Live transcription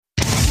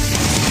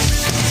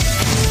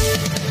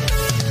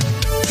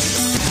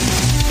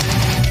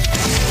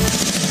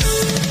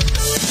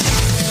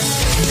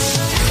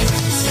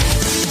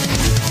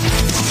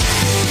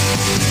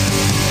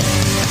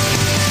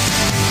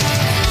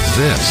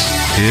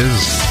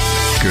is,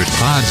 good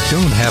pods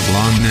don't have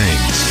long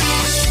names.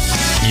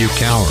 You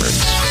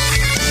cowards.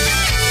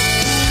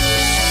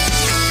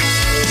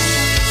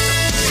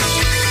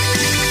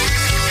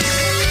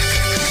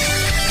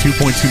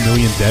 $2.2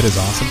 million dead is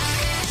awesome.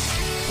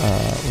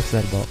 What's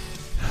that about?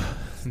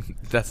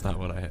 That's not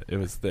what I had. It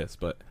was this,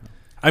 but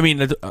I mean,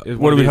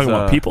 what are we talking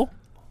about? People?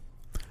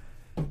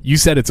 You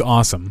said it's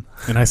awesome,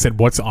 and I said,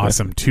 what's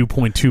awesome?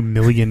 2.2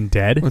 million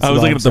dead? What's I was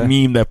the looking at the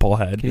line meme that Paul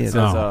had. Yeah. it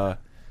says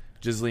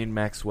Ghislaine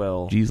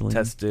Maxwell Ghislaine.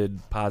 tested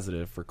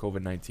positive for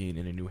COVID-19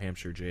 in a New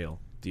Hampshire jail.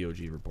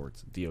 DOJ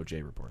reports.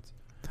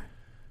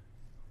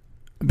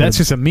 That's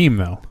just a meme,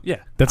 though.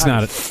 Yeah, That's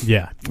not it.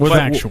 Yeah. What's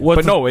actual?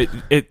 But no, it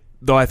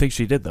though I think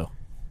she did though.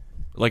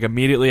 Like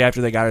immediately after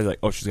they got her, like,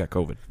 oh, she's got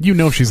COVID. You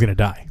know she's going to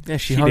die. Yeah,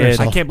 she She hung did.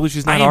 herself. I can't believe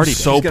she's I not am already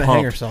so She's gonna hang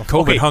pumped. herself.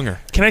 COVID Okay. hung her.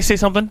 Can I say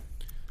something?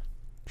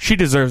 She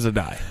deserves to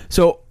die.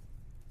 So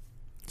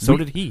So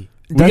did he.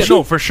 Does she?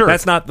 No, for sure.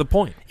 That's not the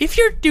point. if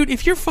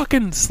you're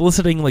fucking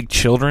soliciting like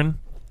children,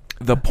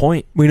 The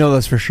point. we know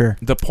this for sure.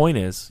 The point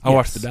is. I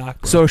watched the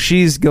doc. Bro. So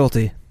she's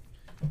guilty.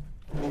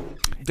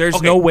 There's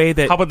Okay, no way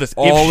that how about this? If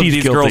all of she's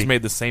these guilty. girls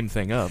made the same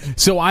thing up.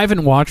 So I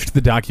haven't watched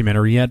the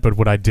documentary yet, but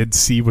what I did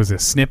see was a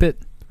snippet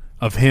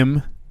of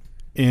him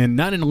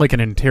not in like an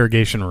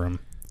interrogation room,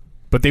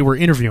 but they were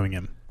interviewing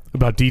him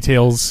about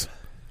details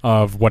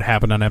of what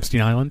happened on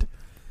Epstein Island.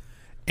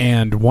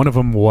 And one of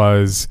them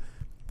was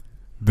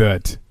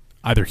that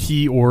either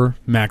he or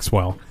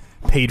Maxwell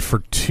paid for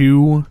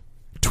two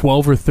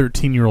 12 or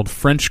 13-year-old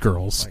French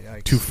girls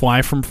to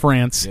fly from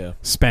France, Yeah.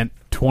 spent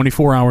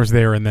 24 hours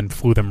there, and then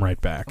flew them right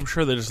back. I'm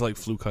sure they just like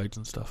flew kites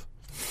and stuff.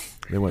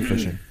 They went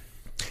fishing.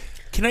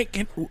 Can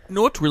you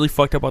know what's really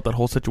fucked up about that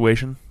whole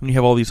situation? When you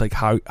have all these like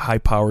high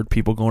powered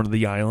people going to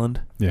the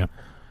island. Yeah.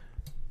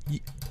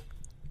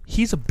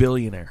 He's a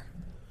billionaire,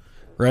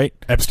 right?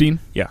 Epstein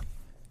Yeah.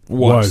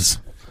 was.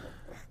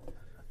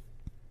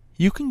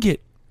 You can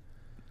get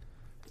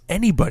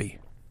anybody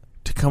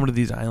to come to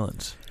these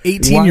islands.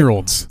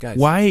 18-year-olds. Guys,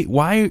 Why?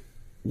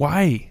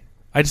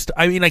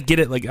 I mean, I get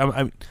it. Like,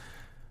 I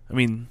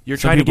mean, you're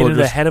some trying to people get are into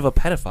the just- head of a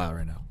pedophile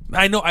right now.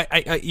 I know.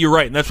 I you're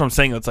right, and that's what I'm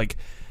saying. It's like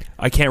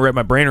I can't wrap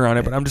my brain around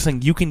it, but I'm just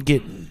saying you can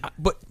get.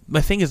 But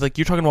my thing is like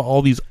you're talking about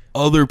all these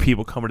other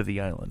people coming to the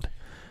island.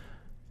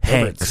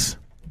 Hanks,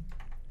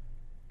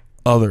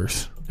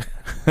 others.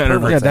 I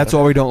don't know. Yeah, that's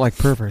why we don't like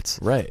perverts.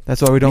 Right.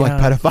 That's why we don't Yeah.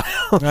 like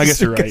pedophiles. I guess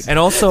you're right. And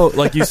also,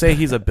 like you say,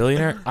 he's a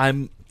billionaire.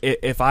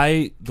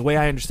 The way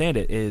I understand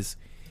it is,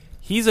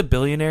 he's a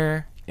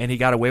billionaire and he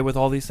got away with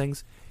all these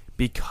things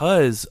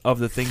because of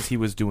the things he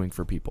was doing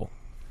for people.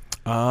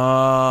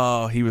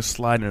 Oh, he was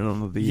sliding it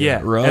under the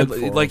rug. and, for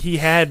him. like he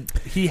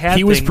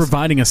was Was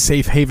providing a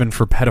safe haven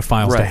for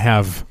pedophiles to Right.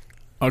 have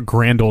a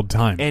grand old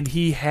time. and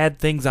he had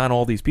things on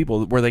all these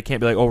people where they can't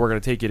be like, oh, we're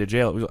going to take you to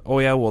jail. It was like, oh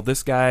yeah, well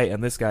this guy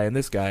and this guy and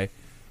this guy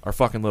are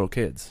fucking little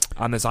kids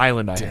on this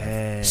island I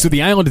have. So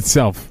the island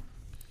itself,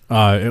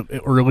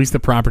 or at least the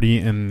property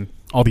and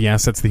all the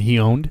assets that he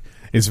owned,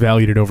 is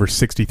valued at over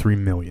 $63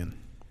 million.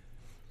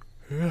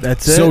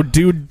 That's it. So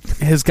dude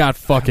has got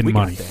fucking We got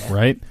money, that.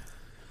 right?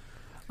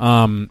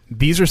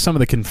 These are some of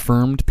the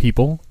confirmed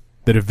people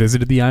that have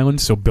visited the island.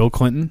 So Bill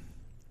Clinton,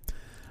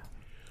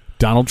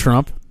 Donald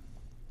Trump,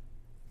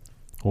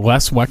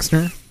 Les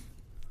Wexner,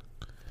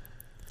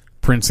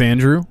 Prince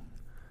Andrew,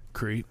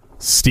 Creep.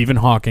 Stephen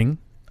Hawking.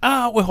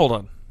 Wait, hold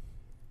on.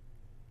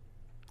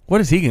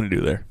 What is he going to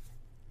do there?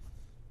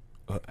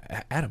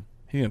 Adam.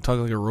 He going to talk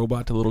like a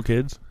robot to little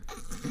kids?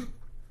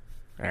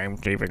 I'm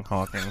Stephen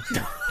Hawking.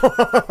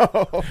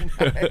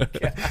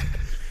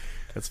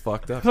 That's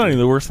fucked up. That's not even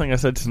the worst thing I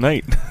said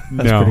tonight.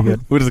 No. pretty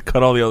good. We just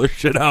cut all the other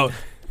shit out.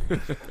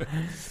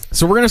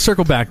 So we're going to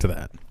circle back to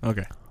that.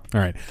 Okay.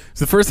 All right.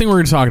 So the first thing we're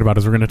going to talk about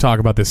is we're going to talk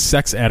about this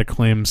sex addict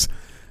claims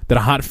that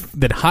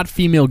hot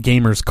female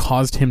gamers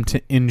caused him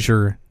to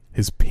injure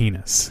his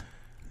penis.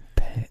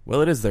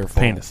 Well, it is their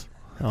fault. Penis.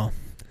 Oh.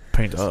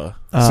 Penis. So-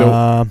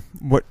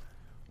 What?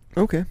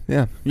 Okay.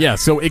 Yeah. Yeah,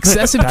 so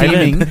excessive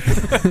gaming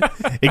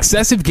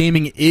excessive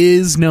gaming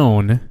is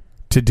known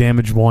to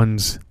damage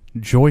one's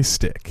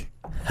joystick.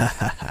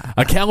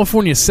 A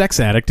California sex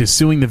addict is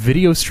suing the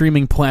video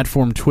streaming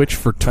platform Twitch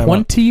for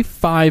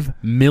 $25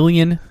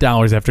 million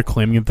after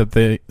claiming that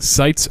the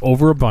site's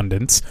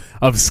overabundance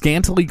of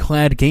scantily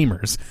clad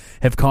gamers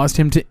have caused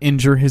him to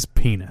injure his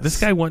penis. This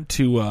guy went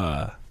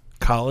to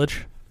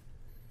college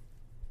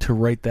to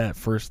write that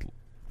first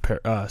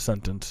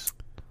sentence.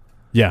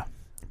 Yeah.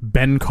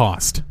 Ben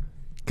Cost.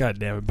 God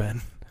damn it,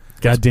 Ben.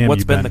 God damn What's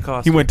you, been Ben. the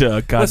cost? He went to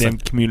a goddamn Listen.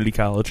 community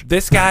college.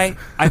 This guy,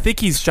 I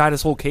think he's shot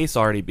his whole case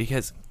already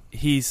because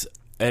he's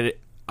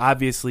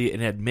obviously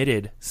an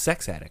admitted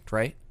sex addict,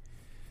 right?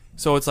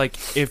 So it's like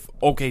if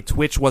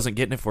Twitch wasn't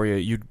getting it for you,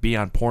 you'd be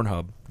on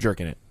Pornhub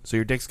jerking it. So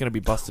your dick's gonna be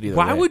busted either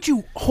way. Why would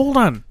you hold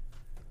on?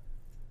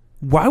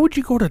 Why would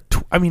you go to?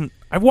 I mean,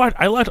 I watch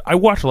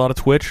a lot of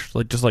Twitch,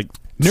 like just like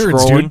Nerds,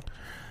 scrolling. dude.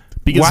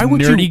 Because Why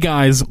would nerdy you-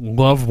 guys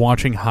love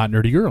watching hot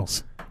nerdy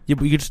girls. Yeah,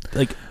 but you could just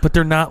like, but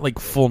they're not like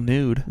full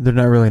nude. They're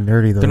not really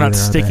nerdy though. They're not either,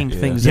 are sticking they?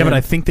 things. Yeah, in. but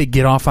I think they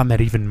get off on that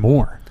even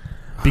more.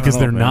 because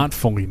know, they're man. not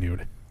fully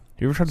nude.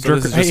 You ever tried to So jerk?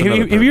 this is Hey, just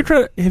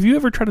another have you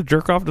ever tried to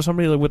jerk off to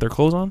somebody like, with their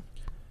clothes on?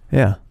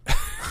 Yeah.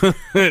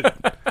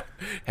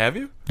 Have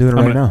you? Doing it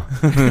I'm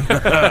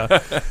right now.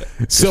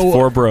 So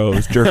Four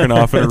bros jerking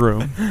off in a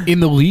room. in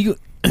the legal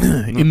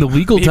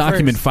Me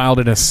document first. filed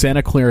in a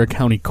Santa Clara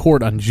County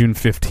court on June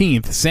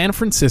 15th, San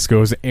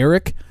Francisco's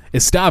Eric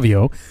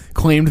Estavio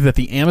claimed that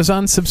the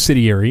Amazon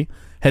subsidiary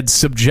had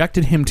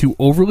subjected him to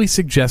overly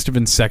suggestive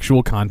and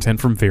sexual content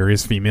from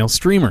various female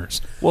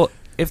streamers. Well,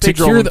 if they To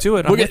drove cure him the, to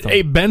it, I'm look with at, them.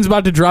 hey, Ben's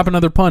about to drop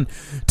another pun.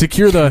 To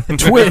cure the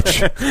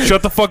twitch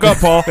Shut the fuck up,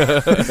 Paul.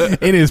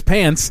 in his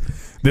pants,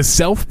 the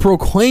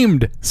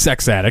self-proclaimed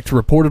sex addict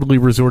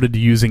reportedly resorted to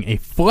using a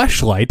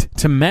fleshlight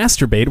to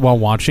masturbate while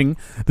watching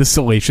the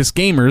Salacious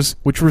Gamers,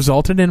 which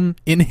resulted in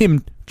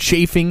him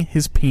chafing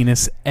his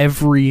penis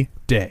every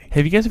day.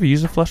 Have you guys ever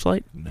used a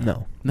fleshlight?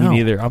 No. No. Me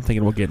neither. I'm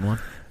thinking about getting one.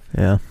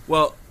 Yeah.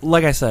 Well,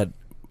 like I said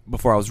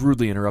before, I was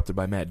rudely interrupted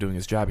by Matt doing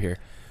his job here.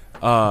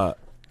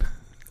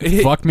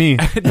 Fuck me.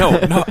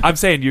 no, I'm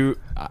saying you.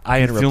 I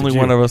It's interrupted the only you.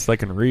 one of us that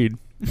can read.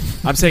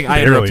 I'm saying I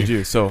Barely. interrupted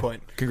you. So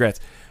congrats.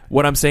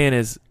 What I'm saying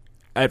is,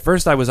 at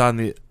first I was on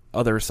the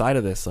other side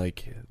of this.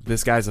 Like,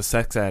 this guy's a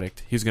sex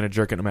addict. He's going to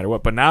jerk it no matter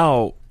what. But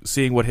now,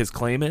 seeing what his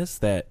claim is,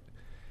 that,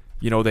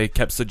 they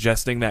kept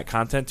suggesting that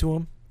content to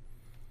him,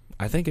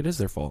 I think it is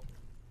their fault.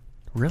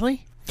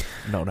 Really?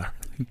 No.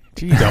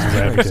 Jeez, Devil's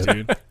advocate.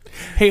 dude.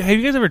 Hey, have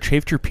you guys ever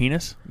chafed your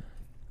penis?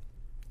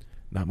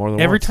 Not more than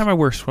Every once. time I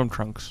wear swim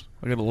trunks,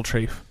 I get a little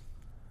chafe.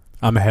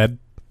 I'm ahead.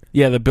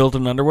 Yeah, the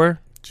built-in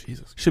underwear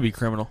Jesus. should be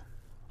criminal.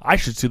 I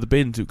should sue the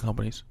bathing suit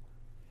companies.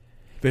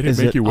 They Is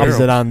it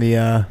on the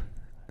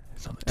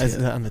It's on the is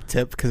tip. it on the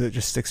tip because it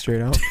just sticks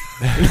straight out?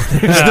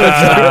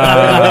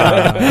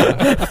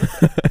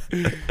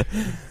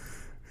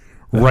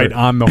 Right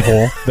on the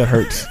hole. That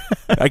hurts.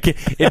 I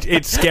can't.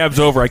 It scabs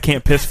over. I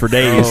can't piss for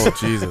days. Oh,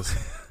 Jesus.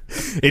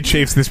 It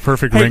chafes this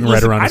perfect Hey, ring right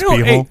listen, around I his don't-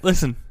 pee hey, hole.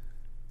 listen,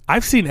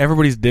 I've seen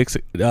everybody's dick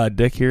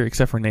here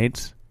except for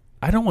Nate's.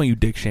 I don't want you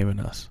dick shaming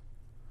us.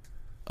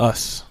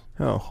 Us.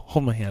 Oh.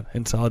 Hold my hand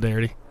in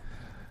solidarity.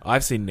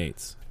 I've seen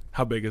Nate's.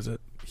 How big is it?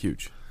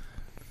 Huge.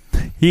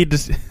 He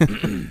just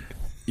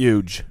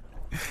Huge.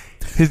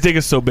 his dick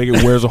is so big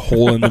it wears a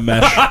hole in the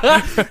mesh.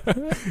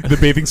 The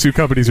bathing suit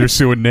companies are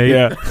suing Nate.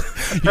 Yeah,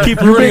 you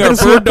keep ruining our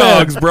us bird look bad.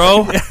 dogs,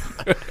 bro.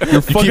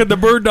 You're fucking keep- the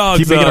bird dogs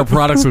Keep making our up.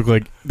 products look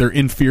like they're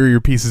inferior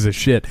pieces of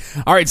shit.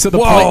 All right, so the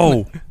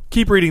Whoa.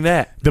 Keep reading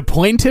that. The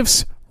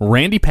plaintiff's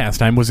Randy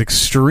pastime was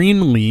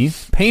extremely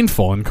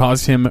painful and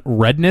caused him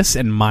redness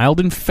and mild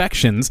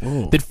infections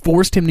that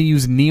forced him to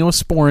use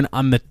Neosporin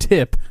on the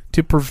tip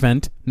to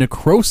prevent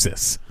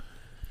necrosis.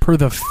 Per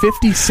the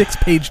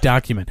 56-page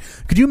document.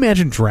 Could you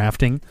imagine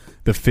drafting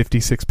the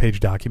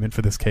 56-page document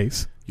for this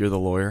case? You're the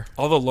lawyer.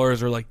 All the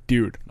lawyers are like,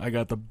 dude, I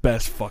got the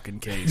best fucking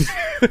case.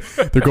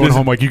 They're going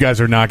home like, you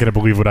guys are not going to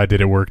believe what I did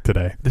at work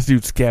today. This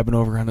dude's scabbing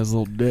over on his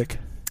little dick.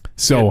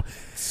 So,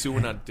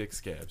 Suing on dick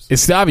scabs.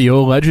 Estavio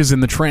alleges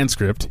in the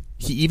transcript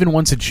he even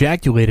once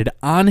ejaculated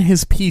on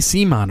his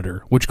PC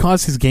monitor, which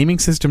caused his gaming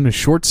system to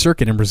short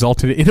circuit and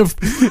resulted in a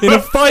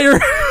fire.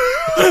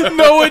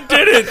 No, it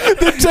didn't.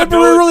 That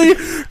temporarily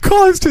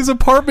caused his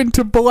apartment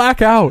to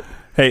black out.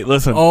 Hey,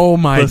 listen. Oh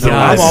my Listen,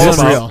 god! I'm all this is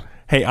about, real.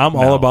 Hey, I'm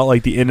all about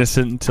like the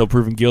innocent until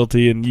proven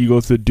guilty, and you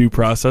go through the due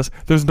process.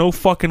 There's no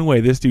fucking way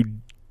this dude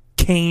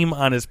came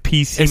on his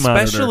PC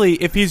monitor. Especially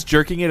if he's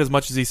jerking it as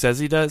much as he says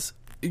he does.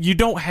 You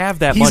don't have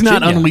that He's much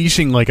not in ya.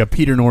 unleashing like a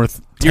Peter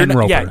North You're 10 not,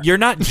 roper. yeah, you're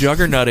not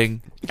juggernutting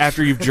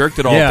after you've jerked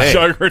it all Yeah. day.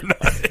 Juggernaut.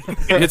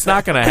 It's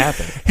not going to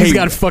happen. He's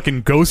got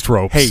fucking ghost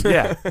ropes. Hey,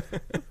 Yeah.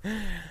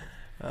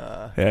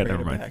 yeah,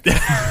 never mind.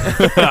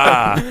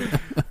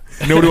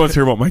 Nobody wants to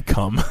hear about my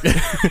cum.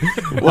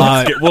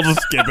 We'll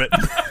just skip it.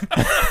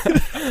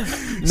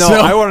 No,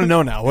 So- I want to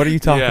know now. What are you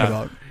talking Yeah.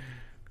 about?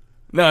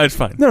 No, it's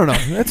fine. No.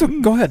 That's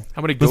go ahead.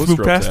 How many Let's ghost move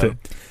ropes past have? it.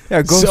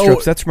 Yeah, ghost So-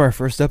 strips. That's from our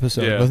first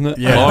episode, Yeah. wasn't it?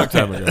 Yeah. A long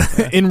time ago.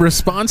 In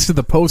response to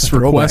the post's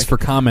Throwback. request for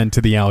comment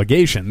to the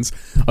allegations,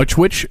 a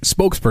Twitch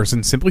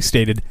spokesperson simply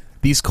stated,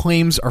 "These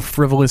claims are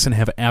frivolous and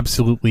have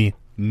absolutely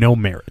no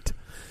merit."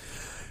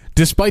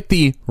 Despite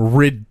the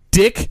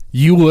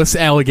ridiculous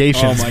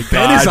allegations, Oh my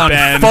Ben God, is on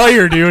Ben.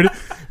 fire, dude.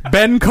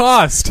 Ben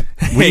Cost.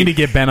 We need to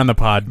get Ben on the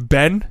pod.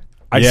 Ben,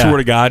 I Yeah. swear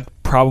to God,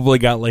 probably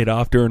got laid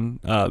off during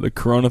the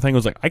Corona thing.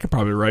 Was like, I could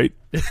probably write,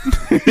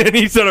 and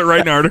he said it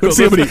right in an article.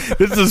 Somebody-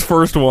 This is his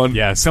first one.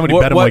 Yeah, somebody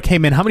What- bet him what- like, "Hey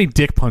man, how many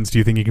dick puns do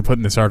you think you can put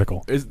in this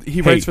article?"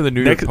 He writes for the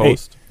New York next-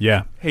 Post.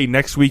 Yeah. Hey,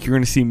 next week you're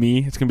going to see me.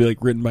 It's going to be like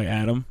written by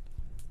Adam,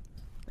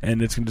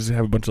 and it's going to just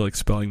have a bunch of like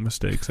spelling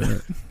mistakes in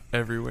it.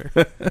 Everywhere.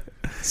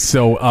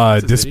 So,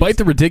 his despite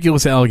the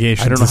ridiculous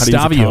allegations, I don't know how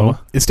to use a comma.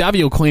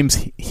 Estavio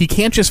claims he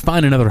can't just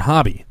find another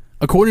hobby.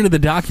 According to the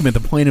document, the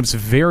plaintiff's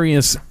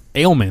various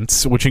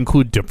ailments, which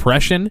include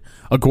depression,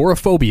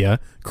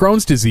 agoraphobia,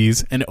 Crohn's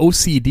disease, and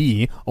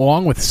OCD,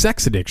 along with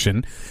sex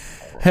addiction,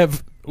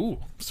 have... Ooh,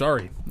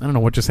 sorry. I don't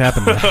know what just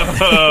happened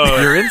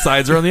there. Your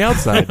insides are on the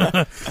outside.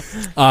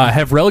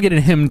 Have relegated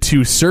him to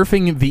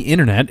surfing the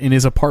internet in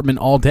his apartment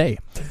all day.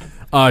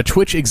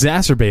 Twitch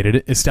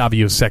exacerbated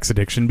Estavio's sex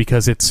addiction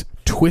because its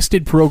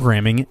twisted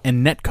programming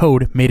and net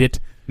code made it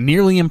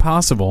nearly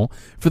impossible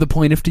for the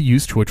plaintiff to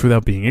use Twitch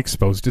without being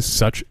exposed to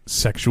such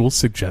sexual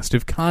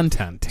suggestive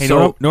content. Hey,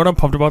 know what I'm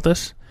pumped about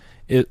this?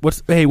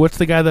 What's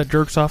the guy that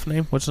jerks off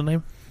name? What's his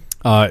name?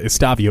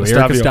 Estavio,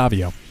 Eric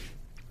Estavio.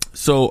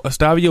 So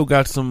Estavio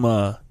got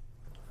some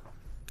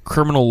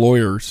criminal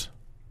lawyers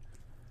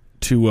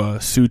to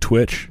sue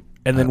Twitch,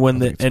 and then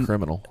when it's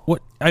criminal.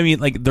 What I mean,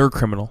 like they're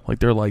criminal, like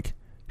they're like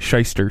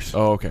shysters.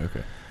 Oh, okay.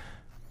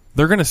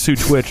 They're gonna sue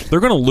Twitch. They're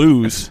gonna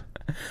lose,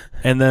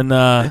 and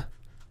then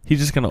he's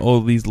just gonna owe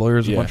these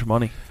lawyers a bunch of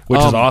money, which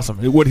is awesome.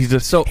 What he's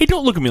just hey,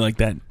 don't look at me like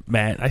that,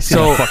 Matt. I see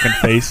your fucking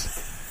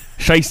face.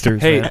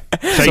 Shysters, Hey, man.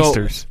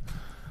 Shysters.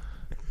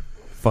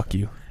 Fuck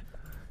you.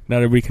 Not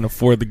everybody can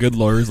afford the good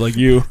lawyers like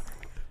you.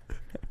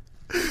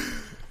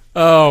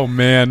 Oh,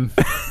 man.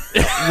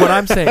 What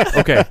I'm saying,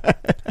 okay,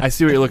 I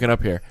see what you're looking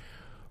up here,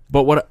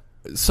 but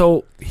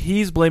so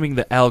he's blaming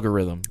the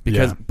algorithm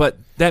but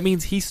that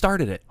means he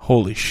started it.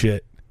 Holy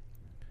shit.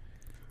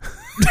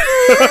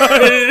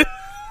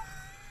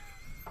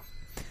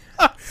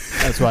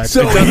 That's why.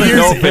 So Doesn't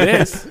know if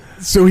it is.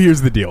 So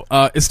here's the deal.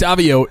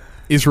 Estavio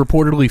is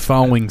reportedly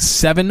following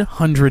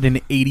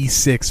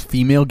 786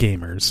 female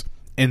gamers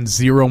and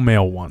 0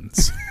 male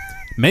ones,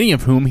 many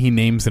of whom he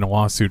names in a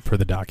lawsuit per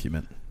the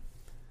document.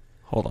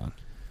 Hold on.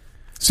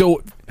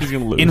 So, He's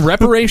gonna lose. in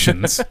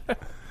reparations,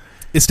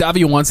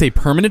 Estavio wants a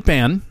permanent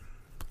ban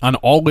on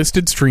all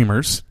listed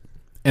streamers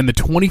and the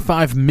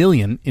 $25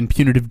 million in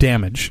punitive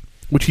damage,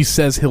 which he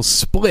says he'll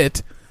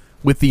split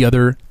with the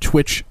other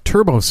Twitch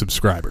Turbo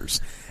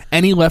subscribers.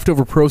 Any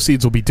leftover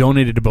proceeds will be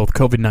donated to both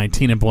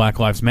COVID-19 and Black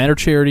Lives Matter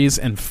charities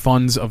and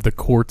funds of the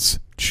court's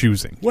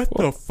choosing. What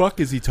the fuck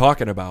is he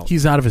talking about?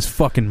 He's out of his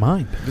fucking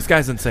mind. This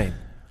guy's insane.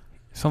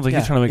 Sounds like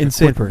he's trying to make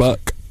insane a quick person.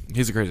 buck.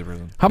 He's a crazy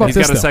person. How about he's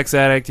this, got a though? sex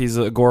addict. He's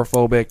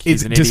agoraphobic.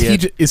 He's an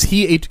idiot. Is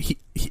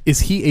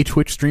he a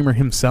Twitch streamer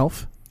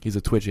himself, He's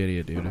a Twitch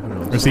idiot, dude. Who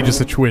knows? or is he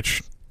just a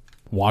Twitch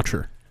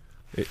watcher?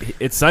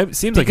 It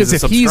seems like Because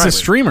he's if a he's a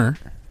subscriber. streamer,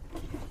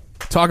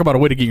 talk about a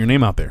way to get your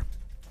name out there.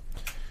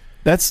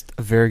 That's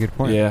a very good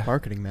point. Yeah.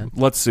 Marketing, man.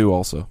 Let's sue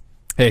also.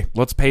 Hey,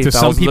 Let's pay to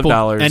some thousands people, of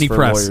dollars any for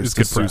press lawyers is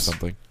to good sue press.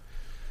 something.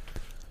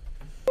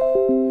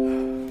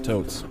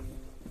 Totes.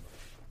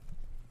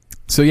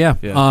 So yeah.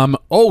 Yeah.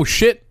 Oh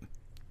shit.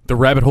 The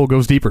rabbit hole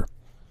goes deeper.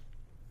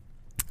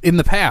 In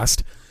the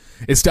past,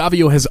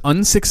 Estavio has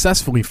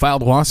unsuccessfully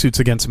filed lawsuits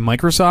against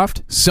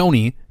Microsoft,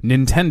 Sony,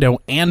 Nintendo,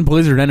 and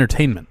Blizzard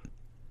Entertainment.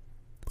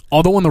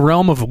 Although in the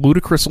realm of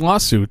ludicrous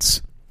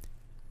lawsuits,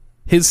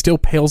 his still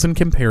pales in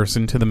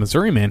comparison to the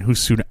Missouri man who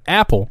sued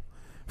Apple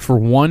for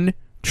 $1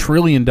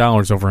 trillion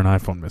over an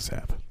iPhone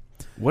mishap.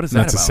 What is And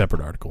that that's about? a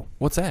separate article.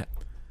 What's that?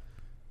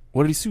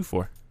 What did he sue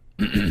for?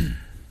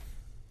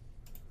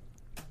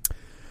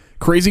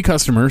 Crazy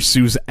customer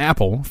sues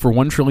Apple for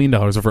 $1 trillion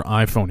over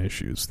iPhone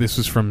issues. This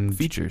was from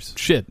Features.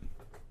 shit.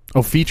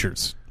 Oh,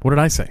 features. What did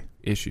I say?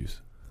 Issues.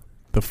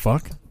 The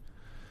fuck?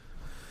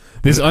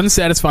 This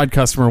unsatisfied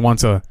customer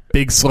wants a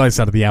big slice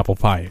out of the apple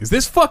pie. Is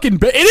this fucking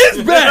bad? It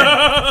is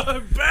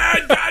bad!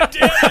 Bad,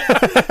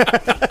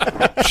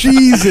 goddamn.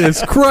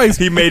 Jesus Christ.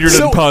 He majored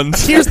in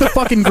puns. Here's the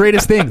fucking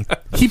greatest thing.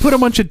 He put a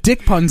bunch of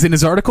dick puns in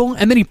his article,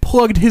 and then he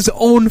plugged his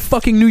own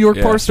fucking New York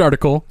Yeah. Post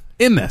article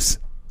in this.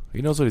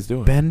 He knows what he's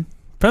doing. Ben,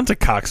 Ben's a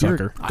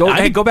cocksucker.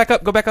 Go back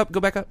up. Go back up. Go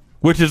back up.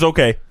 Which is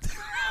okay.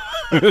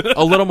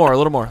 A little more.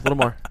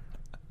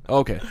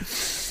 Okay.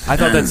 I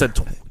thought that said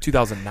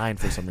 2009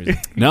 for some reason.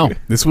 no,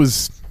 this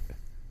was,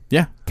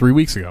 3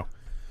 weeks ago.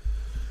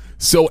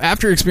 So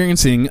after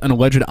experiencing an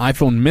alleged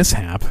iPhone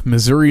mishap,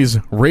 Missouri's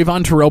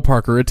Rayvon Terrell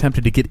Parker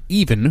attempted to get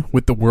even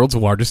with the world's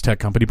largest tech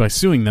company by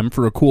suing them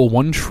for a cool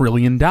 $1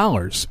 trillion,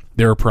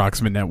 their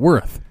approximate net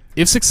worth.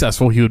 If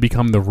successful, he would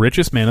become the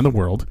richest man in the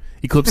world,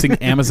 eclipsing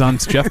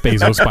Amazon's Jeff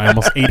Bezos by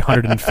almost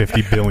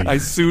 $850 billion. I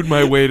sued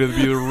my way to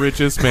be the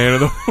richest man in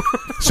the world.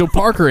 So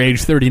Parker,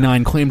 age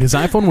 39, claimed his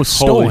iPhone was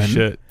Holy stolen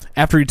shit.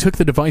 after he took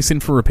the device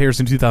in for repairs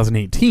in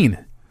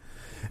 2018.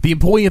 The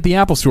employee at the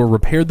Apple Store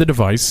repaired the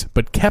device,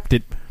 but kept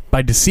it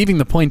by deceiving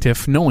the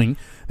plaintiff, knowing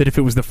that it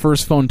was the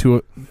first phone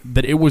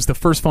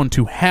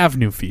to have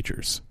new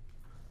features.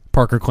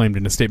 Parker claimed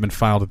in a statement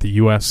filed at the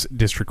U.S.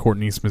 District Court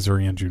in East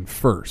Missouri on June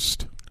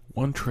 1st.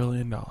 $1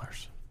 trillion.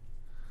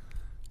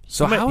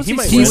 So how is he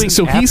might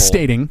suing Apple? He's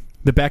stating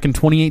that back in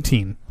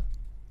 2018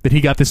 that he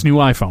got this new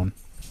iPhone,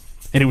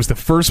 and it was the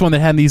first one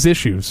that had these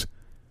issues.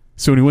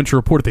 So when he went to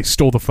report it, they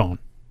stole the phone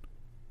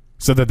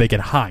so that they could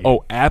hide.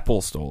 Oh,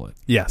 Apple stole it.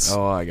 Yes.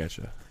 Oh, I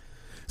gotcha.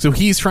 So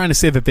he's trying to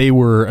say that they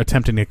were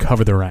attempting to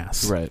cover their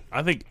ass. Right.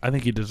 I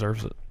think he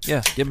deserves it.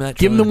 Yeah. Give him that.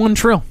 Give him the $1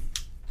 trillion.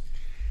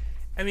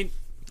 I mean,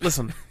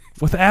 listen,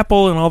 with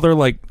Apple and all their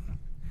like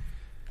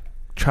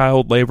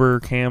child labor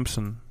camps,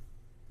 and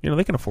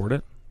they can afford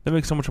it. They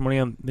make so much money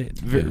on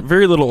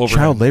very little overhead.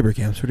 Child labor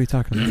camps. What are you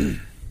talking about?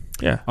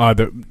 Yeah.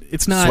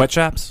 It's not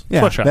Sweatshops.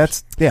 Yeah,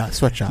 Sweatshops.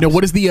 sweatshops. No,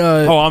 what is the?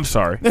 Oh, I'm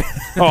sorry.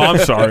 I'm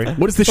sorry.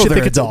 What is the Oh, shit they're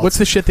that gets? adults. What's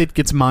the shit that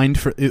gets mined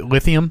for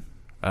lithium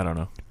I don't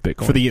know.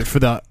 Bitcoin. for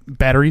the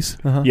batteries?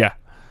 Uh-huh. Yeah.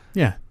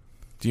 Yeah.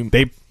 Do you?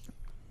 They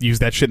use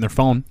that shit in their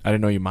phone. I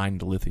didn't know you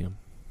mined lithium.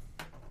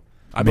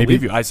 I Maybe.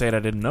 believe you. I said I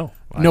didn't know.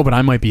 No, but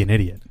I might be an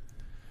idiot.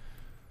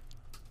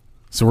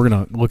 So we're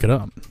going to look it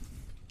up.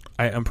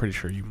 I'm pretty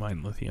sure you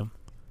mine lithium.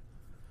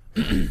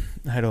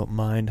 I don't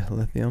mind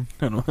lithium.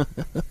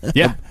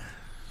 Yeah.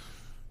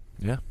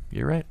 Yeah,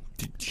 you're right.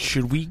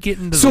 Should we get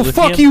into So the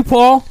fuck lithium? you,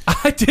 Paul.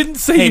 I didn't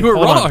say Hey, you were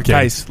hold on, wrong.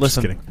 guys. Just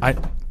Listen,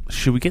 kidding.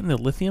 should we get in the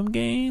lithium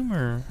game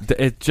or?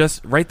 It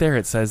just right there.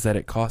 It says that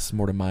it costs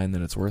more to mine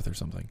than it's worth, or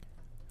something.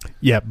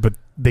 Yeah, but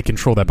they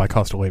control that by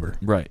cost of labor.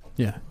 Right.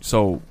 Yeah.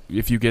 So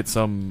if you get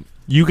some,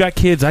 You got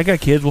kids. I got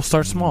kids. We'll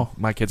start small.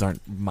 my kids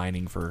aren't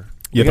mining for.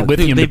 Yeah, the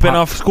lithium They've been depo-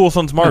 off school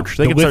since March.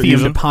 No, they the can start lithium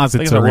using. They deposits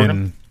can start are working.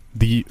 in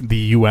the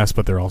U.S.,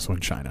 but they're also in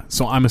China.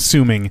 So I'm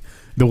assuming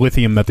the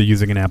lithium that they're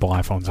using in Apple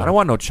iPhones. I don't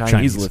want no Chinese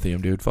Chinese.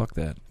 lithium, dude. Fuck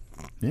that.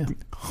 Yeah.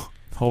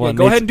 Hold Yeah, on.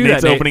 go ahead and do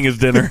Nate's that, Nate. opening his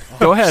dinner.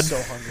 Go ahead.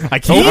 I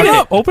keep Open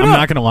up, open I'm up.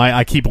 not gonna lie.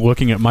 I keep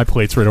looking at my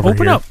plates right over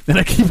Open here, up. and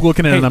I keep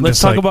looking at it. Hey, and I'm let's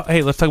just talk like, about.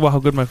 Hey, let's talk about how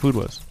good my food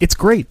was. it's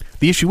great.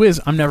 The issue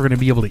is, I'm never going to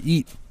be able to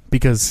eat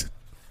because,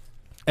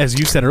 as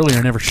you said earlier,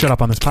 I never shut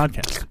up on this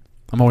podcast.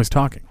 I'm always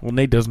talking. Well,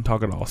 Nate doesn't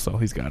talk at all, so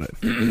he's got it.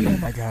 Oh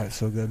my god, it's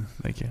so good.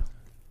 Thank you.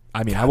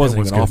 I mean, God, I wasn't that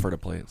was even good. offered a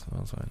plate, so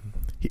that's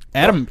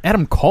fine.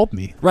 Adam called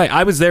me. Right,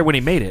 I was there when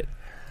he made it,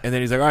 and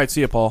then he's like, "All right, see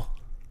you, Paul."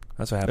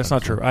 That's what happened. That's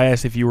not true. I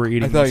asked if you were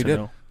eating. I thought you you said did.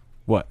 no.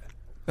 What?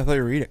 I thought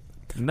you were eating.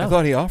 No, I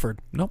thought he offered.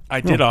 nope.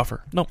 I did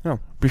offer. No. No.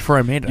 Before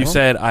I made it. You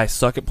said I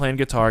suck at playing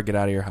guitar. Get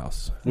out of your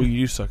house. Well,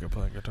 you suck at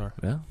playing guitar.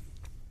 Yeah.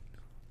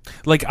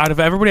 Like, out of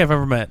everybody I've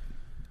ever met,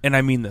 and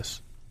I mean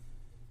this,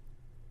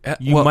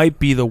 you Well, might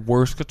be the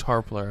worst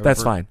guitar player I've That's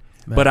ever fine.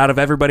 met. But out of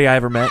everybody I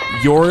ever met,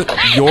 you're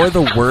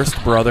the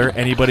worst brother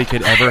anybody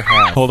could ever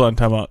have. Hold on,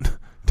 time out.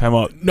 Time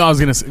out. No, I was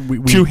going to say we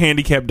Two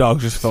handicapped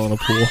dogs just fell in a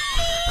pool.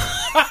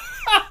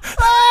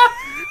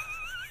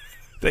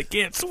 They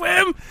can't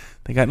swim.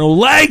 They got no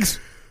legs.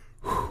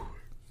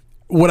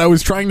 what I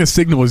was trying to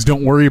signal is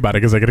don't worry about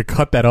it because I got to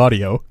cut that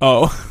audio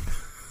Oh.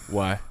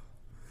 Why?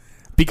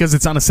 because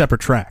it's on a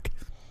separate track.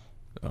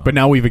 But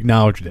now we've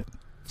acknowledged it,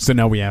 so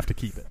now we have to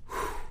keep it.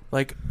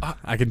 Like,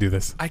 I can do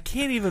this. I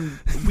can't even.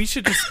 We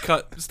should just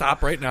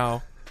stop right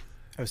now.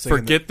 I was thinking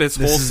Forget this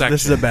whole section.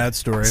 This is a bad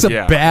story. It's a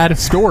Yeah. bad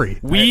story.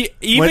 We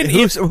even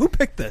if who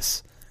picked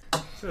this?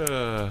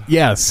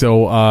 Yeah.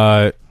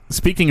 So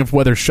speaking of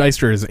whether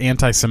Shyster is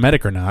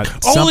anti-Semitic or not,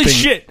 Holy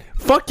shit.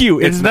 Fuck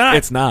you. It's not.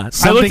 It's not.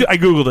 I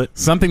Googled it.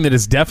 Something that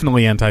is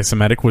definitely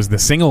anti-Semitic was the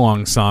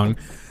sing-along song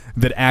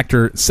that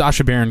actor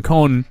Sacha Baron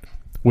Cohen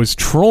was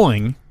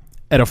trolling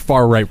at a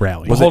far-right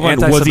rally. Was Hold it on. Was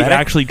he anti-Semitic?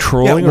 actually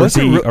trolling Yeah, or was was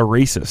it he re- a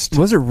racist?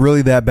 Was it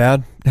really that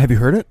bad? Have you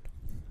heard it?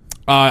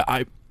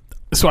 I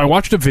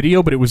watched a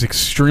video, but it was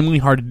extremely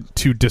hard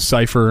to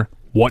decipher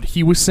what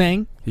he was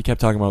saying. He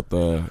kept talking about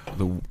the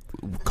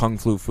Kung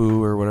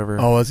Flu or whatever.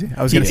 Oh, was he?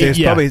 I was going to say it's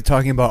Yeah. probably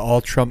talking about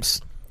all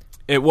Trump's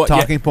it was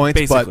talking points,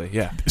 but- basically.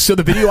 Yeah. So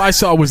the video I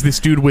saw was this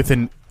dude with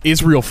an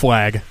Israel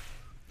flag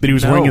that he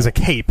was wearing as a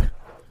cape,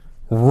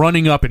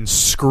 running up and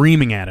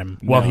screaming at him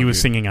while No, he was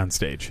dude. singing on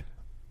stage.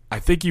 I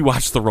think you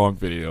watched the wrong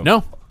video.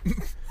 No,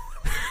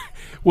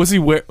 Was he?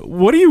 What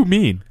do you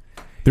mean?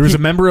 there was a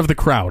member of the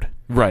crowd,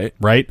 Right.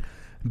 right,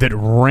 that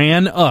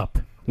ran up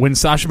when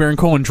Sacha Baron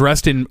Cohen,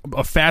 dressed in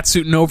a fat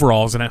suit and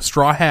overalls and a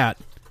straw hat,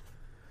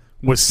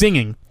 was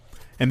singing,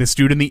 and this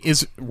dude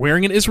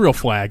wearing an Israel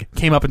flag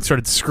came up and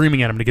started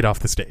screaming at him to get off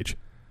the stage.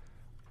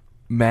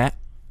 Matt,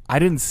 I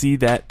didn't see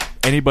that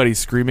anybody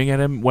screaming at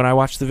him when I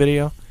watched the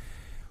video.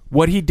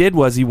 What he did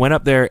was he went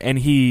up there and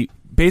he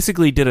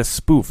basically did a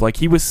spoof. Like,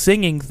 he was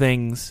singing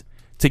things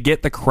to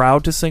get the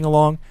crowd to sing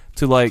along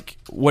to, like,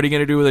 what are you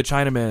going to do with a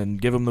Chinaman?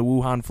 Give him the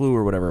Wuhan flu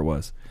or whatever it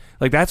was.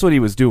 Like, that's what he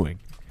was doing.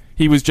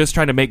 He was just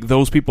trying to make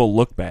those people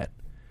look bad.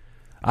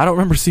 I don't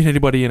remember seeing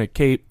anybody in a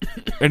cape,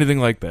 anything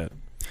like that.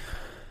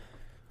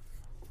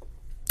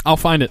 I'll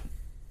find it.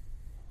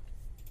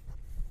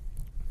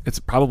 It's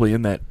probably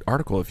in that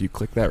article if you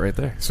click that right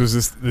there. So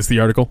is this the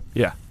article?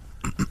 Yeah.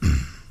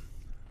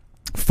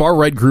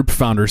 Far-right group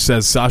founder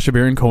says Sacha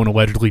Baron Cohen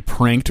allegedly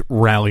pranked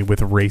rally with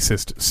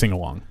racist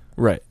sing-along.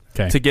 Right.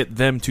 Okay. To get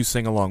them to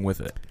sing along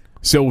with it.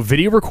 So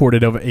video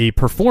recorded of a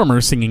performer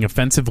singing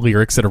offensive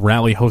lyrics at a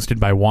rally hosted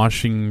by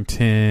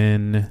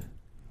Washington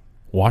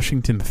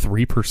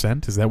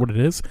 3%? Is that what it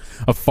is?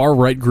 A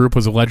far-right group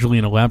was allegedly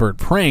an elaborate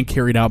prank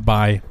carried out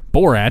by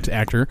Borat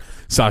actor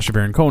Sacha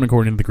Baron Cohen,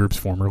 according to the group's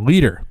former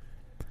leader.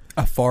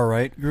 A far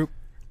right group.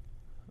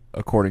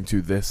 According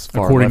to this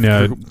far According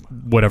left to group.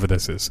 whatever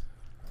this is.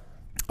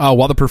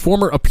 While the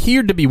performer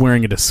appeared to be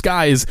wearing a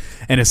disguise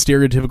and a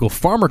stereotypical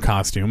farmer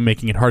costume,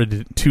 making it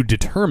hard to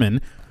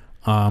determine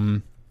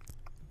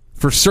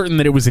for certain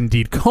that it was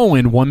indeed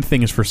Cohen, one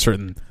thing is for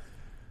certain.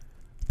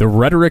 The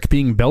rhetoric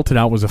being belted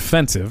out was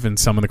offensive, and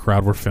some of the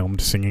crowd were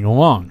filmed singing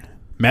along.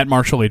 Matt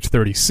Marshall, age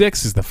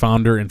 36, is the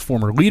founder and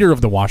former leader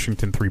of the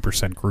Washington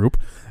 3% group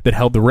that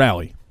held the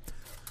rally.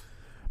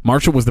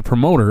 Marshall was the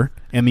promoter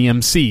and the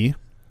MC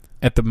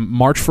at the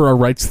March for Our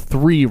Rights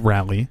 3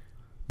 rally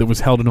that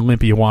was held in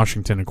Olympia,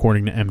 Washington,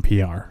 according to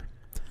NPR.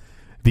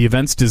 The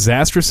event's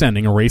disastrous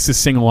ending, a racist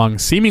sing-along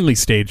seemingly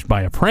staged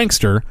by a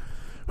prankster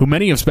who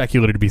many have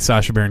speculated to be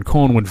Sacha Baron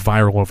Cohen, went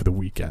viral over the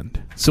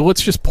weekend. So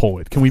let's just pull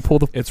it. Can we pull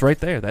the... It's right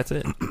there. That's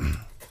it.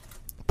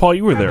 Paul,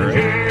 you were there,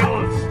 right?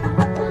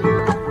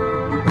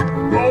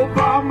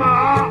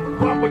 Obama,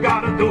 what we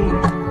gotta do?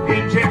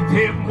 Inject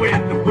him with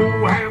the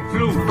Wuhan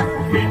flu.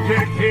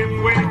 Inject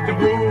him with the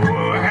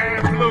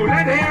Wuhan flu.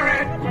 Let's hear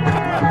it.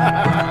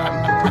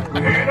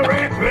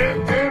 Hillary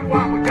Clinton,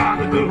 what we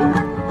gotta do?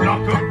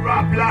 Lock her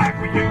up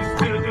like we used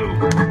to do.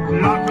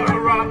 Lock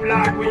her up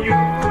like we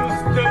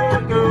used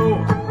to do.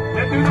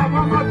 Let's do that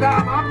one more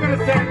time. I'm gonna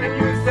say it and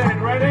you say it.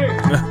 Ready?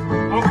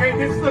 Okay,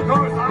 this is the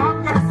chorus.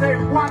 I'm gonna say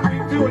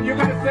 1, 2, and you're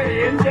gonna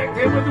say inject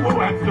him with the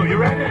Wuhan flu. You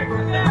ready?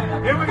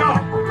 Here we go.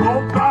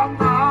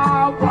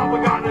 Obama, what we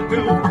gonna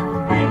do?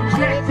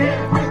 Inject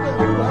him with the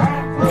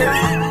Wuhan flu.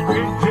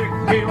 Inject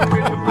him with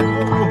the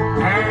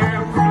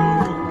Wuhan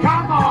flu.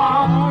 Come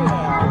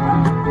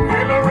on.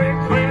 Hillary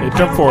Clinton. Hey,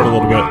 jump forward a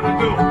little bit. What we gonna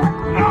do?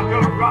 Lock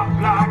her up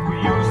like we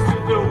used to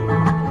do.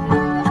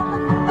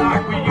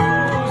 Like we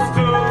used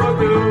to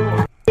do.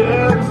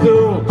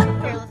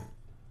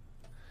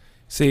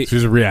 See,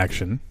 Here's a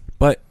reaction.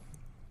 but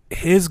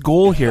his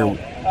goal here.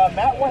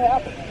 Matt, what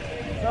happened?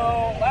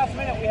 So last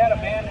minute we had a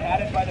band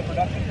added by the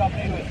production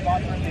company who was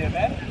sponsoring the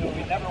event, who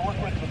we'd never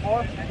worked with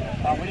before. We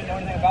didn't know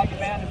anything about the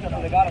band except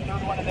for they got a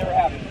third one and they were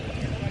happy.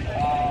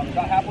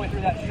 About halfway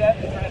through that set,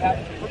 we started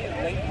having some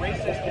pretty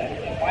racist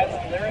and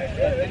violent lyrics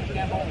that didn't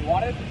stand for what we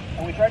wanted,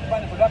 and we tried to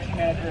find the production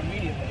manager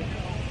immediately.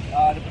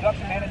 The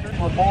production managers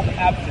were both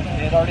absent.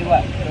 They had already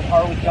left. The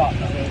car was gone.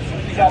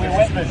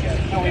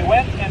 So we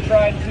went and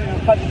tried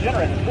to cut the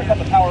generators. We cut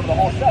the power of the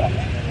whole setup.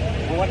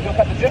 We went to go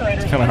cut the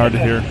generators. It's kinda hard to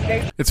hear.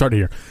 It's hard to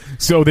hear.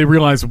 So they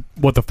realized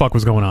what the fuck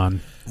was going on.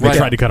 They Right.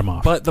 tried to cut him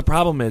off. But the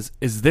problem is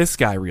this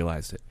guy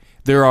realized it.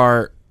 There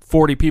are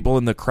 40 people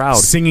in the crowd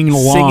Singing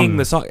along singing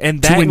the song,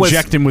 and to that was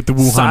inject him with the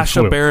Wuhan Sacha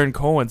flu. Baron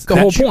Cohen's The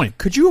whole point.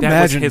 Could you That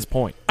imagine? was his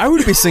point. I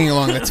would be singing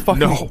along. That's fucking.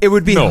 No. It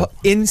would be No.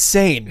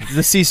 insane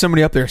to see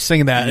somebody up there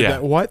singing that. Yeah.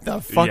 What the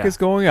fuck Yeah. is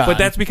going on? But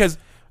that's because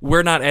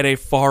we're not at a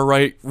far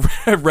right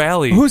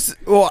rally. who's.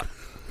 Well,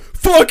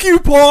 fuck you,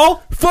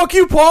 Paul. Fuck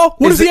you, Paul.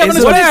 What Is does he it- have on is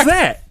his it- back? What is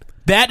that?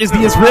 That is the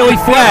Israeli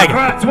flag.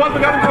 Democrats, what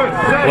we gonna do?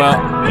 Say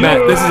Well,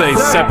 Matt, this is a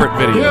separate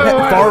video.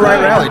 Far right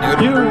rally,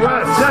 dude.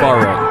 USA. Far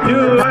right.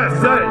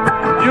 USA.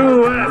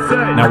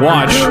 USA. Now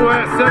watch.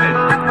 USA.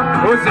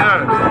 Who's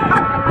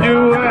that?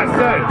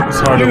 USA. It's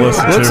hard to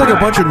listen Looks to. like a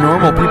bunch of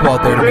normal people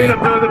out there to Feed me. them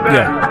to the band.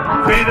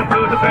 Yeah. Feed them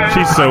to the band.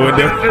 She's so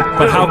into it.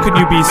 But how could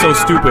you be so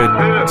stupid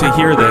to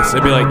hear this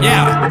and be like,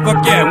 yeah,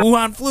 fuck yeah,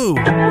 Wuhan flu,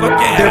 fuck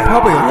yeah. They're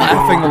probably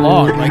laughing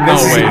along. Like, No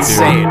this is way,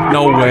 insane. dude.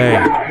 No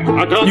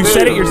way. You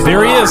said it yourself.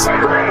 There he is.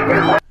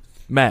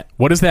 Matt.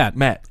 What is that?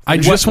 Matt. I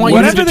just want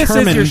you to whatever this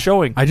determine. is you're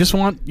showing. I just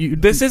want you.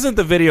 This isn't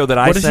the video that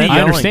I What is he sent. yelling?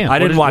 I understand. I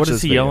didn't What watch is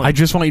this he video. yelling? I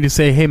just want you to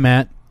say, "Hey,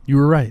 Matt, you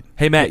were right."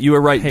 Hey, Matt, you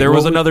were right. Hey, there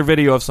was what was- another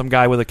video of some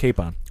guy with a cape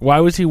on.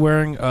 Why was he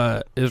wearing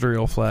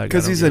Israel flag?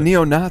 Because he's a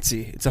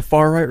neo-Nazi. It's a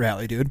far right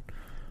rally, dude.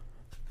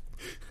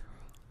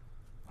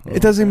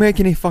 It doesn't make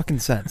any fucking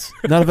sense.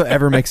 None of it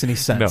ever makes any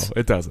sense. No,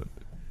 it doesn't.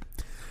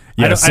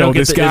 Yeah. I So don't get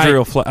this the guy,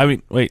 Israel flag. I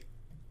mean, wait.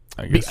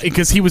 I guess.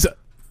 because he was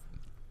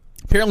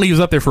apparently he was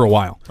up there for a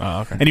while,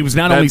 Oh, okay. and he was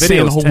not That only video saying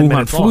the was whole 10 Wuhan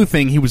minutes flu long.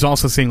 thing, he was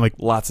also saying like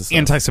Lots of stuff.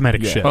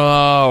 anti-Semitic Yeah. shit.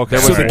 Oh, okay. There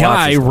So was the lots of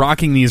guy stuff.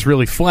 rocking the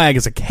Israeli flag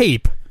as a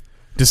cape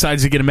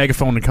decides to get a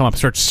megaphone and come up,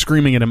 starts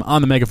screaming at him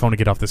on the megaphone to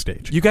get off the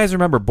stage. You guys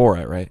remember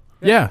Borat, right?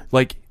 Yeah.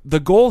 Like the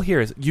goal here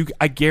is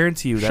I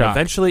guarantee you that Shot.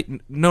 eventually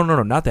no,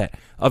 not that.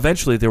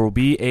 Eventually there will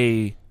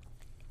be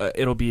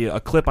it'll be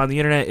a clip on the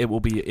internet, it will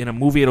be in a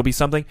movie, it'll be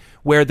something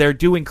where they're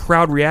doing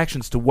crowd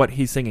reactions to what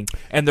he's singing,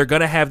 and they're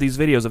going to have these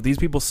videos of these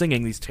people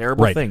singing these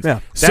terrible Right. things.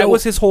 Yeah. That So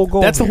was his whole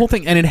goal. That's the here. whole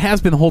thing, and it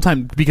has been the whole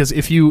time. Because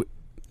if you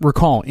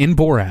recall, in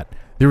Borat,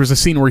 there was a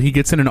scene where he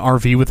gets in an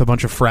RV with a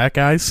bunch of frat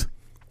guys,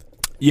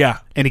 Yeah.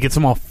 and he gets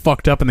them all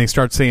fucked up, and they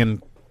start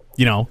saying,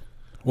 you know,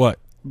 What?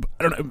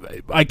 I don't know,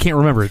 I can't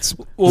remember. It's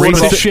what racist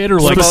about- shit or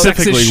like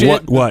specifically, sexist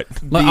shit. what?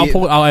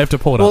 I'll have to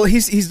pull it Well, up.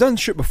 he's done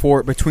shit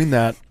before. Between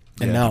that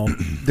and now,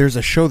 there's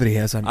a show that he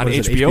has on what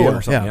is it, HBO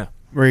or something, yeah.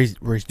 where he's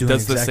doing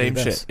does the exactly same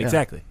this. shit. Yeah.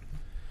 Exactly.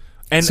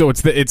 And So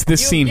it's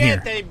this scene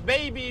here. a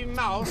baby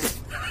mouse,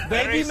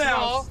 baby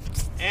mouse,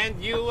 and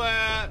you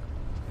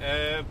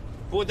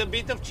put a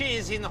bit of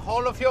cheese in the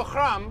hole of your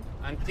crumb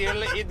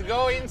until it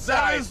go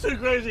inside. too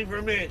crazy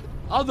for me.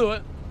 I'll do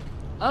it.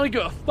 I don't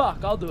give a fuck.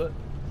 I'll do it.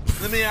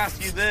 Let me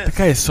ask you That this: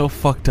 guy is so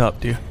fucked up,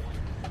 dude.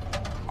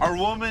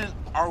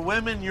 Are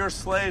women your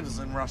slaves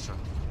in Russia?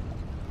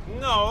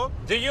 No.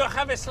 Do you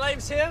have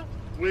slaves here?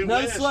 We No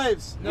wish.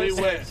 slaves. No We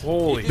slaves. wish.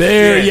 holy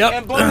There, shit. yep.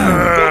 And both-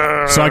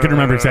 So I can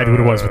remember exactly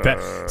what it was with that.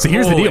 So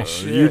here's the deal.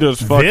 You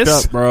just fucked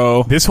This- up,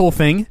 bro. This whole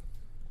thing,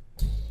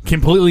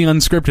 completely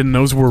unscripted, and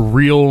those were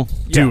real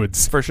Yeah,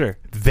 dudes. for sure.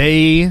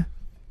 They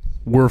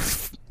were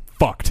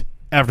fucked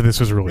after this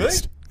was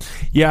released.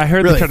 Yeah, I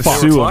heard Really they tried to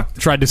fucked. sue him.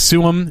 Tried to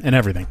sue him and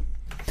everything.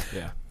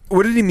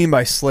 What did he mean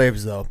by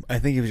slaves, though? I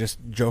think he was just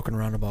joking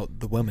around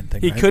about the women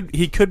thing. He right?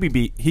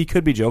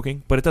 could be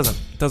joking, but it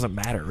doesn't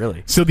matter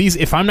really. So these,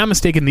 if I'm not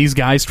mistaken, these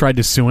guys tried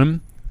to sue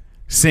him,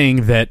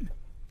 saying that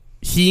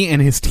he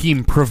and his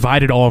team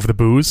provided all of the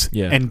booze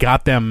and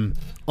got them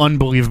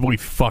unbelievably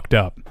fucked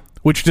up,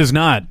 which does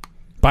not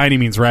by any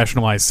means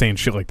rationalize saying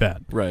shit like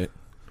that. Right.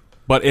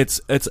 But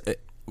it's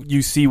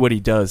you see what he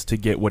does to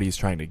get what he's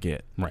trying to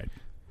get. Right.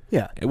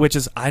 Yeah. Which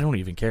is, I don't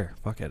even care.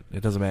 Fuck it.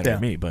 It doesn't matter to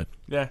me, but...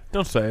 Yeah,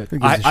 don't say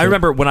it. I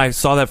remember when I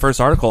saw that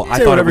first article, I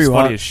thought it was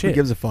funny as shit. Who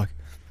gives a fuck?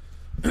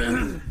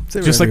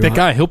 Just like that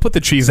guy. He'll put the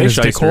cheese in his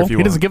dick hole. He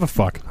doesn't give a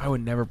fuck. I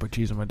would never put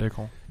cheese in my dick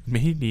hole.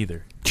 Me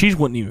neither. Cheese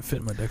wouldn't even fit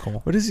in my dick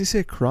hole. What does he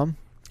say? Crumb?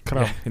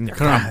 Crumb. God,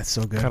 that's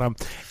so good. Crumb.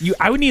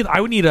 I would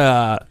need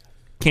a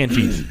canned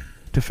cheese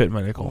to fit in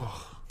my dick hole.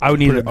 I would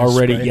need it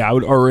already. spray. Yeah, I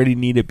would already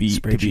need it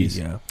Spray cheese.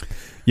 Yeah.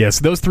 Yes,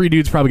 those 3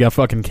 dudes probably got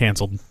fucking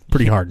canceled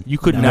pretty hard. You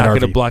could in not that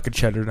get a RV. block of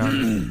cheddar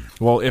down.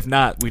 Well, if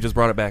not, we just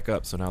brought it back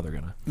up, so now they're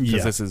gonna.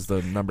 Because this is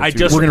the number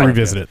 2. We're gonna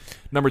revisit it.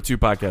 Number 2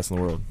 podcast in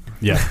the world.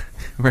 Yeah.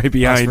 Right Us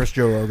behind versus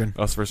Joe Rogan.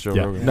 Us versus Joe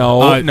Yeah.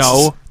 Rogan.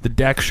 No, the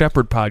Dax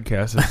Shepard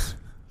podcast is.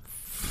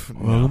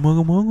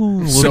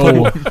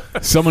 So,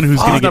 someone who's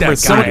going to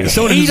get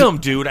I hate him,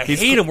 dude. I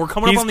hate him. We're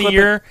coming up on the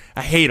year.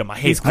 I hate him. I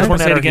hate him. I want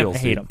to say it again. I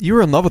hate him. You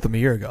were in love with him a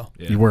year ago.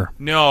 You were.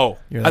 No.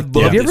 You're I like,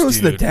 love have you this ever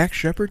listened to dude. Dax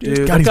Shepard, dude?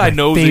 God, That he's guy my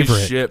knows favorite.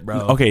 his shit, bro.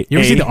 Okay, You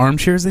ever see the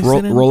armchairs they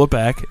sit in? roll it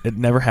back. It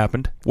never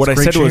happened. What I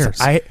It's said great was,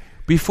 chairs.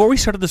 before we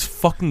started this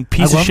fucking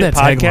piece I of love shit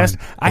that podcast,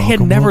 tagline. I had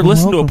Welcome, never welcome,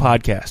 listened welcome. to a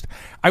podcast.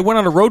 I went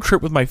on a road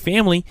trip with my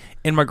family,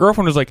 and my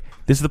girlfriend was like,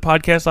 "This is the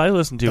podcast I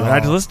listen to," and I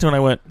just listened to it, and I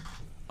went,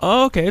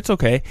 "Oh, okay, it's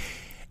okay."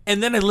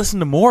 And then I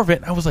listened to more of it,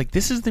 and I was like,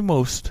 "This is the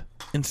most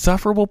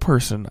insufferable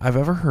person I've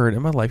ever heard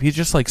in my life." He's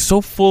just like so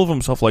full of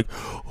himself, like,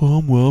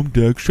 I'm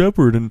Dax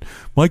Shepard, and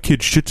my kid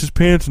shits his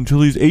pants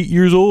until he's 8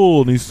 years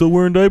old, and he's still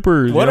wearing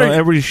diapers. What You know, are you-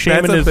 everybody's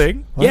shaming that's a his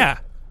thing? Yeah,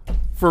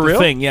 For the real?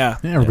 thing. Yeah,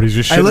 Yeah, everybody's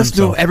just shitting I listen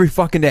to him himself. every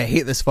fucking day. I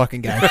hate this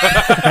fucking guy.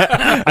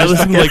 I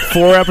listened to like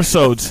 4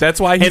 episodes. That's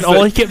why he's and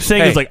all the- he kept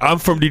saying Hey. is like, "I'm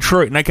from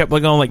Detroit," and I kept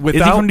like going like, "Is he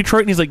Without- from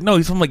Detroit?" And he's like, "No,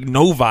 he's from like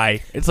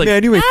Novi." It's like,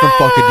 Man, you ain't from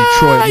fucking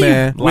Detroit, you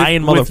man.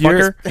 lying With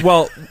yours- motherfucker.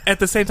 well, at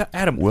the same time,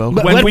 Adam.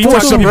 Let we four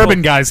talk to people-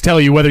 suburban guys tell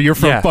you whether you're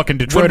from Yeah. fucking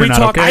When Detroit we or not.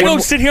 talk- Okay? I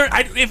don't sit here.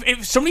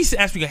 If somebody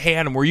asks me, "Hey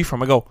Adam, where are you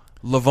from?" I go,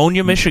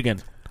 "Livonia,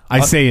 Michigan." I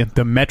say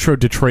the Metro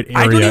Detroit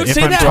I don't area. even If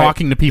say I'm that.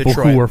 talking to people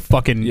Detroit. who are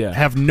fucking Yeah.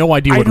 have no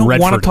idea I what don't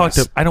want Redford to talk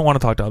is. to. I don't want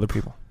to talk to other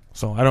people,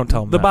 so I don't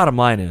tell them. The that. bottom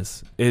line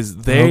is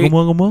they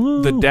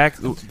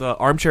the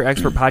Armchair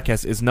Expert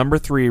podcast is number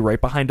 3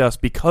 right behind us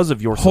because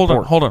of your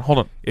support. Hold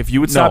on. If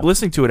you would stop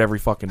listening to it every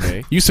fucking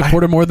day, You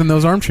support it more than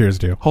those armchairs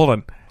do. Hold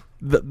on.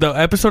 The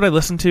episode I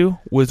listened to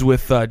was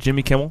with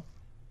Jimmy Kimmel,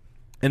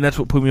 and that's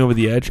what put me over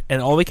the edge.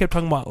 And all they kept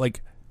talking about,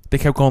 like, they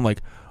kept going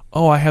like,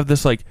 "Oh, I have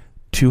this like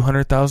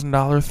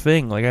 $200,000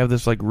 thing. Like, I have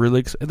this like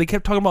really." And they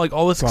kept talking about like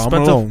all this Well, I'm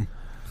expensive. alone.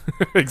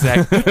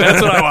 exactly.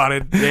 That's what I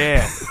wanted.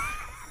 Yeah.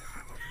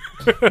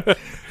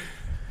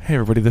 Hey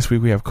everybody! This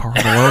week we have Carl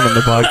Malone on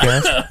the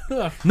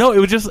podcast. No, it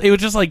was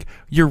just like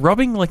you're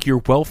rubbing like your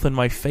wealth in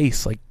my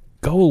face. Like,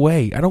 go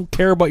away! I don't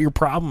care about your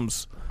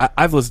problems.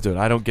 I've listened to it.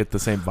 I don't get the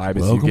same vibe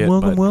as you get,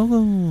 but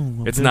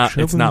welcome. it's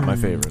not my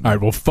favorite. All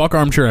right, well, fuck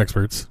armchair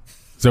experts.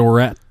 Is that where we're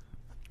at?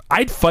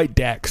 I'd fight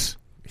Dax.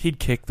 He'd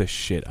kick the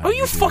shit out Are of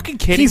you me, dude. fucking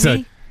kidding He's me?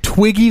 a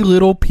twiggy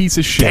little piece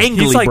of shit. Dang.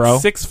 He's like bro.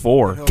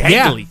 6'4".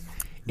 Gangly.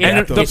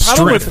 And the String-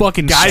 problem with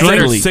fucking guys that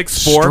are string-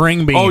 6'4",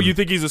 string bean. oh, you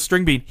think he's a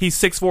string bean? He's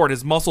 6'4", and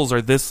his muscles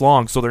are this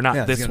long, so they're not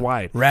Yeah, he's this gonna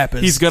wide. wrap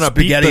his He's gonna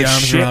beat spaghetti the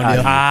arms shit around out you.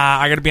 of you.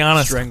 I gotta be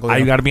honest. Strangle I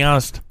him. gotta be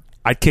honest.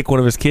 I'd kick one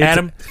of his kids.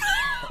 Adam,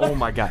 oh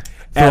my god,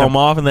 Throw him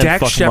off and then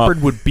Dax fuck him up.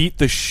 Shepard would beat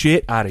the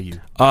shit out of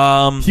you.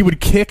 He would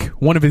kick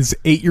one of his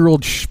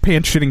 8-year-old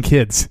pants-shitting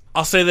kids.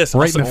 I'll say this.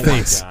 Right in the I'll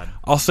face.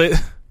 say,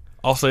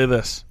 I'll say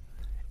this.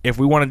 If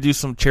we want to do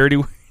some charity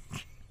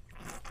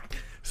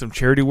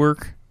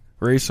work,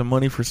 raise some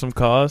money for some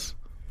cause,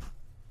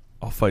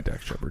 I'll fight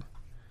Dax Shepard.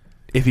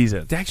 If he's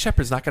in. Dax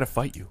Shepard's not going to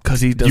fight you Because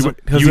he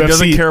doesn't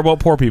UFC care about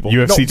poor people.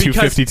 UFC No, because-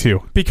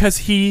 252. because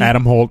he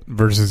Adam Holt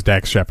versus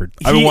Dax Shepard.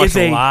 I've been he is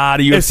watching a a lot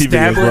of UFC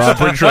videos, bro. I'm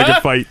pretty sure I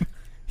can fight.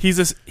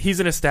 He's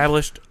an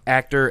established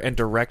actor and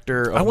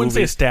director of I wouldn't say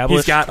movies. established.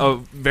 He's got a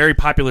very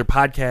popular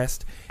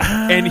podcast,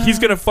 and he's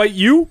going to fight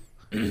you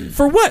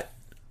for what?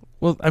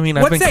 Well, I mean,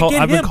 What's I've that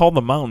get been him? called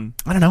the Mountain.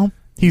 I don't know.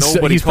 He's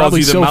Nobody calls probably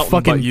you the so mountain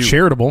but fucking you.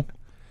 charitable.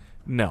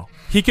 No,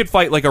 he could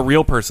fight like a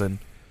real person,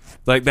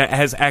 like that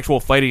has actual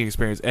fighting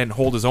experience and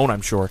hold his own.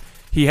 I'm sure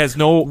he has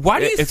no. Why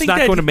do you it's think not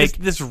that going to make?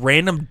 this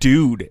random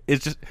dude is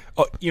just?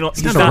 Oh, you know,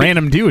 He's not a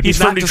random dude. He's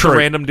He's from not just Detroit. a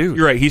random dude.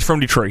 You're right. He's from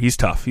Detroit. He's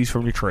tough. He's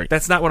from Detroit.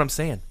 That's not what I'm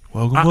saying.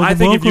 Welcome, I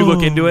think if you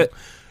look into it,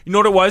 you know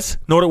what it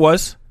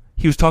was?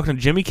 He was talking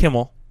to Jimmy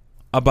Kimmel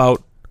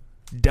about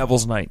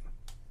Devil's Night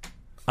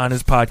on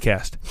his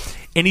podcast,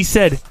 and he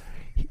said,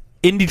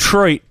 "In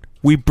Detroit,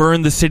 we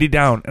burned the city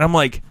down." And I'm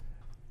like,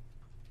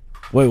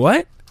 "Wait,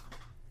 what?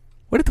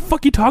 What the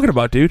fuck are you talking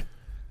about, dude?"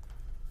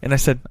 And I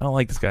said, "I don't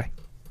like this guy."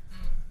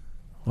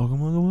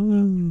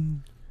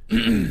 Welcome.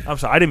 I'm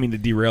sorry, I didn't mean to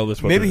derail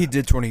this. Maybe he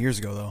did 20 years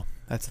ago, though.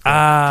 That's the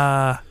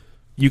thing.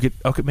 You could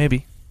okay,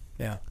 maybe.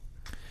 Yeah.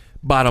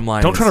 Bottom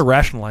line. Don't is, try to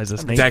rationalize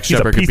this, Nate. Dax He's a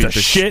Shepard can piece beat of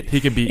the shit. He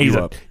can beat He's you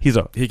a, up. He's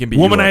a He can beat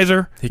you up.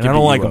 womanizer. He and can I beat don't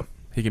you like up. him.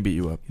 He can beat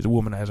you up. He's a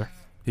womanizer.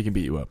 He can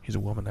beat you up. He's a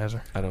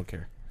womanizer. I don't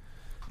care.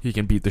 He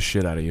can beat the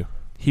shit out of you.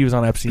 He was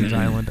on Epstein's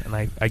Island, and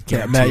I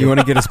can't. Matt, you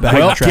want to get us back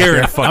Well, on track? Garrett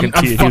here? fucking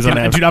T. He was on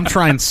dude, I'm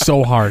trying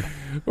so hard.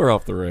 We're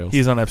off the rails.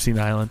 He's on Epstein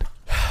Island.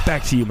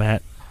 Back to you,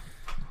 Matt.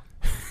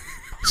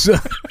 So,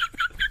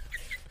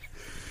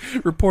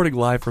 reporting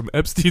live from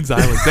Epstein's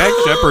Island. Dak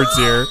Shepard's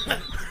here.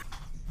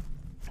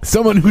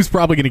 someone who's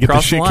probably going to get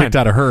Cross the the shit line. kicked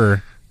out of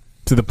her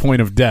to the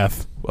point of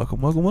death.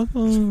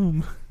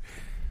 Welcome.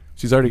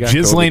 She's already got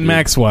Ghislaine COVID,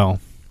 Maxwell.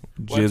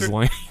 dude.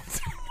 Ghislaine.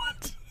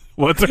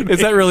 What's her name? Is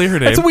that really her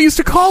name? That's what we used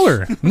to call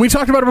her. We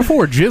talked about it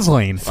before.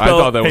 Ghislaine. I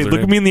thought that was Hey, her look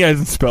name. at me in the eyes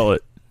and spell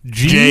it.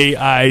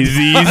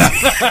 J-I-Z.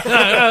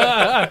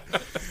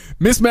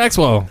 Miss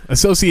Maxwell,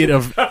 associate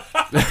of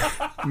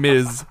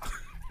Ms.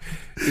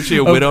 Is she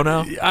a widow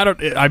now?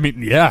 I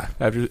mean, yeah.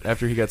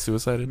 After he got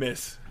suicided?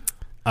 Miss.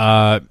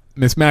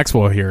 Miss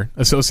Maxwell here,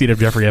 associate of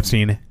Jeffrey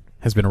Epstein,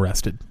 has been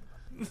arrested.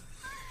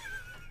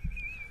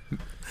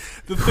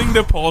 The thing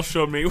that Paul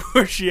showed me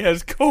where she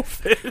has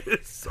COVID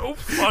is so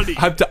funny.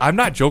 I'm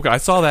not joking. I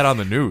saw that on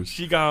the news.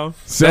 She gone.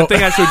 So, That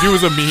thing I showed you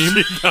was a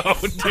meme.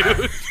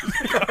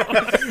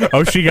 Dude.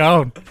 oh, she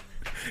gone.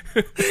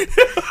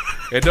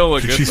 It don't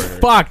look good She's for her.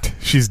 fucked.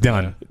 She's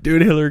done.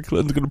 Dude, Hillary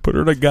Clinton's going to put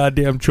her in a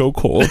goddamn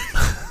chokehold.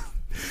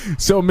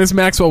 So Miss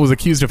Maxwell was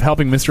accused of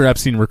helping Mr.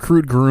 Epstein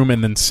recruit, groom,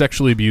 and then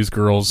sexually abuse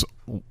girls,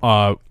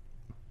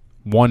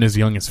 one as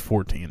young as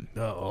 14.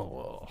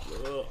 Oh,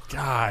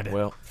 God.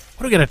 Well,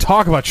 What are we going to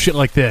talk about shit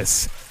like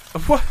this?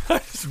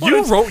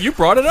 you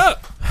brought it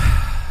up.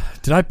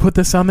 Did I put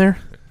this on there?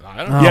 I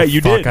don't Oh, Yeah,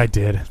 you fuck, did. I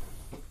did.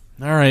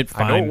 All right,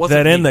 I know fine. it wasn't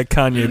That and me. that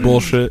Kanye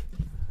bullshit.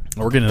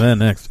 We're getting to that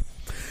next.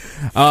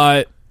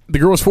 The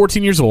girl was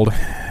 14 years old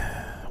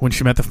when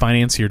she met the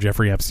financier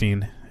Jeffrey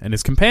Epstein and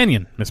his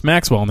companion, Miss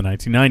Maxwell, in the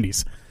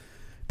 1990s.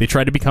 They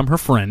tried to become her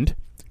friend,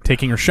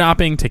 taking her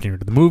shopping, taking her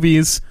to the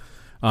movies.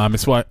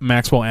 Miss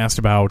Maxwell asked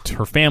about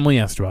her family,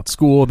 asked about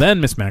school. Then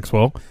Miss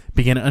Maxwell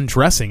began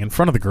undressing in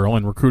front of the girl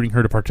and recruiting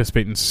her to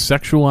participate in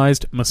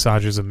sexualized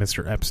massages of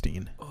Mr.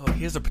 Epstein. Oh,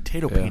 he has a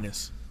potato Yeah.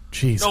 penis.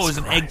 Jesus No, it was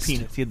an egg Christ.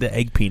 penis. He had the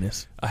egg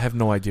penis. I have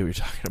no idea what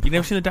you're talking about. You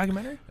never seen the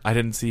documentary? I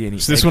didn't see any.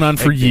 So this egg- went on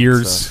for egg thing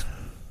years.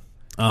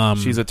 stuff.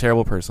 She's a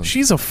terrible person.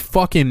 She's a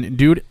fucking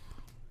dude.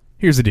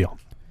 Here's the deal.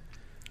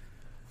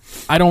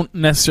 I don't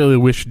necessarily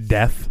wish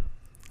death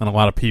on a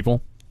lot of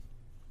people,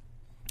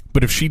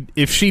 but if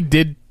she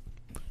did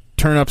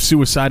turn up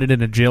suicided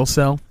in a jail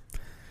cell,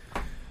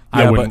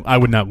 I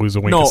would not lose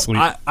a wink no, of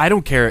sleep. I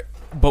don't care.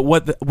 But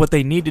what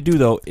they need to do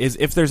though is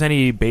if there's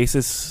any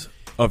basis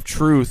of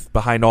truth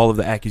behind all of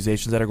the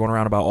accusations that are going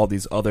around about all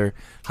these other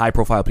high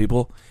profile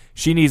people,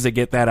 she needs to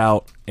get that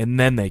out and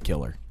then they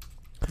kill her.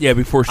 Yeah,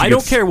 before she I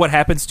don't care what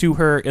happens to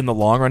her in the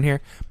long run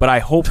here, but I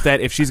hope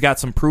that if she's got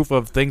some proof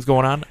of things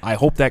going on, I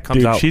hope that comes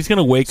Dude, out. she's going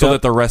to wake so up.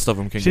 that the rest of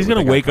them can. She's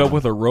going to wake up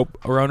with a rope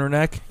around her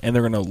neck, and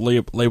they're going to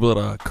label it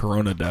a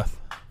corona death.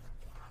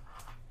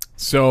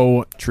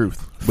 So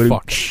truth.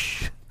 Fuck.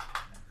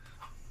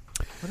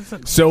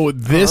 So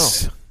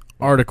this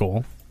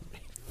article,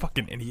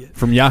 fucking idiot,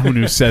 from Yahoo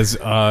News says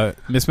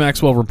Miss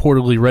Maxwell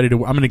reportedly ready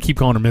to. I'm going to keep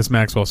calling her Miss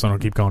Maxwell, so I don't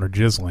keep calling her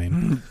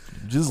Ghislaine.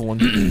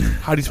 Ghislaine.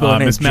 How do you spell her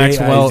name? Miss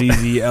Maxwell.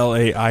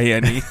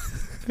 Jizzlaine.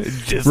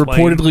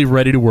 Reportedly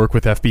ready to work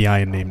with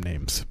FBI and name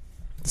names.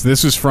 So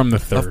this is from the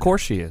 3rd. Of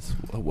course she is.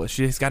 Well,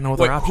 she's got no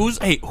other Wait,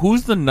 option.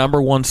 who's the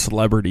number one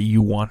celebrity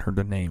you want her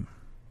to name?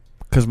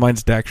 Because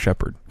mine's Dak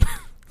Shepard.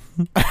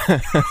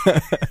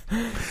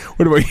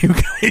 What about you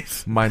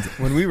guys? Mine's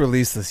When we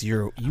release this,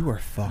 you are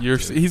fucked.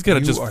 he's gonna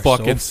You just are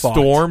fucking so fucked.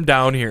 storm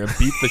down here and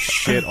beat the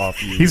shit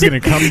off you. He's going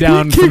to come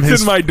down He from kicks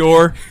his. in my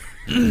door.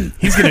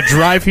 He's going to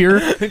drive here.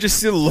 Just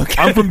see the look.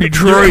 I'm from You're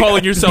Detroit.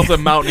 calling yourself the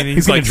mountain, and He's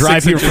he's going like to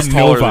drive 6 here inches from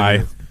taller than Novi,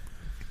 you.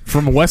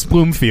 from West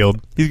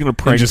Bloomfield, He's gonna and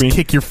prank just me.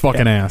 kick your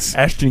fucking ass.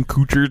 Ashton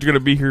Kutcher's gonna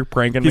be here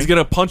pranking He's me.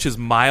 gonna punch his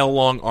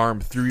mile-long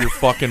arm through your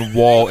fucking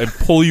wall and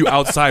pull you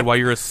outside while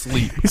you're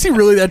asleep. Is he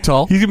really that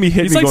tall? He's gonna be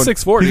hitting He's me like going,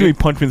 6'4", He's gonna dude.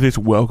 be punching me in the face.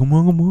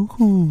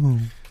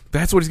 Welcome.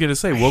 That's what he's gonna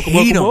say. Welcome,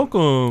 hate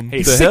welcome, him. welcome.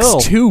 He's The hell?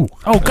 6'2".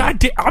 Oh god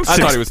damn! I'm I 6.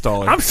 thought he was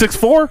taller. I'm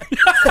 6'4".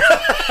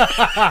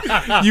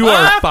 You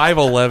are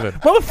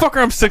 5'11".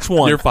 Motherfucker, I'm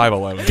 6'1". You're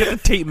 5'11". Get the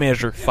tape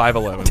measure.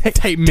 5'11". Tape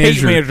Tape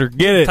measure. measure.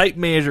 Get it. Tape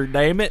measure,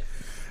 damn it.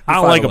 I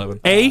don't like 5'11". him.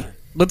 A.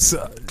 Let's.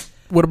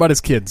 What about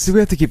his kids? Do we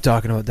have to keep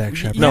talking about Dak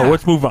Shepard? No,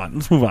 let's move on.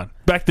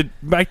 Back to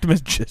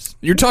Miss Jiz.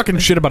 You're talking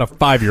shit about a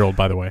 5-year-old,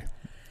 by the way.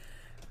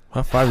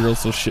 My 5-year-old's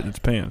still shitting its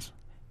pants.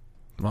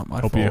 Not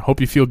my fault. Hope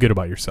you feel good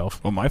about yourself.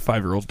 Well, my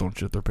 5-year-olds don't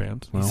shit their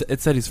pants. Well,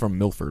 It said he's from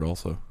Milford,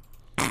 also.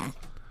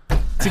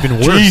 it's even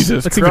worse.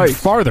 Jesus That's even Christ.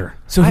 farther.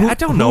 So I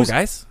don't know,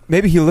 guys.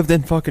 Maybe he lived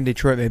in fucking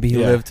Detroit. Maybe he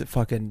Yeah. lived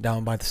fucking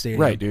down by the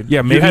stadium. Right, dude.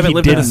 Yeah, maybe you haven't he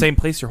lived in the didn't. same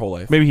place your whole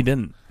life. Maybe he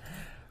didn't.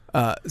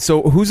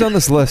 So who's on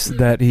this list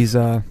that he's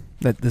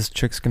that this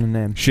chick's gonna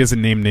name? She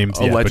hasn't named names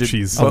yet, Alleged. but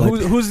she's. But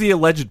who's the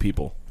alleged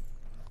people?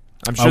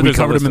 I'm sure we there's a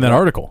covered list him in of that them.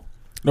 article.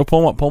 No,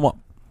 pull him up.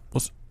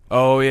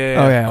 Oh yeah.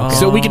 Oh yeah. Okay.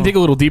 So we can dig a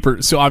little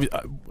deeper. So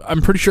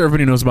I'm pretty sure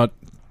everybody knows about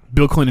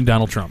Bill Clinton and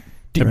Donald Trump.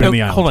 Have been on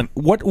the island.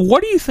 Hold on.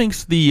 What do you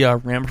think's the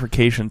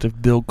ramifications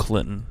of Bill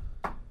Clinton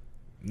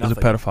Nothing. He's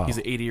a pedophile. He's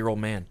an 80-year-old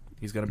man.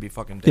 He's gonna be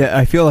fucking dead. Yeah,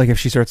 I feel like if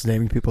she starts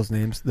naming people's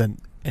names, then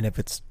if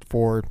it's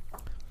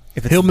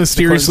he'll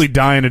mysteriously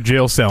die in a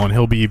jail cell and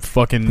he'll be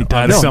fucking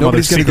on some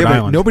other secret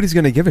island. Nobody's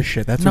gonna give a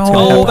shit. That's No, what's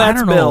gonna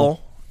happen. that's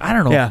Bill. I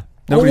don't know. Yeah,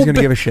 nobody's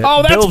gonna give a shit.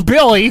 Oh, that's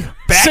Billy.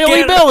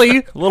 Silly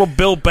Billy. Little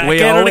Bill back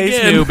We at it always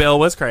again. knew Bill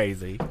was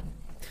crazy.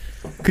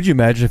 Could you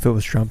imagine if it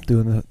was Trump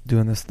doing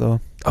this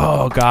though?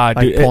 Oh God,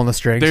 Like dude. pulling the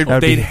strings. They'd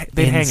That'd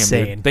be hang him.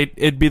 insane. Dude.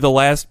 It'd be the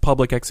last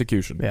public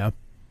execution. Yeah,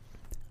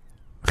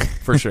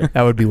 For sure.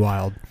 that would be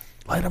wild.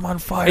 Light him on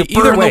fire.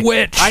 Either Burn way, the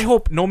witch. I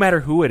hope no matter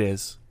who it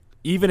is,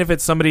 even if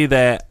it's somebody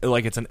that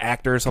like it's an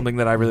actor or something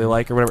that I really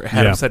like or whatever.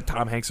 Had Yeah. him said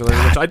Tom Hanks earlier,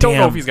 which I don't know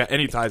damn. if he's got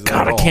any ties to that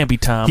God, at it all. can't be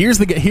Tom. Here's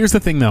the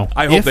thing though.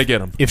 I hope If- they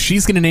get him. If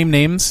she's gonna name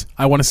names,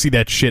 I want to see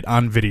that shit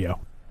on video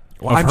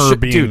Well, of I'm her sure-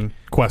 being dude,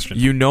 questioned.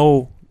 You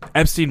know,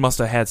 Epstein must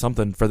have had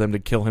something for them to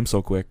kill him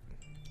so quick.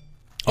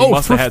 He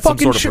must for have had some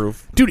fucking sort of sure.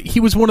 proof. Dude, he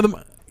was one of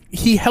them.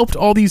 He helped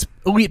all these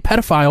elite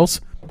pedophiles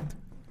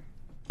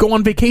go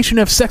on vacation and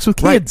have sex with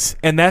kids.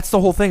 And that's the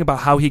whole thing about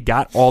how he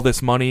got all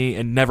this money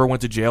and never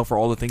went to jail for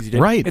all the things he did.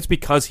 Right. It's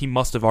because he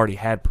must have already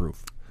had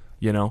proof.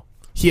 You know?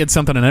 He had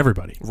something on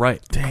everybody.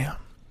 Right. Damn.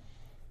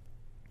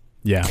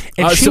 Yeah.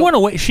 And she so, went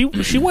away. She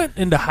went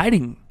into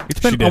hiding. It's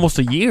She been did. almost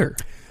a year.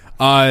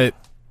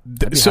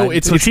 So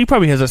So she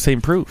probably has the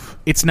same proof.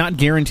 it's not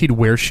guaranteed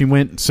where she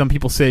went. Some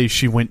people say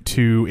she went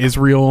to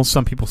Israel.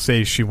 Some people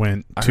say she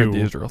went I to heard the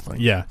Israel thing.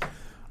 Yeah.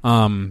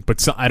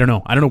 But I don't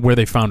know. I don't know where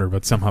they found her,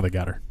 but somehow they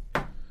got her.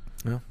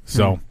 Yeah.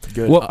 So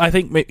Good. Well, I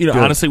think Good.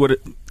 honestly,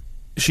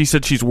 she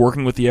said she's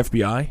working with the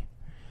FBI.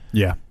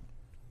 yeah.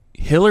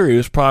 Hillary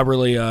was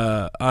probably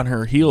on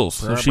her heels,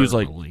 so she was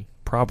like Probably.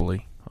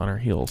 probably on her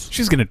heels.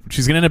 She's gonna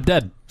end up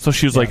dead. So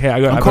she was like, "Hey, I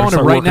I'm calling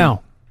it right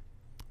now.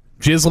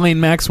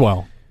 Ghislaine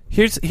Maxwell.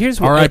 Here's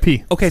what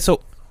R.I.P.. Okay,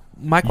 so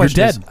my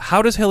question is, dead.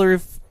 how does Hillary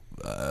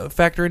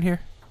factor in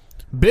here?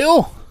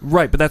 Bill.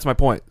 Right, but that's my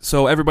point.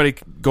 So everybody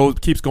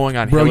keeps going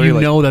on Bro, Hillary. you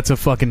like, know that's a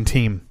fucking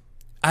team.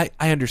 I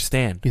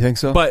understand. You think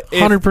so? But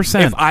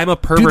 100%. If I'm a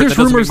pervert, Dude, that there's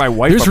doesn't rumors. make my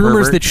wife There's a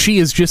rumors pervert. that she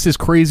is just as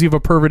crazy of a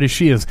pervert as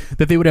she is.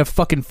 That they would have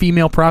fucking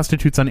female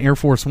prostitutes on Air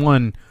Force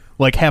One,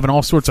 like having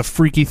all sorts of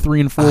freaky 3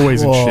 and 4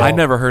 ways and Whoa. shit. I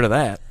never heard of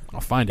that. I'll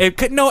find it. It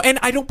could, no, and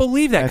I don't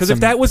believe that because That's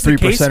if that was the some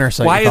case, 3%er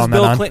site why you is found that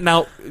Bill on. Clinton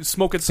out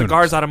smoking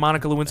cigars out of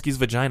Monica Lewinsky's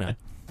vagina?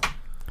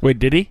 Wait,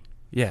 did he?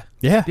 Yeah.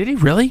 Yeah. Did he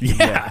really?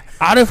 Yeah.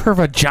 Out of her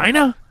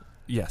vagina?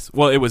 Yes.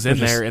 Well, it was in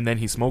just- there, and then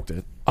he smoked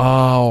it.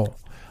 Oh,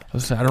 I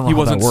don't know. He how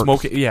wasn't that works.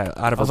 smoking. Yeah,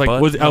 out of I was her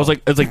like, butt. I was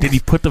like, did he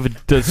put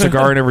the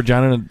cigar in her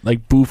vagina and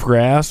like boof her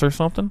ass or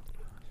something?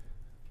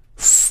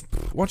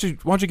 why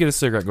don't you get a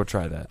cigarette and go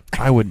try that?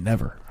 I would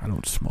never. I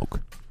don't smoke.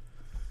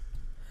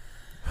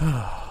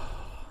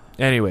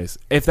 Anyways,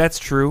 if that's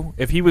true,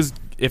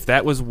 if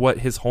that was what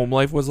his home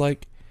life was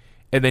like,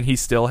 and then he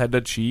still had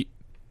to cheat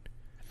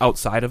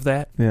outside of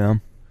that, yeah.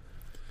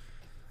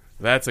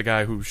 that's a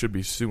guy who should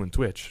be suing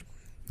Twitch.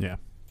 Yeah.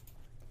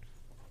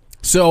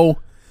 So,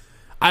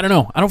 I don't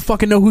know. I don't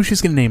fucking know who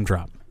she's gonna name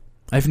drop.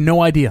 I have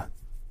no idea.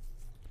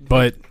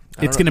 But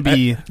it's gonna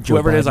be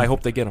Whoever it is, Biden. I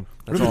hope they get him.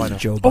 That's all I know.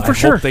 Joe Oh, for Biden.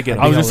 sure. They get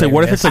him. I was gonna say,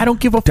 what if it's like I don't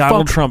give a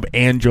Donald fuck. Trump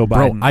and Joe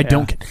Bro, Biden? I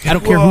don't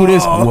care who it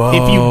is.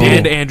 If you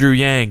And did Andrew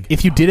Yang.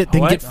 if you did it,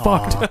 then get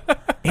fucked.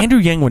 Andrew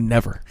Yang would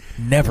never.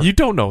 You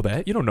don't know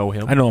that. You don't know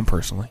him. I know him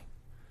personally.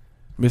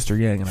 Mr.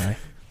 Yang and I.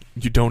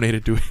 You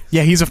donated to it.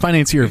 Yeah, he's a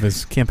financier of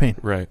his campaign.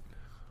 Right.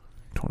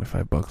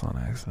 $25 on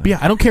accident. But yeah,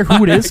 I don't care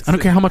who it is. I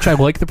don't care how much I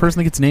like the person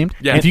that gets named.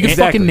 Yeah, if you get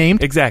exactly. fucking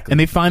named, Exactly. and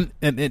they find,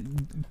 if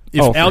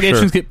Oh, for allegations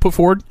sure. get put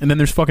forward, and then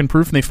there's fucking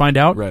proof, and they find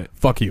out, Right.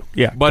 fuck you.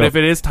 Yeah, But go. if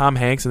it is Tom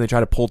Hanks and they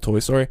try to pull Toy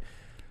Story,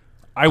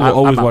 I will I'm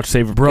always out. watch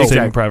Saving Bro.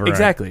 Private Ryan.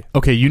 Exactly.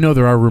 Okay, you know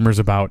there are rumors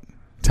about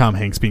Tom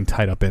Hanks being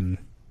tied up in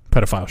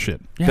pedophile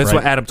shit. That's right?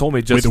 what Adam told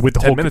me just with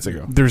the 10 whole, minutes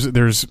ago.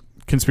 There's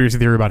conspiracy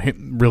theory about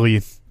him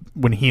really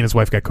when he and his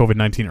wife got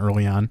COVID-19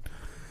 early on,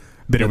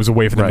 that it was a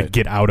way for them to Right.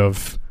 get out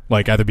of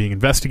like either being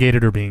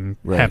investigated or being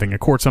Right. having a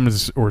court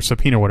summons or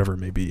subpoena, whatever it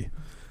may be.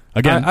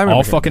 Again, I remember all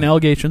hearing fucking that.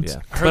 allegations.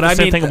 Yeah. But I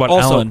mean, thing about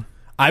also, Ellen.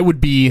 I would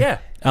be. Yeah.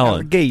 Ellen.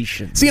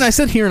 Allegations. See, and I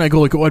sit here and I go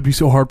like, "Oh, I'd be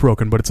so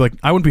heartbroken," but it's like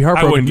I wouldn't be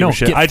heartbroken. I wouldn't give no, a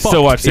shit. get I'd still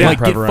fucked. watch Saving Like,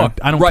 get Private Ryan. fucked.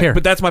 I don't Right, care.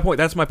 but that's my point.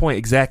 That's my point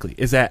exactly.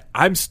 Is that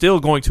I'm still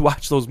going to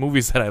watch those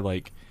movies that I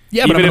like.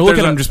 yeah, but I'm Even gonna if look at there's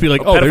them a- and just be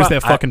like, a "Oh, there's pedophile-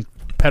 that fucking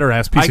pedo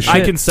ass piece of shit."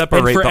 I can separate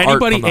And for the anybody,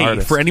 art from the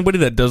artist. for anybody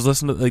that does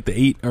listen to like the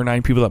 8 or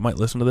 9 people that might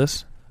listen to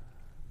this,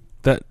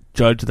 that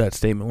judge that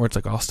statement where it's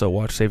like I'll still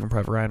watch Saving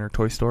Private Ryan or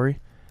Toy Story.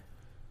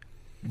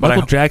 But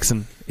Michael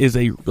Jackson is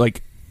a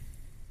like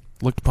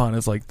looked upon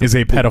as like is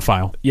a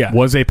pedophile. Yeah.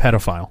 was a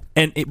pedophile.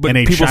 but and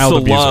a people child still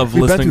abuser. love We've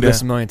been listening through to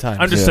this a million times.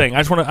 I'm just saying. I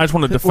just want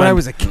to defend. When I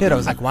was a kid, I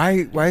was like,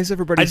 why is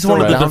everybody? I just so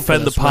wanted to down for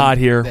defend the this pod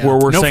when- here, Yeah. where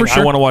we're No, saying for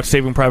sure. I want to watch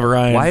Saving Private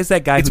Ryan. Why is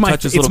that guy It's who my-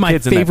 touches it's little my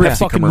kids in that favorite Pepsi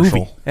fucking commercial?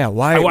 movie. Yeah,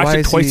 why? I watched why it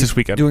is twice he this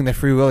weekend. doing the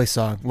Free Willy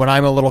song when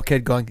I'm a little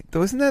kid going,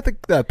 wasn't that the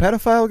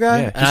pedophile guy?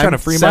 Yeah, he's And trying I'm to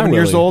free my 7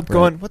 years Willy. old Right.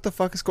 going, what the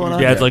fuck is going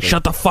on? Yeah, it's here? like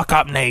shut the fuck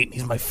up, Nate.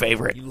 He's my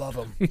favorite. You love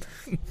him.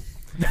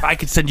 If I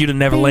could send you to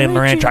Neverland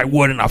Ranch, I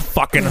would in a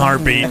fucking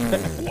heartbeat.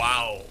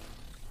 Wow.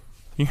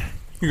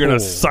 You're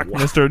gonna suck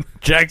Mr.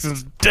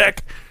 Jackson's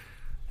dick.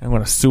 I'm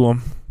going to sue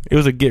him. It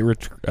was a get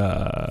rich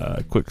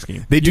quick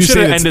scheme. They do You should say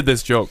have that's- ended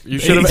this joke. You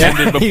should have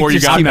ended before you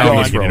Just got keep that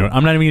going. intro.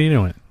 I'm not even going to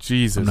do it.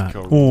 Jesus. I'm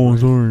not. Oh,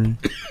 sorry.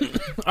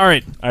 All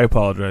right. I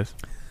apologize.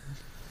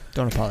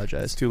 Don't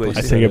apologize. Too late.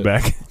 I take it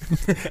back.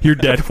 You're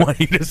dead. Why don't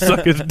you just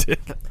suck his dick?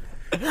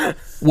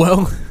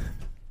 Well,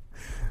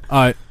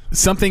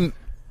 something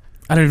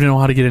I don't even know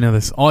how to get into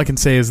this. All I can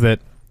say is that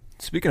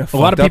Speaking of a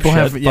lot of people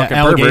have fucking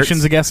allegations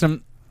perverts. against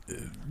him.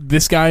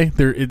 This guy,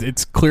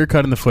 it's clear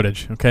cut in the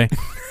footage. Okay,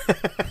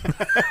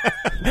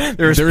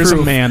 there is a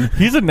man.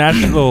 He's a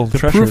national The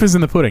treasure. proof is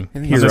in the pudding.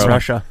 He's Hero. in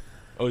Russia.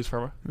 Oh, he's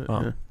from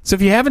Oh. So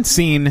if you haven't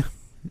seen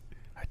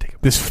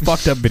this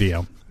fucked up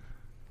video,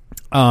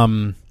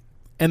 and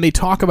they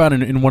talk about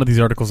in one of these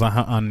articles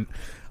on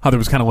how there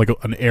was kind of like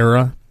an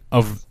era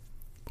of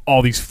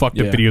all these fucked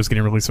up Yeah. videos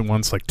getting released at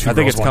once, like Two I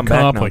think Girls, it's One come back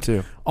Cup, now, like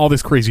too. all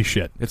this crazy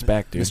shit. It's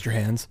back, dude. Mr.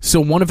 Hands. So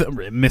one of them,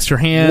 Mr.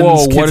 Hands,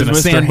 Whoa, Kids what in a is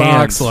Mr. Sandbox,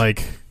 Hands?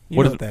 like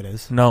You know what that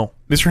is? No.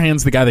 Mr.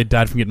 Hands, the guy that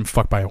died from getting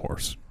fucked by a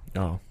horse.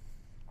 Oh.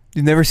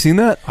 You've never seen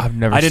that? I've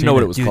never I didn't seen know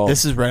what it was Dude, called.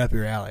 this is right up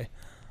your alley.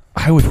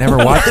 I would never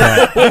watch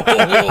that.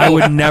 I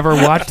would never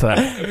watch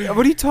that.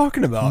 What are you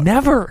talking about?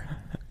 Never.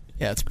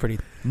 Yeah, it's pretty.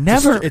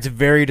 Never. It's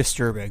very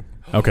disturbing.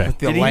 Okay. The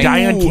Did he language-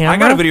 die on Ooh, camera? I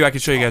got a video I can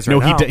show you guys right No,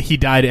 now. he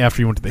died after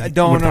he went to the,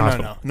 No, went to the no,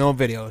 hospital. no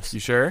videos. You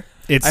sure?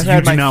 It's I've you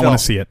had do my not fill. want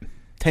to see it.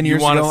 10 You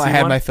years wanna ago, I see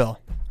had one? my fill.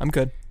 I'm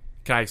good.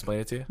 Can I explain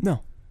it to you?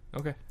 No.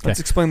 Okay. Let's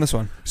explain this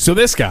one. So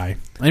this guy,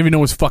 I don't even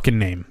know his fucking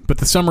name, but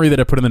the summary that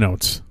I put in the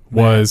notes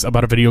was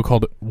about a video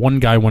called One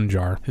Guy, One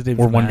Jar, His name's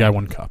or One Matt. Guy,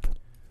 One Cup.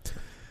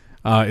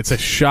 It's a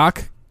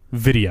shock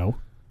video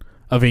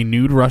of a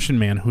nude Russian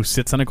man who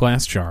sits on a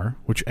glass jar,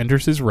 which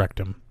enters his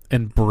rectum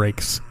and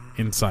breaks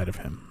inside of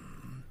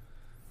him.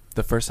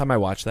 The first time I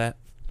watched that,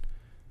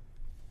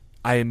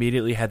 I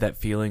immediately had that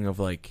feeling of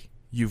like,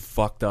 you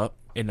fucked up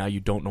and now you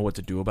don't know what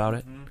to do about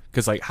it.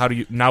 Because like, how do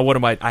you now? What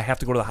am I? I have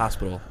to go to the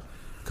hospital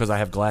because I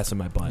have glass in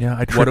my butt.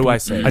 Yeah, what do I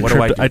say? What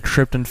do I do? I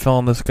tripped and fell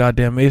in this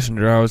goddamn mason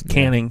jar. I was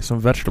canning some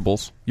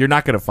vegetables. You're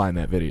not gonna find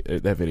that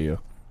video.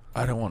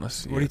 I don't want to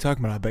see What are you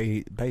talking about?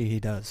 I bet you he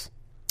does.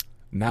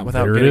 Not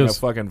without There it getting a is.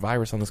 fucking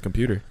virus on this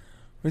computer.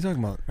 What are you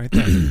talking about? Right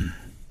there.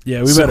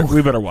 Yeah, we So-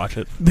 better watch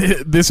it.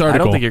 This I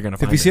article. don't think you're gonna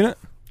find Have you seen it?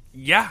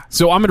 Yeah.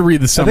 So I'm going to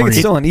read the I summary. think it's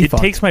still on It EFOC.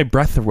 takes my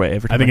breath away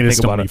every time I think it is think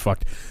still about be it.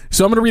 fucked.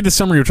 So I'm going to read the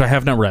summary, which I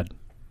have not read,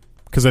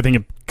 because I think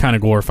it kind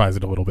of glorifies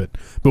it a little bit.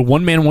 But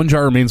One Man, One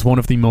Jar remains one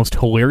of the most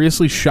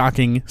hilariously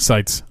shocking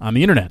sites on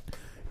the internet.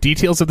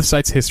 Details of the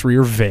site's history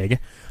are vague.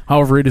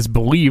 However, it is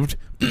believed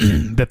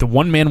that the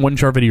One Man, One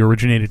Jar video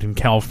originated in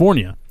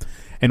California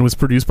and was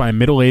produced by a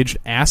middle-aged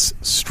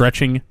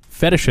ass-stretching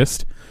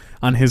fetishist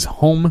on his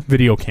home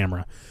video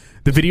camera.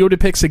 The video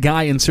depicts a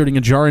guy inserting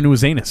a jar into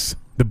his anus.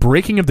 The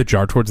breaking of the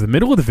jar towards the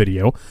middle of the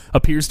video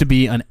appears to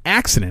be an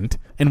accident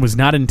and was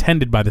not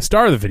intended by the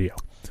star of the video.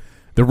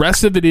 The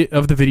rest of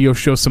the video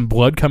shows some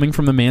blood coming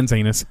from the man's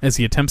anus as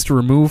he attempts to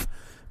remove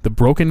the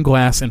broken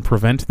glass and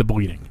prevent the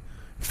bleeding.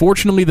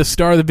 Fortunately, the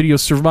star of the video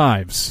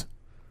survives.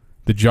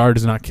 The jar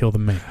does not kill the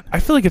man. I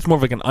feel like it's more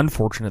of like an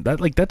unfortunate.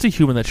 That's a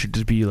human that should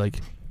just be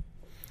like.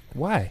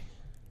 Why?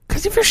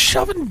 Because if you're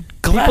shoving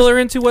glass, People are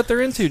into what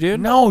they're into, dude.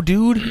 no,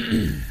 dude.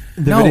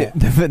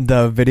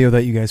 The video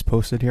that you guys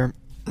posted here,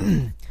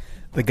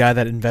 the guy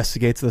that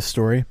investigates the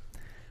story,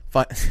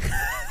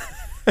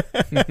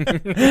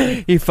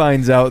 he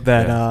finds out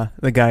that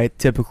the guy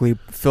typically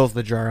fills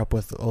the jar up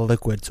with a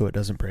liquid so it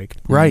doesn't break.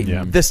 Right.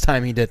 Yeah. This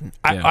time he didn't.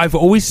 Yeah. I've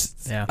always,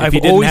 Yeah. If I've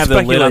you didn't always have the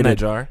lid on speculated that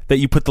jar. that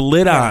you put the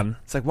lid on.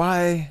 It's like,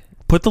 why?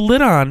 Put the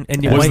lid on,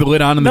 and you Was might, the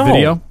lid on in the No,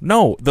 video?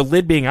 no. The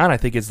lid being on, I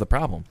think, is the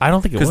problem. I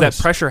don't think it was Because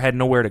that pressure had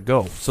nowhere to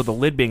go, so the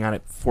lid being on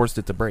it forced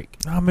it to break.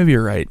 Oh, maybe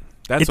you're right.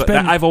 That's It's what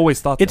been- I've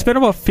always thought. It's that. been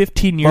about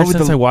 15 Why years would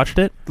since the- I watched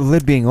it. The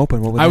lid being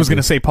open. What would I that was going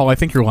to do? say, Paul, I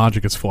think your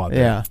logic is flawed. there.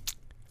 Yeah.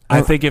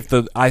 I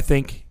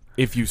think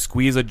if you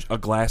squeeze a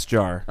glass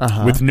jar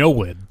With no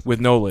lid with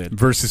no lid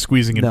versus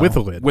squeezing it No. with a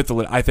lid. with the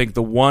lid, I think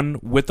the one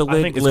with the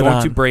lid think is lid going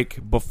on. to break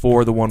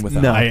before the one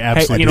without. No. I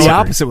absolutely you know the disagree.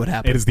 opposite would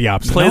happen. It is the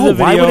opposite. Play No, the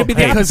why video. would it be the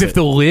Because opposite? if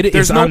the lid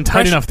There's is no on tight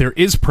pressure- enough, there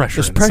is pressure.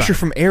 There's inside. pressure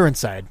from air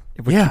inside.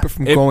 It would Yeah. keep it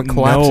from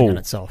collapsing on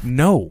itself.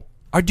 No.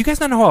 Do you guys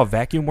not know how a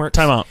vacuum works?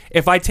 Time out.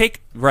 If I take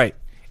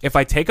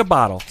a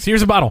bottle, So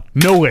here's a bottle,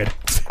 no lid.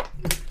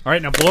 All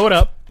right, now blow it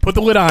up. Put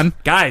the lid on.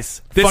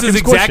 guys, this Fucking is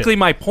squish exactly it.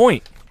 my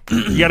point.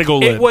 You got to go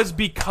lid. It was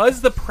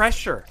because the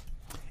pressure.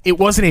 It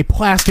wasn't a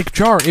plastic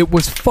jar. It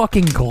was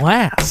fucking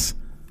glass.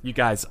 You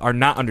guys are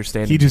not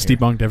understanding. He just here.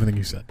 debunked everything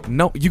you said.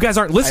 No, you guys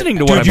aren't listening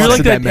to Dude, what I'm You're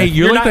busted like saying. that. that Hey, myth.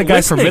 you're You're like not that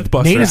guy from listening.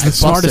 MythBusters. Nate is the Busted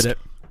smartest. it.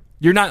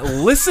 You're not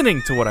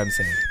listening to what I'm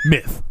saying.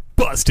 Myth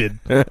busted.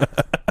 Go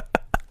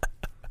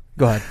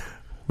ahead.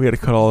 We had to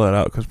cut all that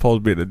out because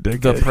Paul's being a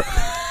dick. What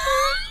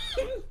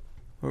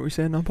were we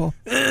saying now, Paul?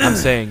 I'm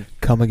saying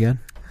Come again.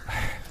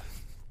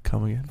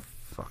 Come again.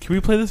 Can we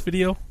play this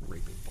video?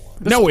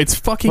 No, it's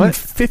fucking What?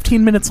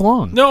 15 minutes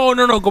long. No.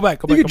 Go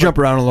back. You could jump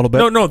around a little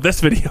bit. No, this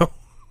video.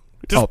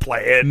 Just Oh.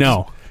 play it.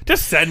 No.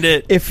 Just send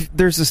it. If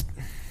there's this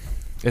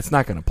it's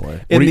not going to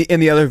play. in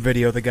the other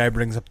video, the guy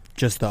brings up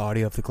just the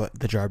audio of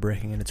the jar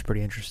breaking, and it's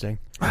pretty interesting.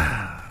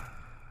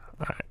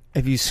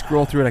 If you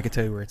scroll through it, I can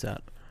tell you where it's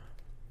at.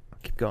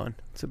 Keep going.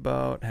 It's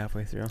about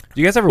halfway through.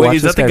 Do you guys ever Wait, watch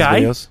is this that the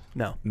guy's guy? videos?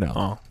 No. No.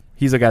 Oh.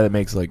 He's a guy that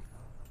makes like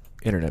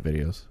internet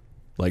videos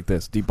like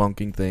this,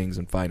 debunking things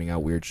and finding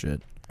out weird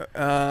shit.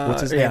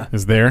 What's his name?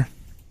 Is there?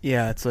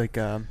 Yeah, it's like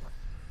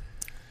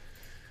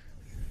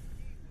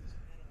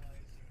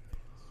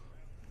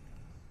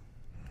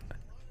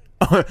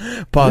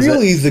pause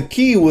Really, it. the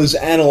key was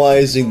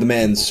analyzing the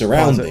man's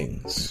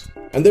surroundings.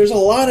 And there's a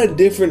lot of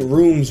different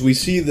rooms we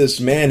see this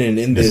man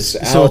in this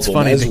album, So it's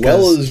funny as because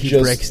well as he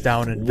just breaks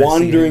down and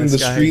wandering investigating the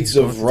this guy. streets He's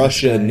of going to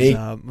Russia this guy's,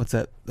 naked. what's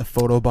that? The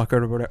photo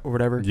bucket or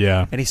whatever.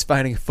 Yeah. And he's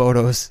finding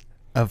photos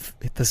of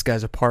this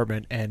guy's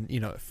apartment and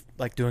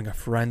like doing a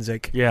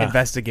forensic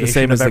investigation the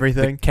same of as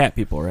everything. The cat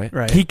people, right?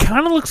 Right. He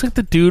kind of looks like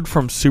the dude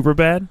from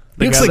Superbad.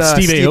 He looks like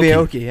Steve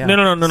Aoki. Yeah.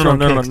 No. Strong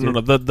kicks,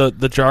 dude.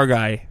 The jar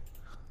guy.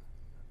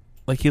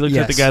 Like he looks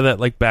like the Yes. guy that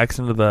like backs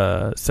into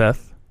the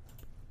Seth.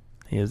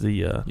 He has the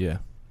Yeah.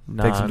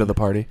 Takes him to the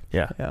party.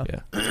 Yeah.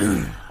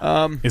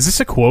 Is this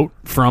a quote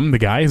from the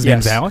guy? His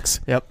name's Alex?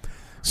 Yep.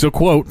 So,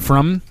 quote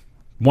from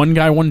One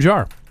Guy, One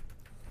Jar.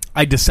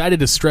 I decided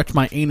to stretch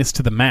my anus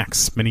to the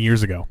max many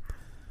years ago.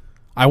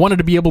 I wanted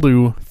to be able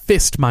to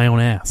fist my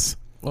own ass,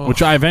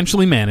 which I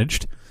eventually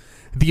managed.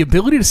 The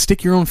ability to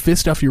stick your own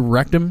fist up your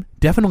rectum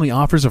definitely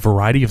offers a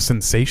variety of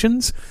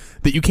sensations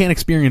that you can't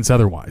experience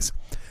otherwise.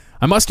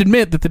 I must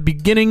admit that the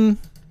beginning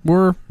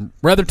were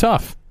rather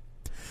tough.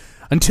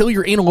 Until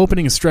your anal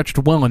opening is stretched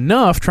well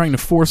enough, trying to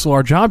force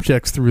large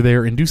objects through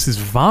there induces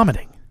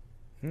vomiting.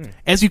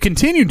 As you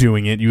continue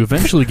doing it, you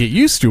eventually get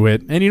used to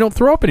it, and you don't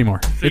throw up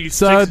anymore.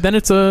 Then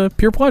it's a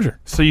pure pleasure.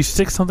 So you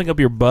stick something up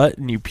your butt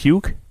and you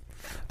puke?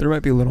 There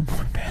might be a little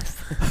more bad.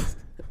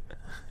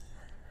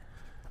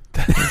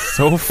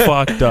 So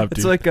fucked up, dude.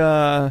 It's like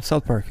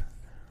South Park.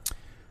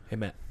 Hey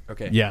Matt.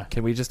 Okay. Yeah.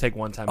 Can we just take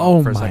one time Oh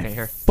out for a my second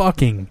here?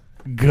 fucking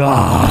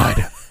God.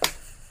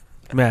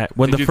 Matt,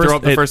 when Did the you first throw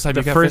up the first time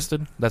the you got first,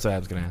 fisted? That's what I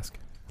was going to ask.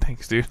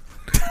 Thanks, dude.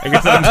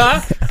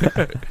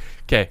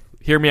 Okay,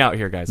 hear me out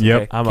here, guys.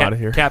 Yep. Okay? I'm outta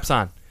here. Caps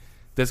on.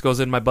 This goes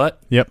in my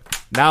butt. Yep.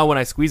 Now when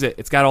I squeeze it,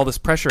 it's got all this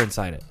pressure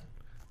inside it.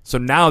 So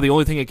now the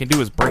only thing it can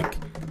do is break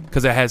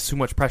because it has too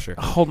much pressure.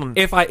 Hold on.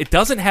 If it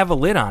doesn't have a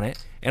lid on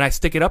it, and I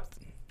stick it up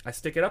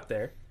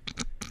there.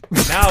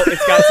 Now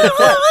it's got some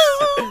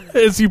flex.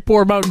 As you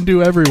pour Mountain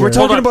Dew everywhere. We're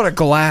talking about a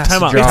glass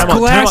Time out. jar. Time out.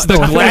 glass, Time out.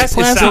 though. The glass is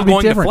Glass still would be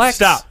going to different. flex.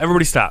 Stop.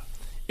 Everybody stop.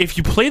 If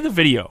you play the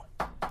video,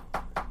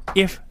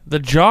 if the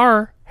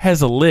jar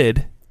has a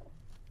lid,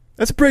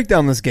 Let's break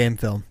down this game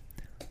film.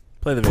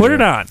 Play the video. put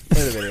it on.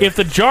 If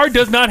the jar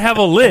does not have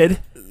a lid,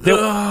 then,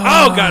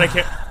 oh god, I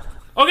can't.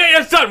 Okay,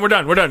 it's done. We're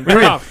done.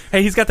 We're off.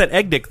 Hey, he's got that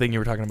egg dick thing you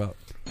were talking about.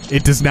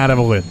 It does not have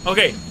a lid.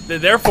 Okay,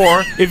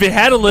 therefore, if it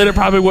had a lid, it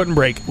probably wouldn't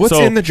break. What's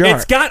So- in the jar?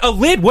 It's got a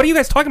lid. What are you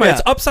guys talking about? Yeah.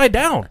 It's upside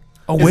down.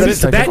 Oh, Is wait that a a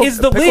second. That pickle- is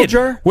the pickle lid.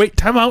 jar? Wait,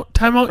 time out.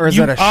 Or is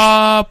you, that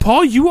a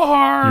Paul, you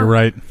are. You're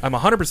right. I'm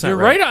 100% You're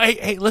right.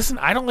 Hey, listen,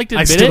 I don't like to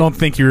I admit still it. don't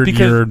think your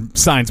because-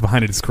 science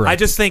behind it is correct. I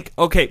just think,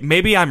 okay,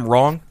 maybe I'm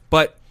wrong,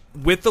 but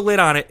with the lid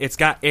on it, it's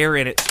got air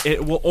in it.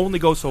 It will only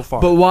go so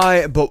far. But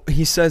why? But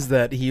he says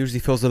that he usually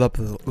fills it up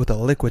with a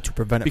liquid to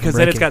prevent it because from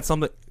then breaking. it's got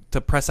something to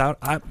press out.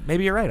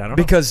 Maybe you're right. I don't know.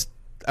 Because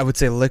I would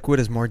say liquid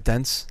is more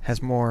dense,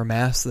 has more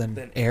mass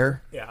than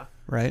air. Yeah.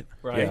 Right.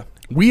 Yeah.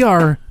 we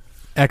are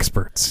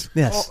experts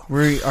Yes,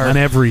 we are on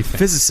everything.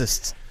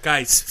 physicists.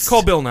 Guys,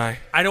 call Bill Nye.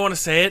 I don't want to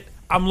say it.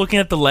 I'm looking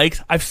at the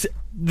legs.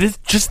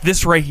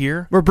 This right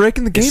here We're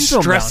breaking the game is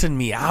film stressing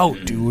me out,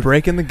 down. dude.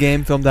 Breaking the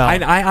game film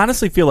down. I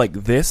honestly feel like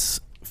this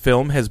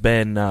film has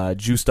been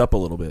juiced up a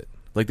little bit.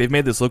 Like they've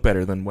made this look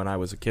better than when I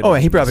was a kid. Oh,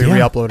 he probably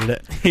re-uploaded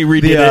it. He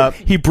redid The,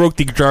 it. He broke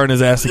the jar in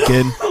his ass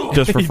again,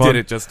 just for he fun. did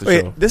it just to show.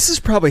 Wait, this is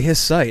probably his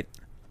site.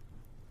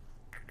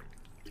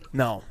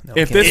 No,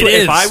 If it this, can't.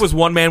 if I was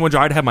one man, one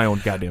jar, I'd have my own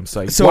goddamn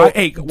site. So- why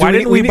do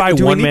didn't we buy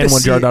do we need to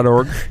see-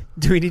 onemanonejar.org?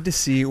 do we need to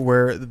see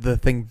where the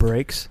thing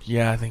breaks?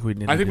 Yeah, I think we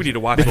need. I think we need to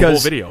watch the whole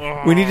Because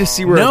video. we need to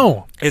see where.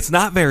 No, It's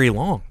not very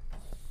long.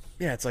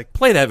 Yeah, it's like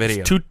Play that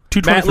video. Two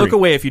Matt, look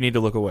away if you need to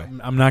look away.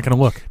 I'm not going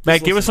to look.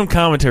 Matt, give us some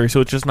commentary, so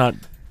it's just not.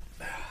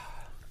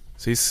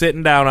 So he's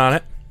sitting down on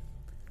it.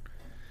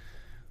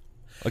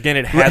 Again,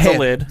 it has Hey, a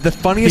lid. The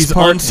funniest He's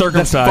part.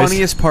 uncircumcised. The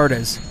funniest part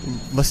is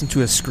listen to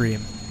his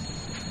scream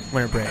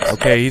when it breaks.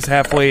 Okay, he's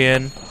halfway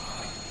in.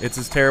 It's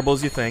as terrible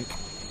as you think,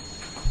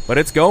 but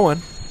it's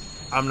going.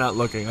 I'm not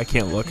looking. I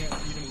can't look.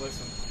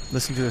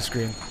 Listen to his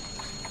scream.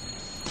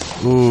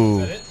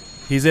 Ooh,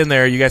 he's in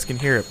there. You guys can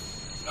hear it.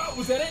 Oh,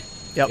 was that it?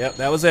 Yep,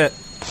 that was it.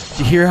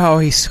 Do you hear how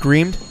he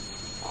screamed?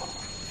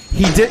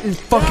 He didn't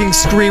fucking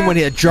scream when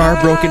a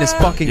jar broke in his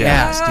fucking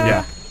ass, dude.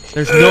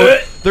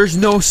 Yeah, There's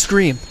no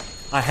scream.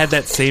 I had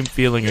that same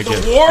feeling again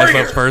as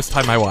the first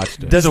time I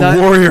watched it. Does a not-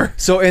 warrior.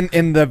 So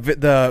in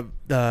the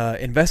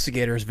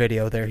investigator's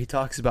video there, he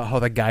talks about how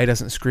the guy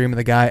doesn't scream. And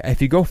the guy, if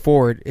you go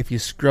forward, if you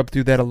scrub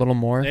through that a little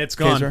more, It's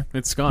gone. Kaiser-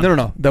 It's gone.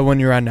 No. The one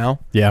you're on now.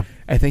 Yeah.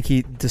 I think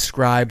he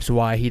describes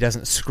why he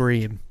doesn't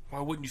scream.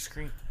 Why wouldn't you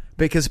scream?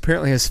 Because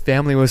apparently his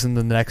family was in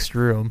the next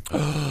room,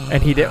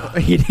 and he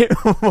didn't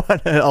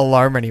want to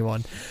alarm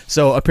anyone.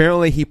 So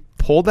apparently he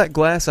pulled that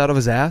glass out of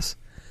his ass,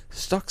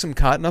 stuck some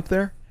cotton up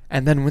there,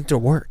 and then went to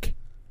work.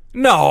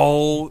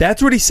 No.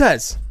 That's what he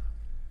says.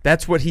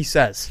 That's what he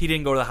says. He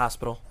didn't go to the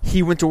hospital.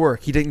 He went to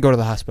work. He didn't go to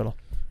the hospital.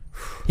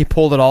 He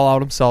pulled it all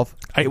out himself.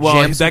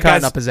 Jammed some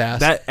cotton up his ass.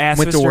 That ass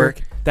went to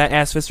work. That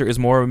ass fister is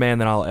more of a man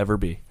than I'll ever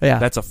be. Yeah.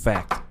 That's a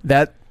fact.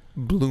 That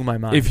blew my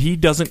mind. If you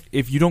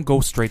don't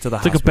go straight to the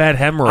hospital. It's like a bad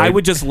hemorrhoid. I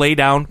would just lay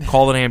down,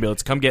 call an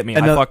ambulance, come get me.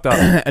 I fucked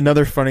up.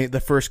 Another funny, the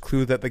first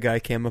clue that the guy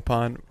came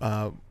upon,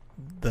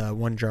 the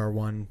one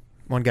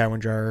guy,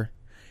 one jar,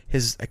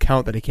 his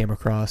account that he came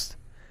across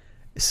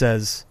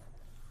says,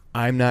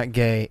 "I'm not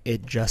gay,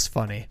 it's just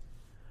funny."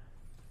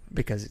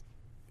 Because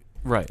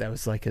right. That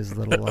was like his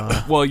little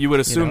well, you would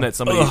assume that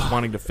somebody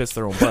wanting to fist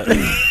their own butt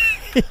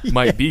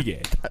might be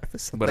gay.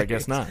 But I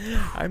guess not.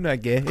 I'm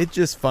not gay, it's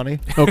just funny.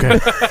 Okay.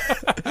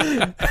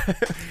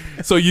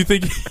 So you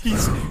think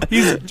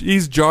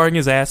he's jarring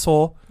his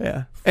asshole?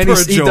 Yeah. And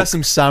he does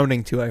some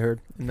sounding too, I heard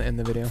in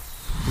the video.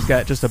 He's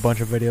got just a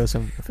bunch of videos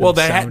of him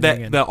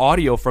sounding. The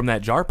audio from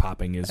that jar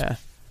popping is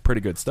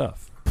pretty good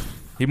stuff.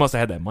 He must have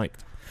had that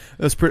mic'd.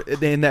 It was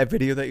in that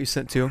video that you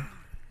sent too.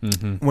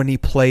 Mm-hmm. When he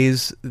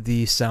plays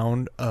the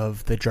sound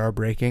of the jar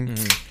breaking,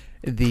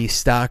 the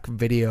stock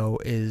video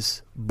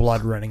is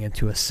blood running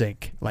into a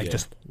sink,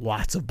 just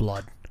lots of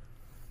blood.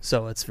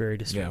 So it's very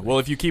disturbing. Yeah. Well,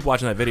 if you keep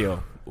watching that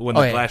video, when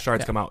the glass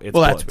shards come out, it's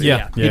well,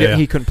 blood.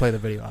 He couldn't play the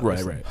video.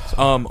 Obviously. Right.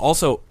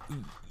 Also,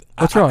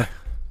 what's wrong?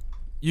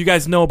 You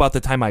guys know about the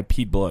time I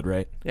peed blood,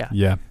 right? Yeah.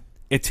 Yeah.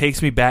 It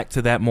takes me back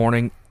to that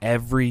morning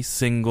every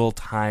single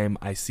time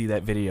I see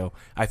that video.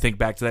 I think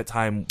back to that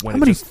time when How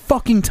many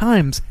fucking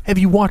times have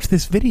you watched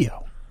this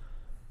video?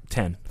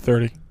 10.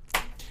 30.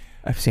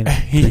 I've seen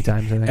it 3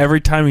 times, I think.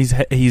 Every time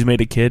he's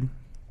made a kid,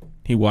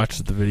 he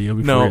watches the video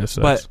before he has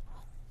sex.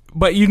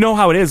 But you know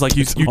how it is. Like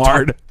you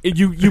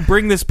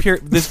bring this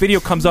this video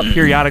comes up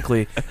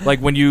periodically.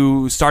 Like when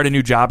you start a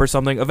new job or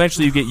something.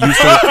 Eventually, you get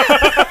used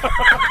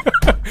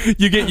to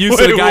you get used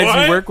to the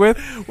guys you work with.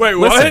 Wait,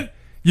 Listen, what?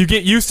 You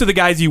get used to the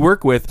guys you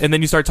work with, and then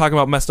you start talking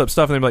about messed up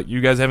stuff, and they're like, "You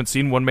guys haven't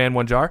seen One Man,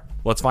 One Jar?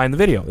 Let's find the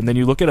video." And then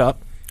you look it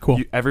up.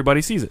 Cool.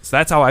 Everybody sees it. So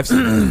that's how I've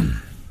seen it.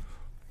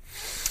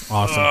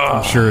 Awesome.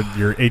 I'm sure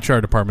your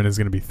HR department is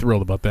going to be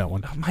thrilled about that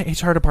one. My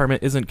HR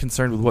department isn't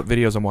concerned with what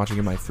videos I'm watching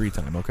in my free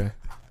time. Okay.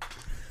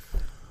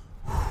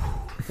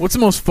 What's the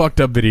most fucked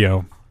up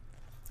video?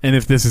 And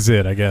if this is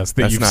it, I guess,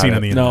 that you've seen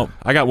on the internet. No,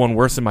 I got one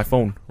worse in my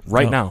phone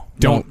now.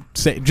 Don't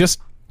say.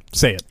 Just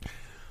say it.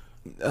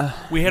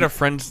 We had a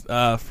friend's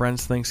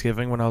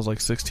Thanksgiving when I was like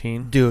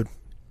 16, dude,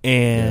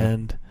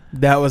 and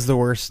that was the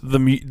worst.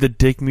 The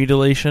dick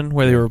mutilation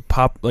where they were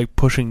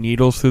pushing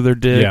needles through their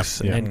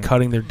dicks and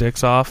cutting their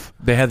dicks off.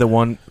 They had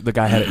the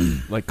guy had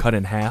it cut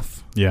in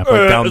half. Yeah,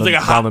 down the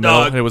hot middle.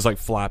 dog. And it was like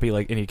floppy,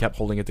 and he kept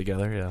holding it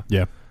together.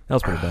 Yeah, that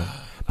was pretty bad.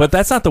 But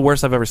that's not the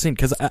worst I've ever seen,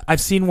 because I've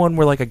seen one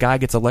where a guy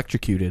gets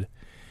electrocuted,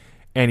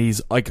 and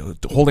he's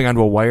holding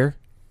onto a wire,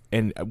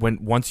 and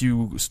once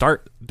you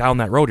start down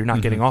that road, you're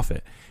not getting off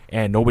it.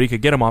 And nobody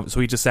could get him off,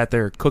 so he just sat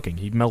there cooking.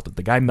 He melted.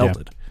 The guy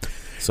melted. Yeah.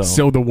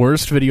 So the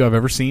worst video I've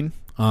ever seen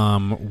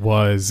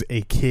was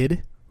a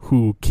kid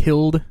who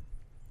killed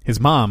his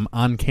mom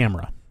on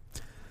camera.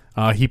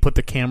 He put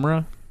the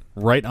camera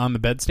right on the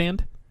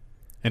bedstand,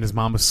 and his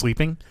mom was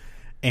sleeping,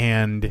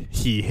 and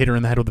he hit her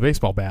in the head with a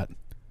baseball bat,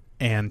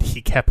 and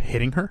he kept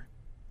hitting her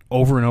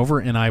over and over,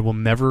 and it'll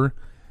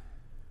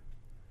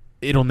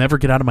never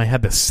get out of my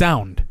head the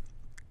sound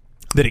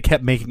that it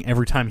kept making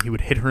every time he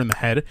would hit her in the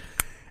head.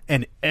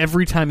 And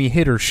every time he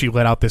hit her, she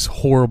let out this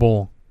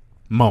horrible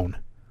moan.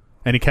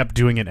 And he kept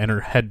doing it, and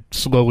her head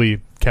slowly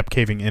kept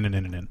caving in and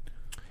in and in.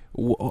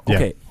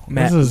 Okay,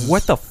 Matt,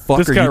 what the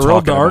fuck are you talking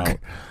real dark. about?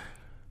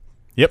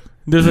 Yep.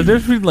 There's a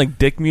difference between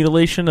dick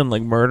mutilation and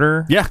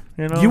murder. Yeah.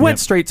 You went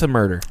straight to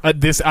murder.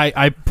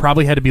 I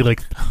probably had to be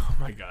oh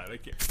my God, I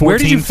can't. 14, Where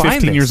did you find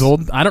 15 this? years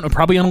old. I don't know,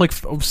 probably on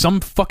some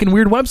fucking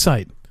weird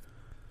website.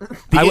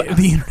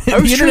 The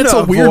internet's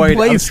a weird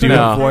place, dude.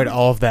 Avoid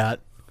all of that.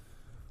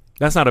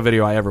 That's not a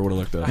video I ever would have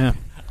looked at. Yeah.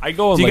 I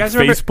go on Do you guys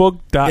remember-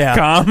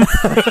 Facebook.com.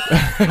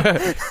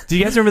 Do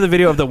you guys remember the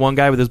video of the one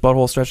guy with his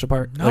butthole stretched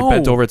apart? No.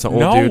 Bent over. It's an old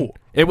No. dude.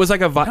 It was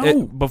like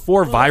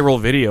before viral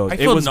videos. I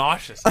feel it was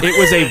nauseous. It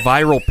was a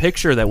viral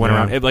picture that went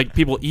Yeah. around.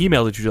 People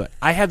emailed it to you.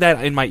 I had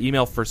that in my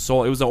email for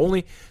It was the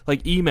only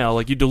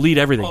email. You delete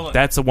everything.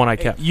 That's the one I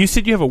kept. You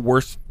said you have a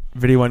worse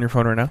video on your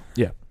phone right now?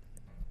 Yeah.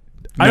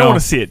 I No. don't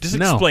want to see it. Just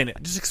No. explain it.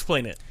 Just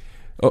explain it.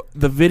 Oh,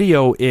 the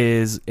video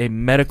is a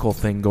medical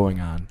thing going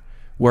on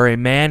where a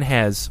man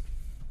has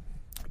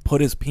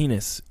put his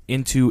penis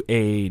into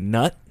a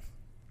nut.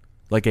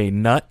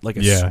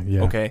 Yeah.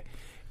 Okay.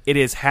 It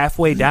is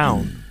halfway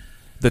down.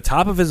 The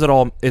top of it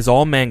is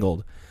all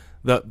mangled.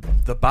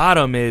 The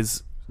bottom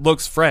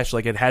looks fresh,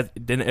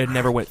 it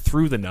never went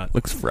through the nut.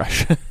 Looks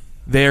fresh.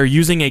 They're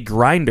using a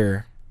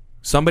grinder.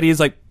 Somebody is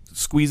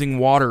squeezing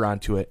water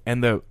onto it,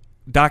 and the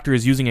doctor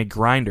is using a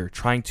grinder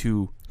trying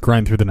to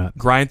Grind through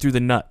the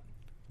nut.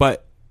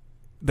 But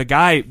the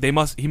guy,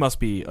 he must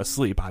be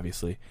asleep,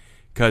 obviously,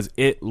 because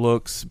it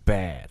looks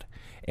bad.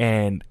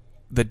 And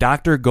the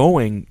doctor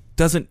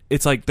doesn't.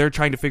 It's like they're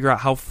trying to figure out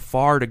how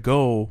far to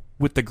go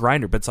with the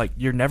grinder, but it's like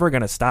you're never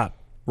gonna stop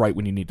right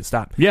when you need to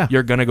stop. Yeah.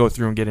 You're gonna go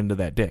through and get into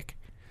that dick.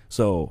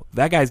 So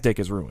that guy's dick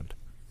is ruined.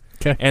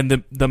 Okay.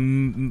 And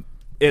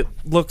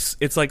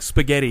it's like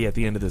spaghetti at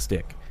the end of this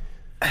dick.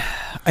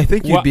 I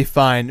think you'd be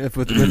fine if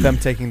with them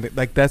taking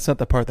that's not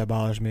the part that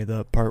bothers me.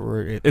 The part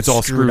where it's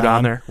all screwed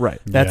on there, right?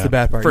 That's the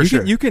bad part. For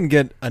sure. You can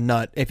get a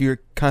nut if you're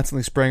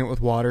constantly spraying it with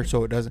water,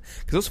 so it doesn't.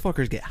 Because those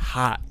fuckers get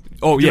hot.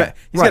 Oh yeah,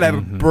 he's gotta have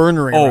a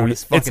burner around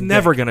his fucking it's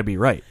never dick. gonna be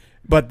right.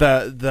 But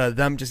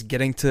them just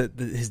getting to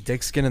his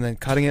dick skin and then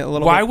cutting it a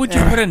little. Why bit. would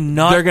you put a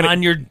nut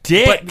on your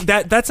dick?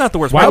 But that's not the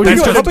worst. Why part. would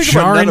you That's put a just-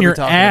 jar in your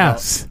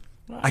ass?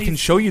 I can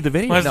show you the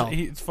video. No.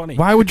 It's funny.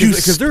 Why would you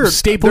Because they're-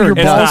 staple they're- your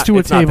it's balls not- to a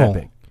it's not that table?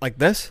 big. like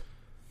this?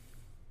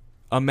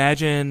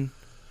 Imagine,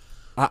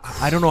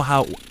 I don't know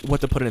what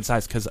to put it in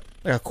size because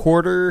Like a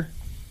quarter,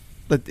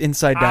 like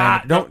inside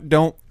diameter.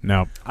 Don't.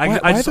 No. Why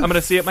I'm the going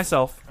to see it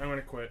myself. I'm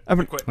gonna quit.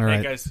 I'm Quit. All Hey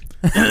right. guys,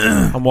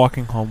 I'm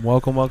walking home.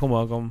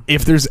 Welcome.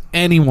 If there's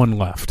anyone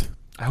left,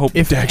 I hope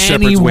if Dak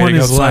Shepard's anyone waiting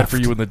is outside left for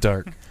you in the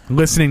dark.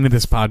 listening to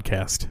this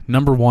podcast,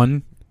 number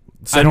one,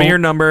 Send me your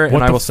number and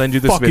what I the will send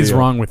you this fuck video. is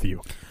wrong with you?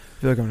 I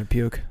feel like I'm gonna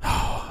puke.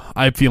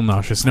 I feel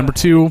nauseous. Number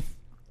two,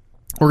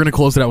 we're going to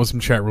close it out with some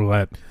chat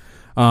roulette.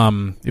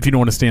 If you don't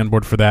want to stay on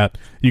board for that,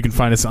 you can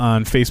find us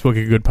on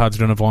Facebook at Good Pods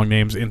Don't Have Long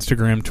Names,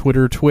 Instagram,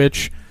 Twitter,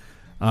 Twitch,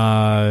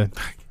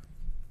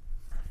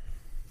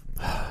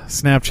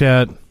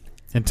 Snapchat,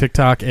 and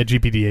TikTok at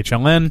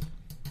GPDHLN.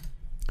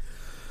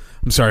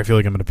 I'm sorry, I feel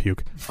like I'm going to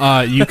puke.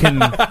 You can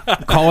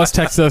call us,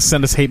 text us,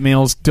 send us hate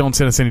mails. Don't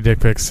send us any dick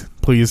pics,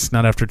 please,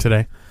 not after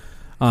today.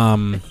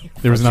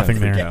 There was nothing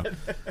there.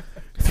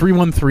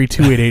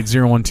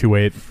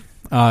 313-288-0128.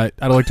 I'd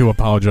like to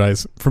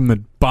apologize from the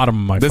bottom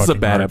of my This is fucking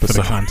a bad heart for the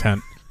episode.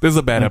 content This is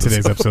a bad in episode.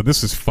 today's episode.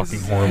 This is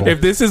fucking horrible.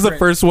 If this is the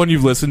first one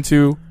you've listened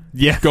to,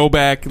 go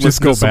back. Just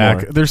listen go to some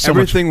back. more. There's so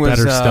Everything much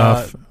was better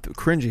stuff.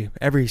 cringy.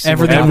 Everything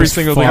Every was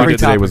single thing we every did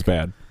today topic. was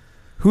bad.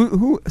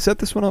 Who set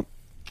this one up?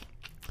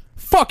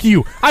 Fuck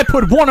you. I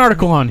put one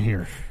article on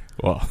here.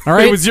 Well, All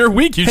right. it was your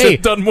week. You Hey, should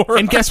have done more.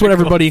 And guess what,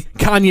 everybody?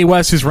 Kanye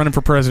West is running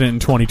for president in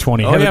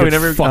 2020. Oh, Have a yeah, good we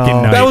never- fucking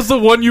Oh. night. That was the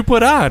one you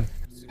put on.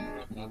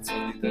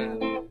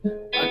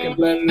 Ma che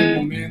bello il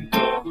momento,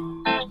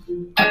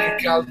 ma che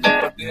caldo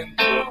qua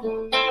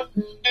dentro.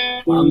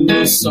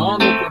 Quando sono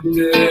con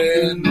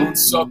te non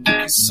so più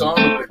chi sono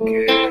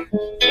perché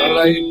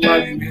tra il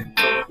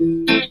pavimento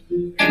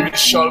e mi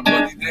sciolgo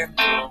di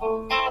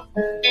dentro.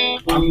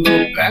 Quando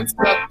penso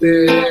a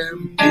te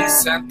mi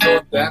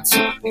sento denso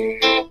perché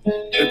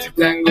io ti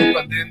tengo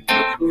qua dentro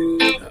di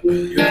me,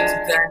 io ti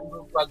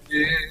tengo qua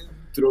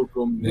dentro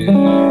con me.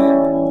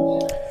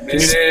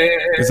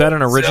 Is that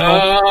an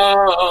original?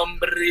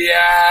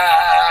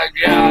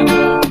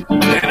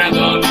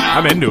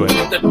 I'm into it.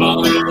 Quanto è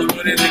buono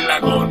l'odore della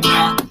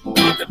gonna,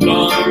 quanto è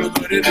buono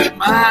l'odore del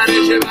mare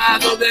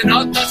cevato de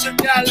notte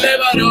sugli alle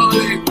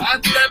parole,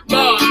 quanto è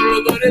buono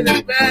l'odore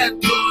del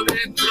vento,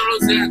 dentro lo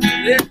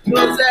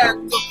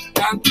sento,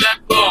 quanto è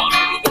buono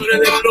l'odore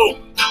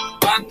dell'ombra,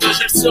 quando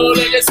c'è il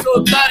sole che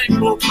scotta in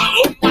bocca,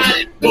 un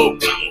mare in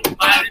bocca, un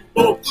mare in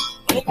bocca,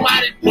 un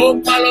mare in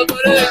bocca,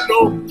 l'odore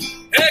dell'ombra,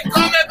 e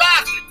come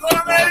parte,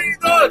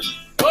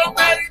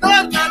 come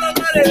ritorna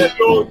l'odore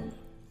dell'ombra.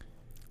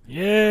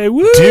 Yeah,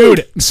 woo,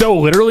 Dude, so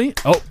literally,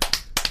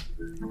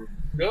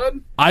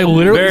 Good? I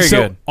literally, Very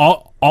so good.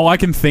 all I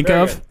can think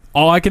Very of, good.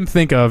 all I can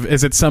think of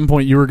is at some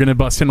point you were gonna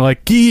bust into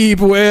like, keep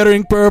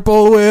wearing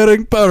purple,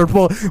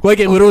 like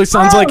it literally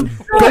sounds like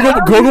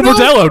Gogo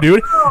Bordello,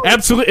 dude.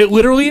 Absolutely, it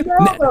literally.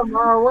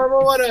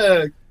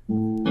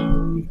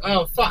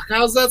 Oh fuck!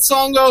 How's that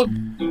song go?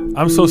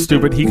 I'm so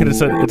stupid. He could have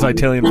said it's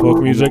Italian folk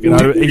music,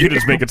 and he could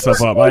just make it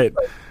stuff up.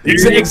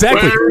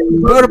 Exactly.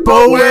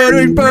 Purple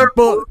wearing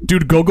purple.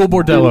 Dude, Gogo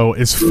Bordello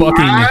is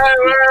fucking. I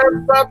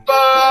wear purple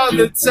all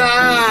the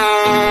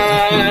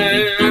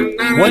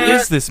time. What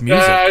is this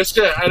music?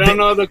 Shit, I don't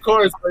know the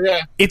chords, but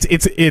yeah.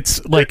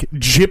 It's like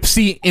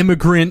gypsy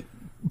immigrant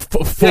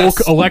folk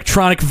Yes.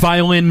 electronic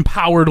violin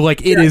powered.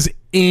 Like it is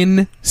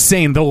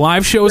insane. The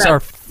live shows are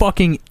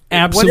fucking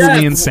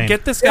absolutely insane.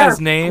 Get this guy's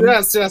name.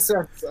 Yes. Yes,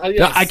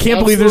 I can't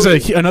believe there's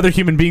another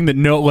human being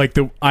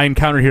that I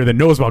encountered here that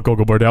knows about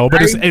Gogo Bordello.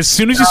 But as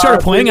soon as you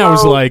started playing, I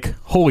was like,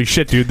 "Holy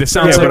shit, dude! This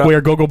sounds Yeah, like but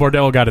where Gogo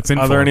Bordello got its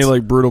influence." Are there any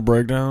like brutal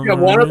breakdowns? Yeah,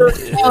 one of the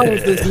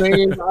towns is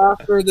named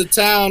after the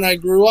town I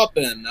grew up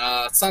in,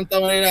 Santa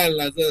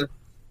Marinella.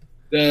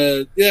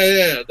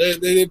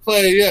 They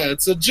play. Yeah,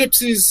 it's a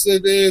gypsies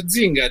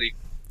zingari.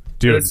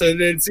 dude? It's a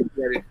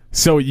zingari.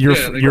 So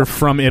you're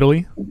from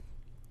Italy?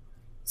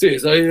 See,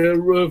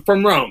 so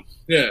from Rome.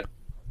 Yeah.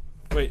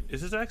 Wait,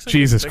 is this actually?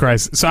 Jesus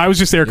Christ! So I was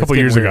just there a couple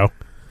years weird. ago.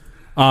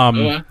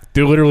 Okay.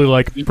 Dude, literally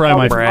like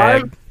probably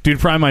brag.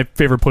 probably my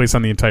favorite place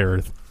on the entire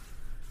earth.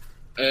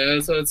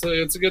 So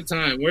it's a good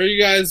time. Where are you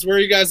guys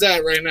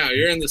at right now?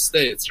 You're in the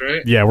States,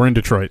 right? Yeah, we're in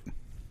Detroit.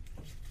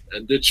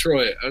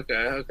 Detroit.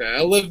 Okay.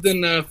 I lived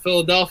in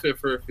Philadelphia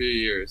for a few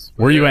years.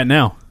 Where are you at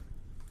now?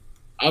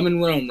 I'm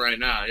in Rome right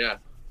now. Yeah.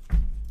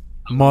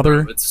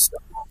 Mother. It's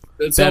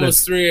That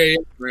almost 3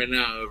 a.m. right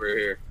now over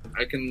here.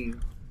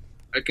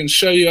 I can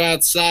show you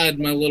outside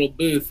my little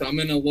booth. I'm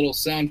in a little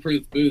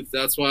soundproof booth.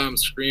 That's why I'm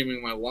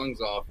screaming my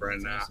lungs off right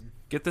now.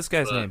 Get this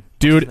guy's name.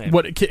 Dude, What's his name?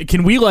 what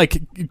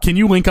can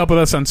you link up with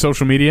us on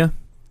social media?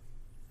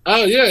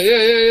 Oh, yeah.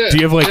 Do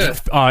you have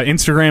Yeah.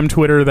 Instagram,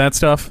 Twitter, that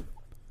stuff?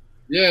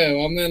 Yeah,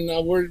 well, I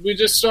mean, we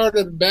just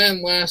started a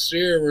band last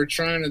year. We're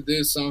trying to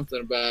do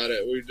something about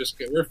it.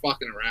 We're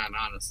fucking around,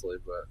 honestly.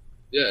 But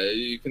yeah,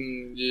 you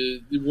can.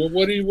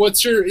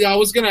 What's your? Yeah, I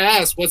was gonna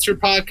ask. What's your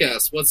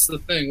podcast? What's the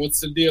thing? What's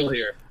the deal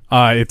here?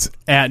 It's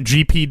at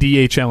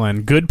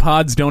GPDHLN. Good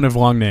pods don't have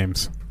long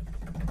names.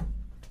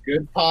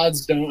 Good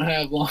pods don't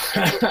have long.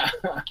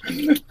 All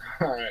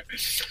right.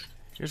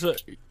 Here's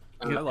what. You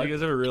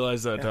guys ever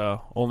realize that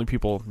only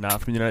people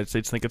not from the United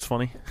States think it's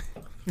funny?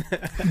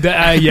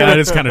 Yeah, that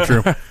is kind of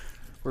true.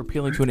 We're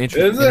appealing to an Am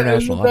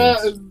international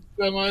audience.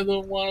 I the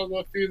one of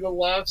the few that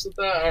laughs at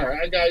that? All right,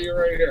 I got you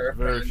right here.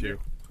 Very few.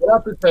 What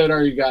episode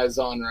are you guys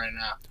on right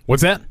now?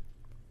 What's that?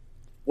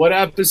 What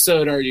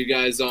episode are you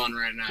guys on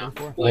right now?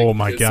 Oh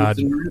my is God.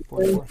 this a new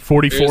thing?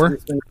 44?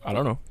 I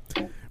don't know.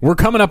 We're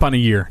coming up on a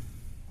year.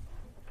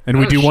 And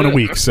we Oh, do one a shit.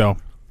 week, so.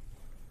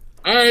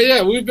 All right,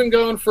 yeah, we've been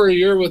going for a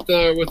year with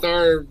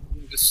our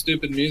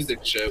stupid music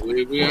shit.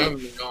 We haven't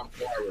been going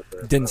far with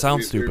it. Didn't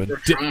sound we're stupid.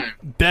 trying.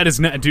 That is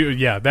not, dude.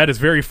 Yeah, that is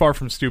very far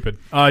from stupid.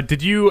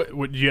 Did you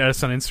add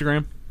us on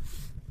Instagram?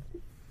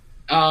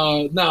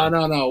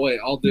 No. Wait,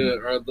 I'll do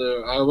it.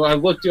 I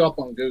looked you up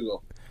on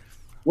Google.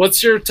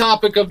 What's your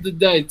topic of the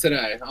day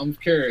today? I'm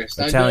curious.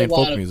 Italian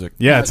folk music.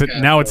 Yeah,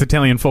 it's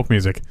Italian folk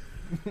music.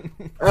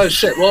 Oh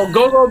shit! Well,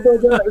 go.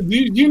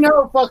 You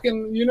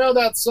know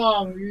that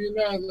song.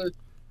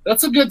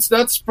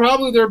 That's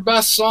probably their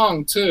best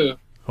song too.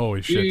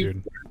 Holy shit,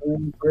 dude.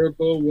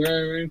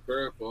 Wearing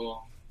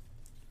purple.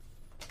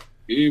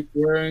 Keep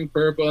wearing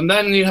purple. And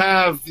then you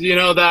have,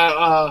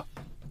 that,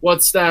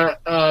 what's that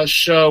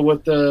show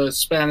with the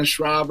Spanish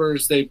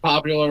robbers? They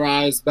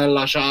popularized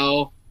Bella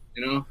Ciao,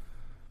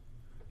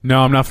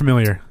 No, I'm not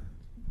familiar.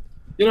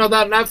 You know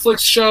that Netflix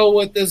show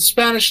with the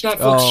Spanish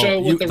Netflix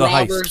show with the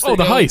robbers? Heist. Oh,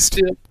 The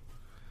Heist.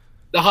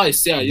 The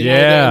Heist, yeah.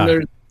 Yeah.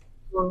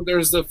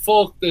 There's the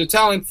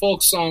Italian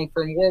folk song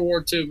from World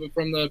War II, but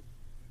from the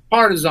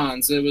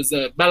Partisans. It was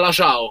Bella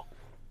Ciao.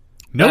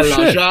 No Bella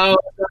shit. Ciao,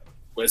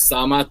 questa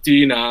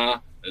mattina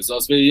mi sono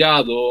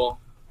svegliato.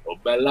 Oh,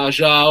 bella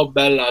ciao,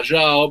 bella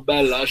ciao,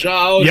 bella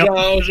ciao, Yep.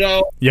 ciao,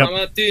 ciao, Yep.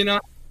 stamattina.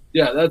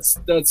 Yeah,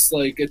 that's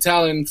like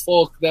Italian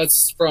folk.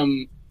 That's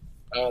from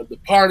the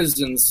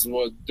Partisans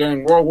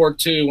during World War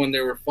II when they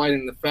were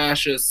fighting the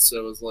fascists.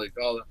 It was like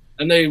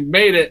and they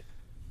made it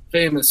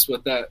famous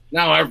with that.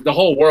 Now the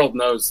whole world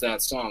knows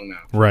that song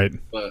now. Right.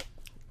 But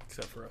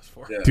Except for us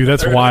four. yeah. Dude,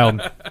 that's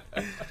wild.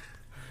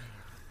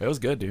 It was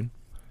good, dude.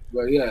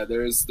 But yeah,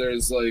 there's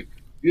like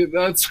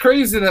that's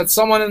crazy that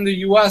someone in the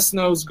U.S.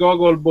 knows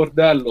Gogol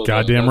Bordello.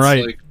 Goddamn That's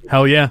right. like,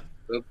 Hell yeah.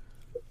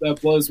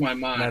 that blows my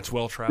mind. That's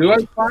well Do traveled.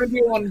 I find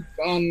you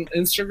on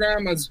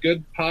Instagram as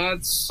Good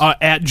Pods?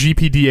 At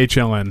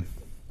GPDHLN.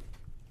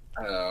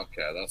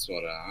 Okay, that's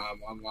what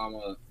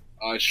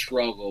I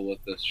struggle with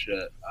this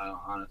shit,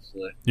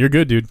 honestly. You're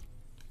good, dude.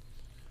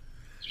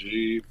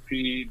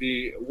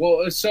 GPD.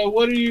 Well, so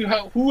what do you?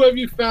 Who have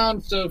you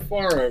found so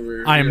far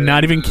over? I am here?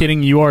 not even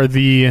kidding. You are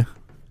the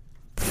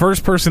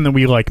first person that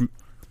we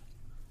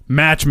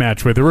match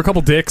with. There were a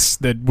couple dicks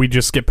that we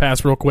just skipped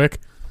past real quick,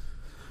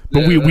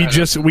 but Yeah, we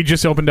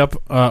just opened up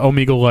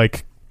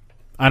Omegle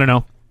I don't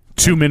know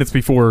 2 minutes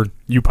before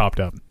you popped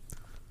up.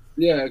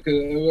 Yeah,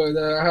 because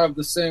I have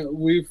the same.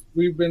 We've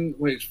been.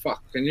 Wait,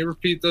 fuck. Can you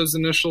repeat those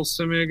initials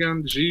to me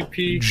again?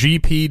 GPDHLN.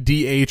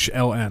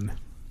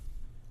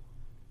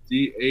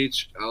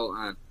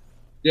 DHLN.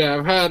 Yeah,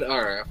 I've had.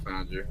 All right, I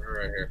found you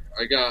right here.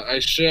 I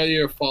share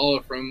you a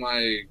follow from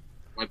my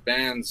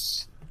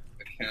band's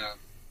account.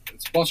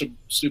 It's a bunch of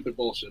stupid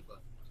bullshit, but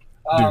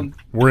Dude,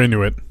 we're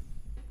into it.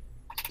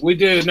 we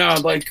do no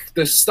like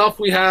the stuff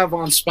we have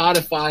on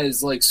Spotify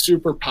is like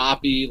super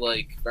poppy,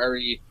 like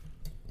very.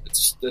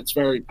 It's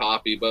very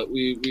poppy, but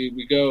we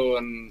go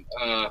and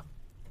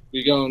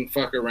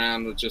fuck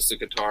around with just the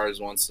guitars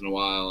once in a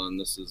while, and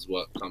this is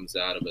what comes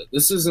out of it.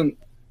 This isn't.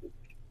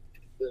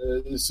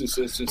 It's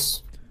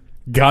just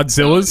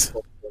Godzilla's.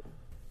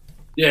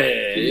 yeah.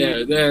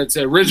 It's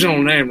an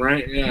original name,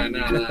 right? Yeah,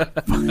 no.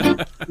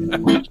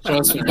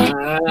 Trust me,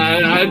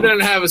 I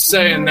didn't have a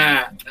say in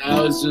that.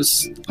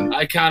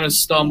 I kind of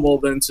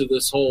stumbled into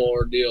this whole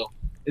ordeal.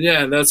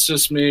 Yeah, that's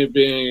just me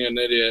being an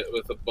idiot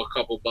with a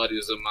couple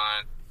buddies of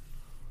mine.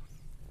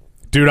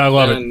 Dude, I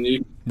love And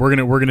it. We're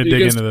gonna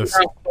dig into this.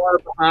 How far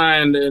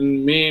behind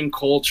in meme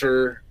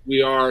culture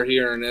we are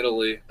here in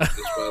Italy. Just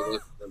by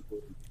listening to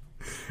it.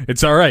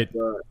 It's all right.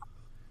 But,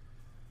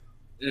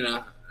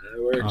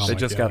 we're Oh They my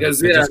just God. got. because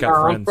They just got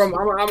I'm friends.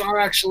 I'm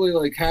actually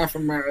like half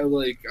American.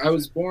 Like I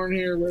was born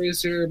here,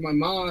 raised here. My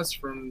mom's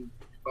from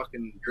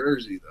fucking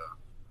Jersey, though.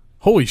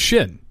 Holy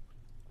shit.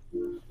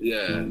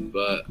 Yeah,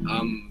 but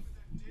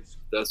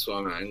that's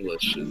why my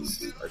English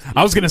is.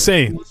 I was gonna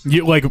say,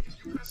 you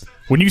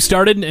when you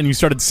started and you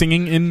started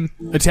singing in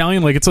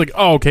Italian, it's like,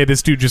 oh, okay,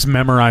 this dude just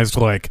memorized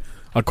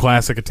a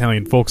classic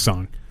Italian folk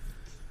song.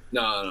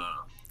 No.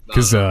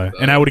 Because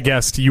and I would have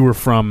guessed you were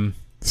from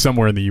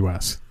somewhere in the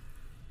U.S.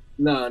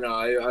 No.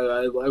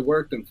 I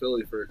worked in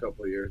Philly for a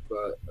couple of years,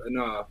 but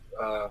no.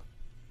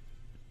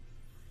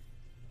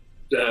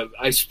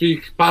 I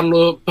speak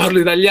parlo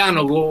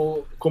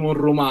italiano come un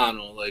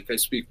romano. Like I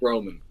speak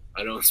Roman.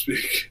 I don't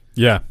speak.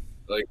 Yeah.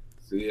 Like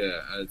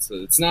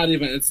it's not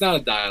a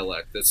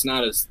dialect. It's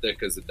not as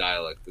thick as a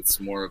dialect. It's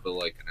more of an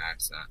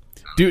accent.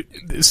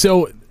 Dude,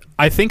 so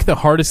I think the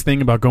hardest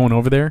thing about going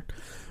over there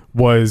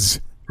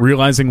was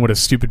realizing what a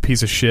stupid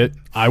piece of shit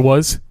I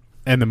was,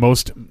 and the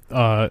most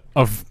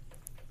of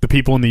the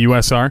people in the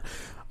U.S. are.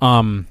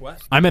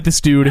 I met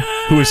this dude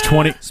who was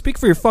 20. Speak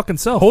for your fucking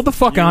self. Hold the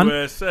fuck on.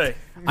 USA.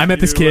 I met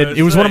this kid.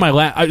 It was one of my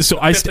last.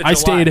 I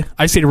stayed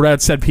right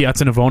outside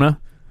Piazza Navona.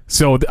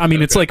 So I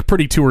mean, it's like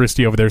pretty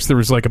touristy over there. So there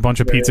was like a bunch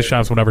of pizza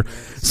shops, whatever.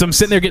 So I'm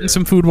sitting there getting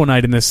some food one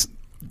night, and this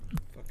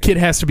kid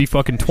has to be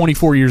fucking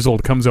 24 years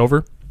old. Comes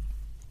over,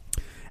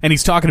 and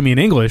he's talking to me in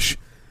English,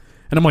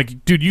 and I'm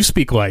like, "Dude, you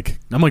speak like."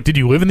 I'm like, "Did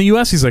you live in the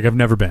U.S.?" He's like, "I've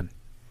never been,"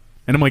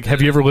 and I'm like,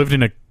 "Have you ever lived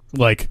in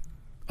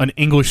an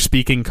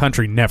English-speaking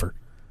country?" Never.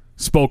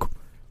 Spoke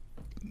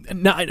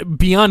not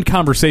beyond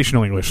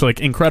conversational English, like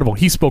incredible.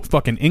 He spoke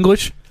fucking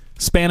English,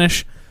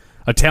 Spanish,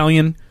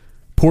 Italian,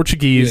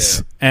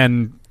 Portuguese,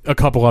 and a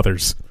couple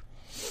others.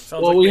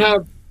 Well, we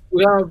have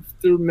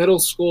through middle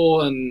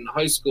school and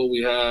high school.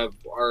 We have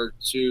our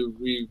two.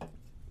 We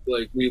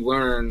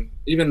learn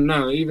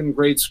even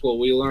grade school.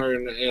 We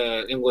learn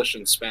English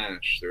and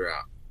Spanish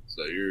throughout.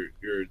 So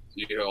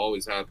you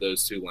always have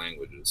those two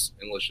languages.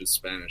 English and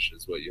Spanish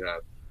is what you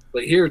have.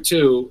 But here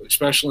too,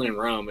 especially in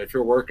Rome, if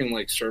you're working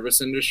like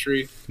service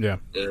industry, yeah,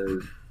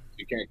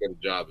 you can't get a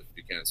job if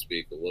you can't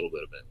speak a little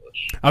bit of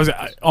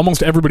English.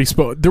 Almost everybody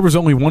spoke. There was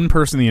only one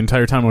person the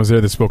entire time I was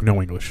there that spoke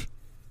no English.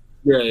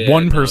 Yeah.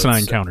 One person I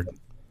encountered.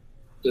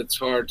 It's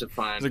hard to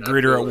find. The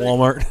greeter at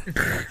Walmart.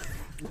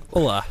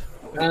 Hola.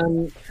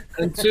 And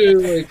two,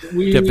 like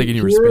we kept thinking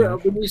you were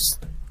Spanish.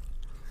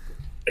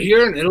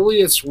 Here in Italy,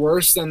 it's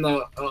worse than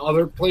the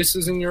other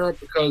places in Europe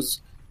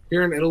because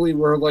here in Italy,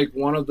 we're like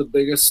one of the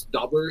biggest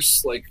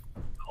dubbers. Like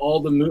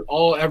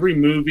every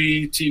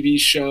movie, TV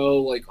show,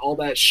 like all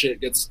that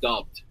shit gets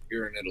dubbed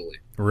here in Italy.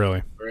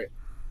 Really? Right.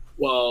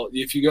 Well,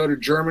 if you go to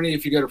Germany,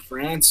 if you go to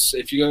France,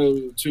 if you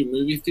go to a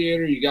movie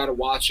theater, you got to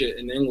watch it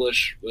in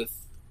English with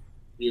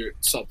your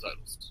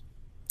subtitles.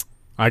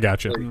 I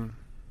got you.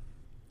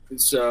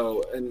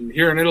 So, and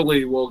here in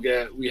Italy,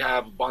 we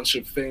have a bunch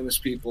of famous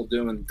people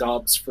doing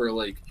dubs for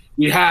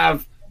we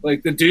have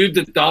the dude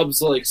that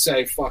dubs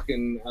say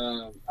fucking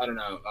I don't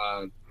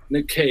know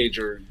Nick Cage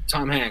or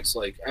Tom Hanks,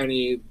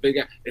 any big.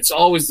 It's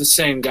always the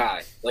same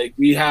guy.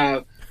 We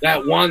have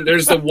that one.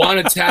 There's the one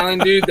Italian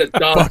dude that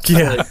dubs. Fuck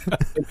yeah.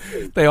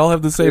 They all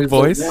have the same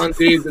voice. One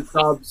dude that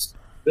dubs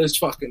this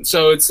fucking.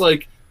 So it's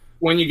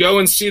when you go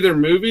and see their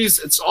movies,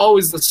 it's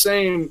always the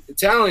same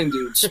Italian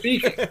dude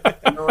speaking.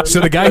 You know so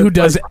the guy who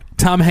does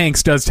Tom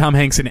Hanks does Tom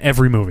Hanks in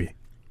every movie.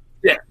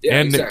 Yeah,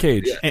 and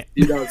exactly. Nick Cage. Yeah.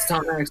 He does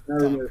Tom Hanks in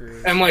every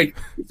movie. And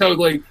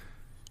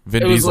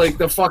Vin it was Diesel.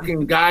 the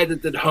fucking guy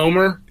that did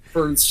Homer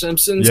for The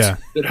Simpsons. Yeah.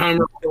 Did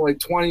Homer for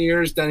 20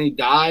 years, then he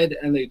died,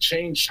 and they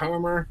changed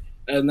Homer,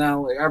 and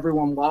now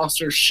everyone lost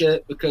their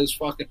shit because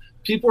fucking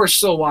people are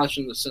still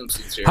watching The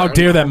Simpsons here. How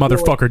dare that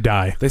motherfucker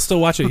die? They still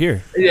watch it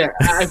here. Yeah,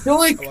 I feel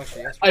like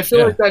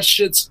that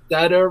shit's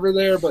dead over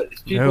there, but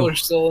people are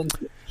still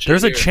into it.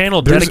 There's a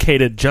channel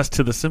dedicated just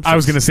to The Simpsons. I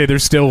was going to say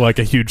there's still a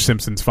huge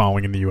Simpsons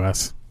following in the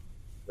U.S.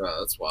 Oh,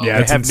 that's wild. Yeah,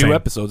 They it's have insane. new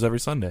episodes every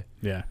Sunday.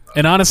 Yeah,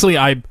 and honestly,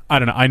 I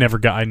don't know. I never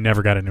got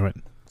into it.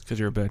 Because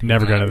you're a bad.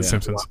 Never got into The Yeah.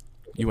 Simpsons.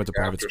 You went to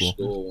private After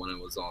school. when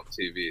it was on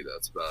TV.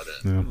 That's about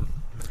it.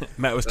 Yeah,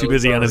 Matt was too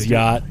busy on his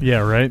yacht. yeah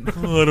right. I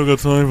don't got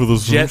time for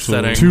this. Jet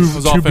setting. Too, This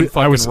was off in I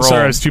fucking was Rome.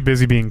 sorry. I was too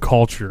busy being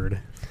cultured.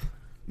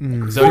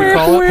 Is that what you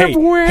call it?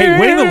 Hey,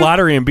 winning the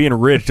lottery and being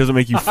rich doesn't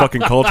make you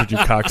fucking cultured, you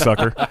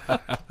cocksucker.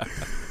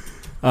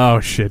 Oh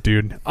shit,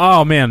 dude.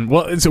 Oh man.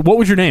 Well, so what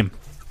was your name?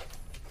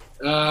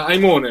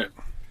 Aimone.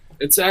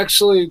 It's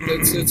actually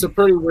it's a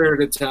pretty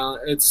weird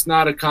Italian. It's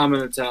not a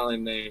common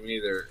Italian name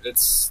either.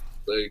 It's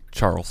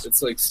Charles.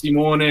 It's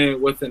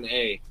Simone with an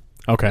A.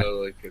 Okay.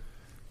 So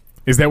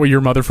Is that what your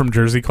mother from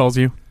Jersey calls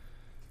you?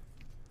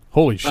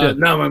 Holy shit.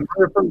 no, my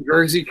mother from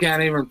Jersey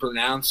can't even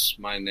pronounce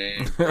my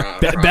name.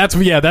 That's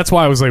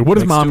why I was like, what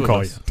does mom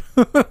call you?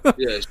 And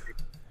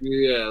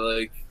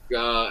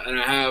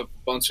I have a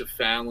bunch of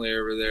family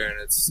over there, and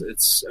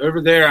it's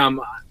over there.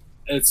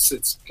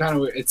 It's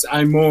kind of it's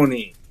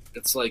Aimone.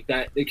 It's like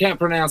that. They can't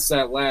pronounce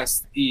that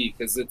last E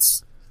because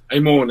it's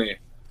Aimone.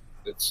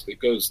 It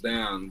goes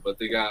down, but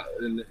they got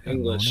in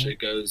English it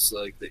goes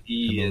the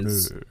E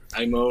is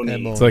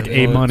Aimone. It's like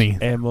A money.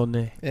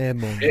 Amone.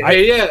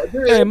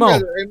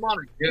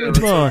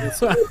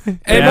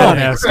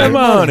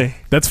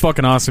 That's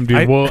fucking awesome,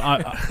 dude.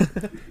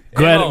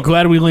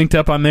 Glad we linked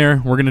up on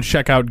there. We're gonna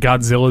check out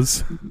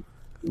Godzilla's.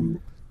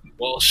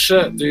 Well,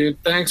 shit,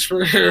 dude. Thanks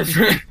for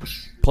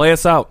Play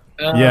us out.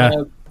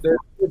 Yeah.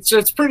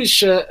 It's pretty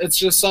shit. It's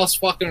just us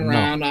fucking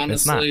around, No,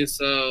 it's not. honestly.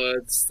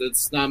 So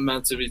it's not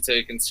meant to be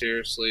taken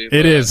seriously.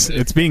 It is.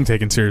 It's being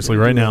taken seriously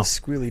right now.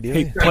 Squealy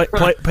Hey,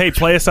 dilly.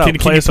 play us out.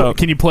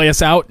 Can you play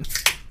us out?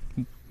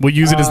 We'll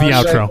use it as the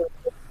outro.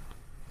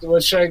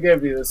 What should I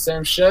give you? The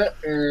same shit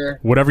or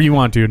Whatever you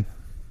want, dude.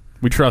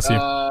 We trust you.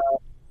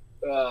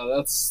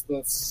 that's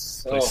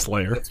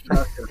Slayer. That's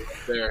perfect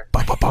right there.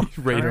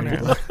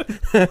 Raider.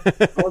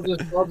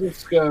 I'll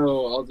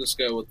just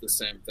go with the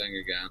same thing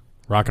again.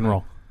 Rock and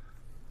roll.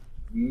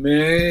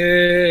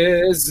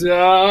 Me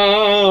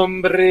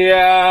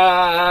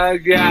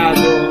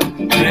embriagato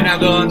di una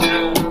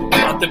donna,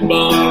 quanto è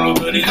buono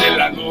l'odore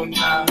della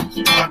gonna,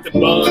 quanto è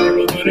buono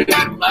l'odore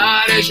del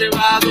mare, ci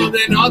vado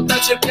di notte a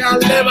cercare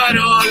le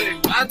parole,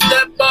 quanto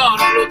è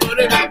buono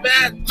l'odore del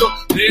vento,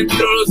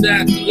 dentro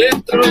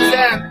lo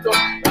sento,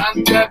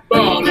 quanto è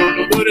buono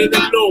l'odore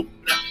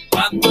dell'ombra,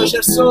 quando c'è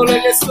il sole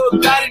che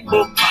sottare in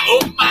bomba,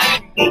 oh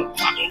mare in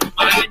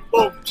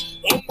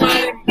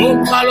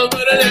bomba,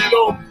 l'odore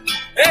dell'ombra.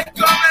 E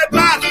come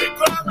parte,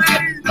 come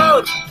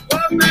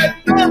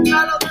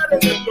ritorna l'odore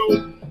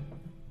dell'ombra.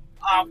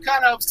 I'm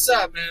kind of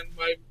upset, man.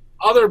 My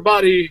other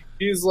buddy,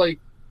 he's like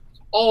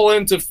all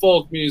into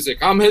folk music.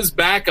 I'm his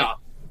backup.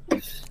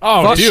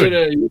 Oh,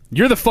 dude.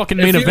 You're the fucking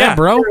main event,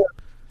 bro.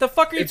 The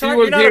fuck are you If he talking?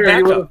 was You're not a here,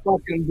 he would have backup.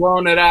 fucking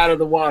blown it out of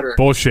the water.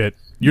 Bullshit.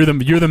 You're the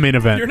main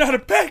event. You're not a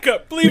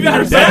backup. Believe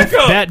you're a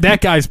backup. That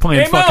guy's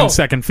playing Hey, Mo. fucking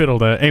second fiddle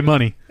to A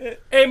Money.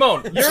 Hey,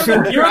 Moan, you're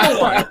the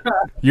one.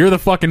 You're the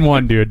fucking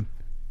one, dude.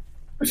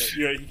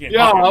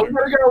 Yeah, I'm gonna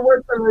go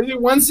with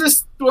them. When's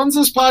this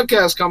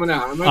podcast coming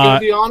out? Am I gonna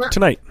be on it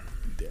Tonight.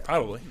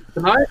 Probably.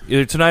 tonight?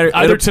 Either tonight or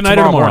Either tonight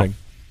or tomorrow. morning.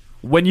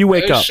 When you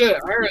wake Hey, up. shit.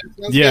 All right,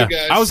 sounds Yeah. good,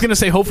 guys. I was going to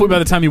say, hopefully by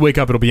the time you wake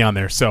up, it'll be on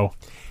there. So,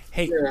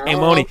 Hey, Yeah, hey,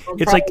 I'll- Moni, I'll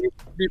it's like probably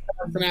be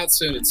passing out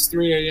soon. It's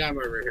 3 a.m.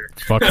 over here.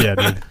 fuck yeah,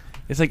 dude.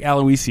 it's like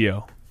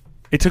Aloysius.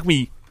 It took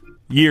me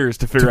years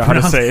to figure out how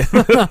to say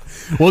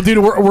it. Well, dude,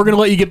 we're going to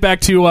let you get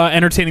back to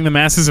entertaining the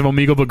masses of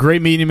Omegle, but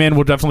great meeting you, man.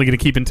 We're definitely going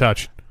to keep in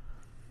touch.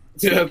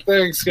 Yeah,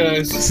 thanks,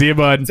 guys. See you,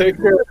 bud. Take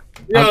care.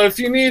 Yo, if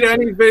you need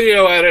any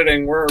video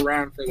editing, we're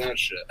around for that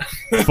shit.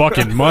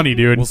 Fucking money,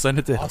 dude. We'll send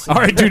it to All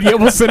right, dude. Yeah,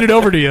 we'll send it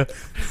over to you.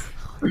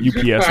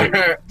 UPS All it.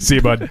 right. See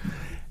you, bud.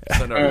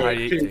 send All our right,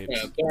 98 peace,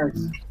 tapes. man.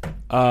 Thanks.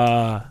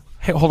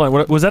 Hey, hold on.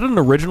 Was that an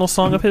original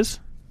song of his?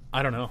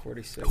 I don't know.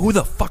 Who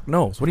the fuck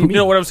knows? What do you mean?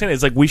 You know what I'm saying?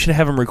 It's like we should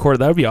have him record.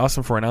 That would be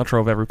awesome for an outro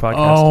of every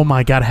podcast. Oh,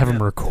 my God. Have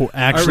him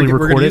actually We're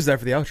record gonna it. use that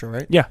for the outro,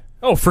 right? Yeah.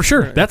 Oh, for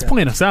sure. That's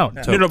playing us out.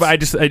 No, but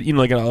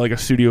like a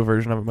studio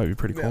version of it might be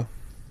pretty cool.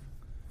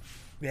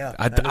 Yeah.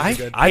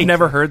 I've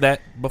never heard that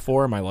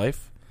before in my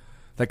life.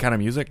 That kind of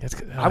music.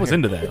 I was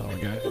into that.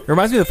 It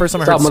reminds me of the first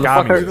time I heard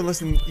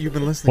ska music. You've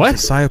been listening What? to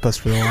Psyopus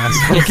for the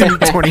last fucking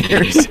 20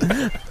 years.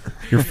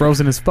 You're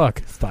frozen as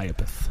fuck.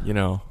 You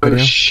know. Oh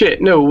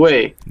shit! No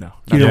way. No.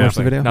 You didn't Yeah. watch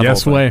the video? Not the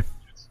Yes, whole thing. way.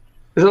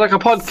 Is it like a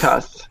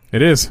podcast?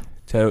 It is.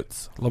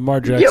 Totes. Lamar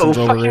Yo, Jackson's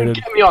fucking overrated.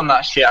 get me on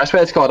that shit. I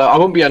swear to God, I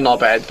won't be a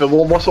knobhead. But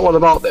what's it all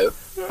about, though?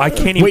 I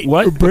can't even. Wait,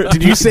 What?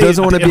 Did you say?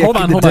 Doesn't wanna be a hold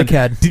on, hold on.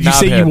 dickhead. Did you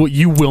say Knobhead.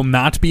 you will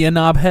not be a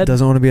knobhead?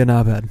 Doesn't want to be a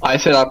knobhead. I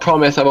said I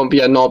promise I won't be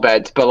a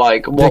knobhead. But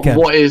like, Dickhead.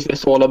 what is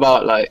this all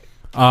about? Like,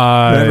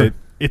 Whatever.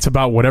 It's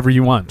about whatever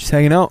you want. Just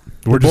hanging out.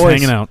 We're The just boys.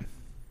 hanging out.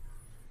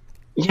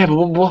 yeah, but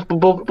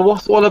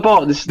what's it all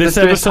about? This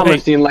Episode,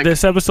 Thomas being like,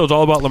 this episode's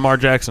all about Lamar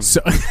Jackson.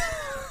 So,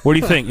 What do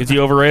you think? Is he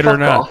overrated or fuck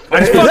not? off.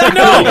 I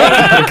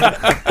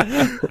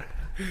fucking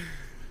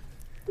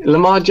know.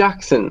 Lamar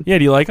Jackson. Yeah,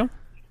 do you like him?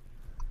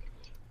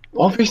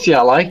 Obviously,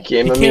 I like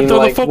him. He I can't mean, throw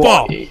the like,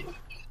 football. what?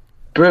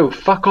 Bro,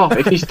 fuck off.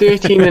 If he's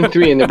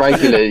 13-3 in the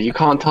regular, you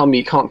can't tell me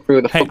he can't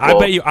throw the Hey, football.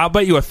 I'll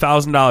bet you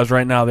 $1,000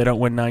 right now they don't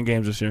win 9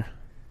 games this year.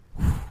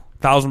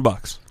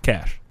 $1,000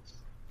 cash.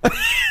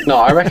 No,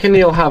 I reckon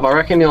he'll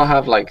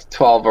have like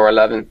 12 or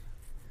 11.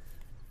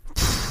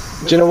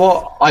 Do you know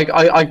what?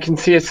 I can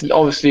see us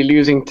obviously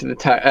losing to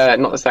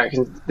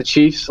the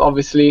Chiefs.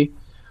 Obviously,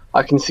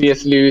 I can see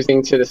us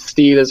losing to the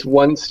Steelers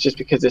once, just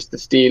because it's the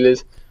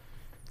Steelers.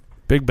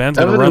 Big Ben's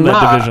gonna Other run than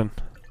that that- division.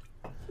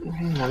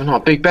 No,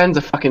 Big Ben's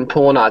a fucking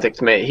porn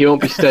addict, mate. He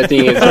won't be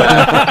studying his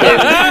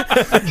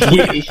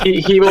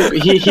he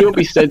won't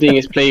be studying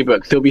his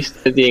playbooks. He'll be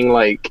studying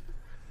like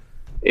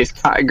his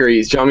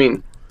categories. Do you know what I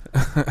mean?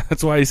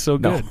 That's why he's so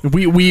good.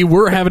 we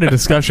were having a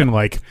discussion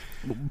like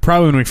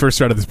probably when we first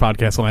started this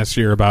podcast last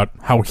year about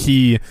how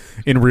he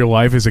in real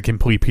life is a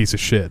complete piece of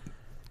shit.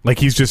 Like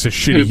he's just a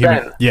shitty Who,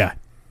 human. Ben? Yeah.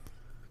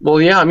 Well,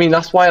 yeah, I mean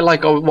that's why.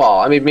 Like,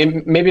 I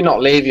mean, maybe not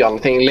Le'Veon.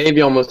 I think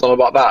Le'Veon was all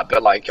about that,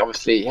 but like,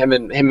 obviously, him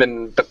and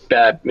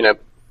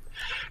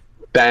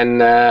Ben,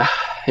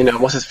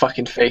 what's his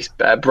fucking face,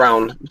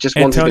 Brown, just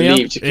wanted Antonio? to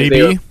leave because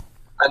AB? and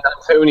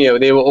Antonio,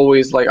 they were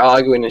always like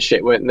arguing and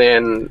shit, weren't they?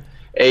 And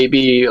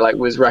AB like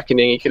was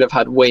reckoning he could have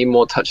had way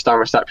more touchdown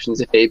receptions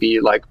if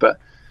AB but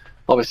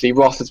obviously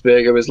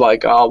Roethlisberger was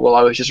like, oh well,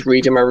 I was just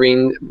reading my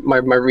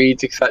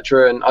reads,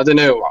 etc. And I don't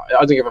know,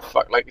 I don't give a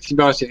fuck. Like, to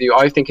be honest with you,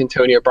 I think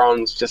Antonio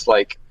Brown's just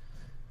like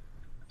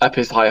up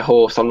his high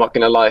horse. I'm not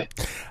gonna lie.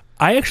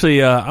 I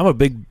actually, I'm a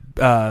big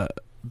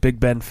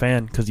Big Ben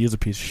fan because he is a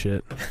piece of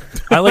shit.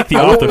 I like the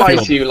I off won't the lie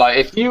field. to you. Like,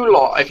 if you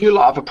lot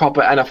have a proper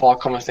NFL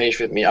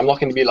conversation with me, I'm not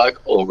going to be like,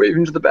 "Oh,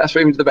 Ravens are the best.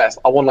 Ravens are the best."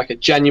 I want like a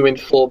genuine,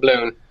 full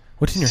blown,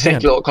 What's in your sick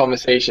hand? little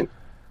conversation.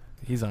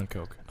 He's on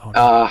coke. Oh,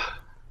 no.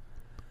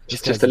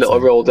 Just a little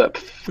rolled up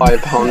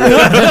 5 pound.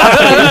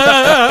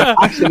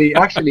 actually,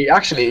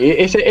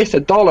 it's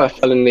 $1.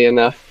 Funnily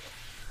enough.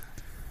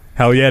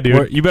 Hell yeah, dude.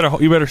 Well, you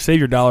better save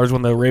your dollars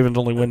when the Ravens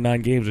only win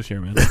 9 games this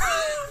year, man.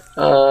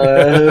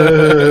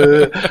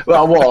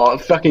 Well,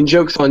 what? Fucking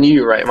joke's on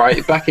you,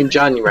 right? Back in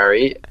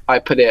January, I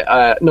put it.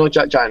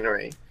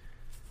 January.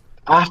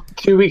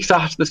 2 weeks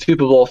after the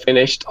Super Bowl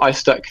finished, I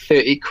stuck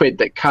 30 quid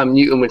that Cam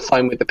Newton would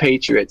sign with the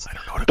Patriots.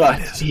 But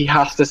he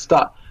has to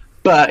start.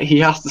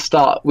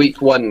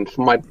 Week 1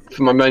 for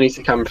my money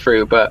to come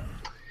through. But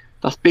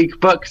that's big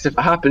bucks if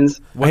it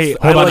happens. Wait,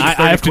 hold on.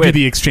 I have to do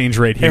the exchange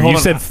rate here. You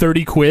said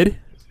 30 quid?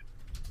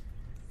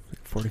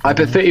 I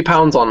put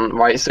 £30 on,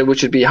 right? So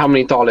which would be how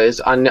many dollars?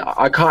 And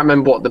I can't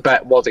remember what the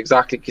bet was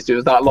exactly because it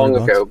was that long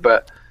ago.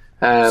 But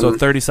so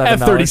 $37.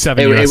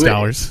 $37 US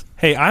dollars.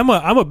 Hey, I'm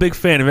a big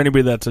fan of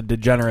anybody that's a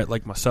degenerate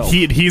like myself.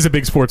 He's a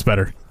big sports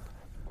bettor.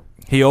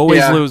 He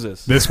always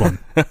loses. This one.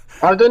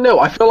 I don't know.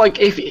 I feel like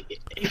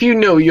if you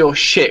know your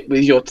shit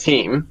with your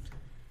team,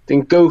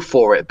 then go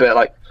for it. But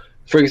like,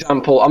 for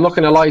example, I'm not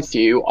going to lie to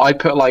you. I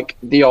put like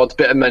the odd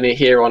bit of money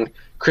here on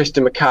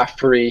Christian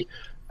McCaffrey,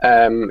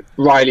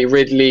 Riley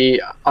Ridley,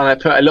 and I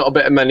put a little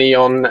bit of money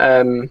on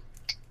what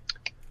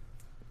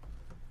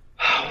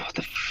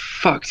the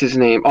fuck's his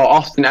name? Oh,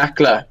 Austin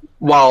Eckler.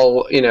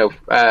 While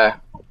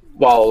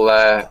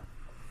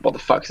what the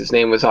fuck's his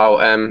name was out,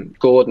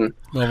 Gordon.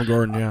 Melvin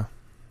Gordon, yeah.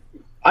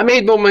 I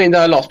made more money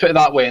than I lost, put it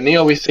that way. And they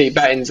always say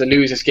betting's a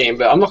loser's game,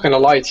 but I'm not going to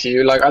lie to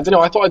you. Like, I don't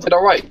know. I thought I did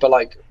all right, but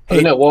like, I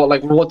don't know.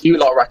 What do you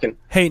lot reckon?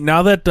 Hey,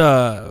 now that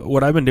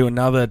what I've been doing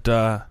now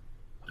that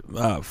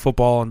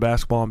football and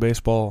basketball and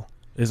baseball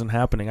isn't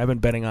happening, I've been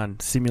betting on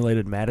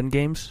simulated Madden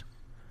games.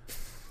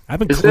 I've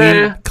been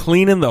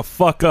cleaning the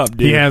fuck up, dude.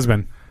 He has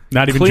been.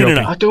 Not even Cleaning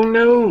joking. up. I don't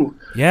know.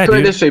 Yeah, Put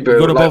dude. it this way, bro.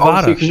 Go to Like,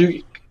 Bovada.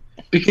 obviously,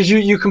 because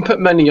you can put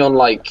money on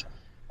like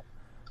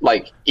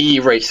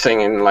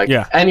e-racing and like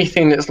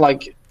anything that's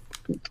like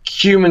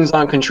humans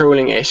aren't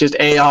controlling it. It's just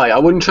AI. I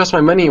wouldn't trust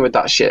my money with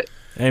that shit.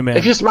 Hey man,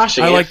 if you're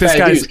smashing I it, like this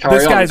fair guy's. dues, carry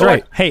This on, guy's but,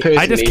 right. like, Hey,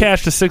 I just personally-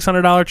 cashed a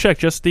 $600 check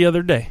just the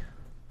other day.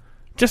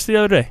 I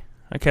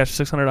cashed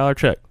a $600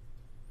 check.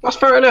 That's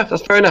fair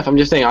enough. I'm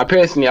just saying.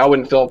 I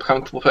wouldn't feel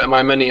comfortable putting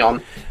my money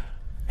on.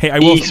 Hey, I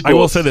will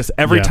esports. say this: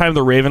 every time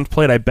the Ravens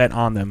played, I bet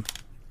on them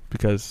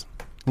because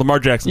Lamar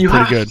Jackson's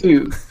pretty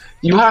good.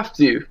 You have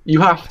to.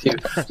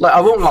 Like,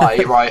 I won't lie,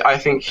 right? I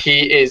think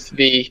he is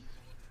the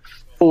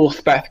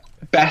 4th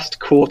best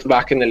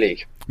quarterback in the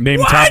league.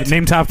 Name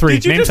top 3.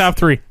 Top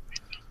 3.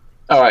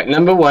 All right,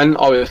 number 1,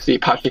 obviously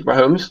Patrick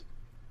Mahomes.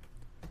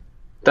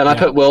 Then I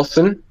put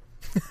Wilson.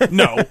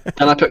 No.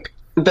 Then I put.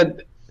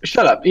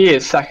 Shut up. He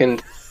is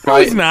second. No,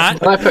 Right? he's not.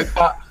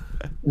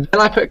 Then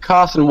I put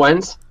Carson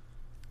Wentz.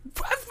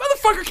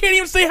 Motherfucker can't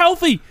even stay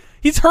healthy.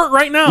 He's hurt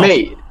right now.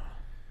 Mate,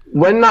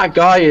 when that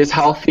guy is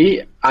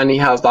healthy and he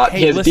has a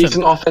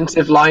decent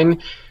offensive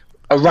line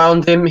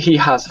around him, he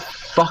has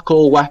fuck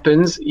all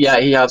weapons. Yeah,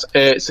 he has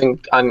Ertz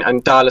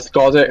and Dallas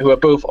Goedert, who are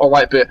both all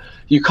right, but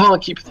you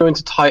can't keep throwing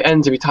to tight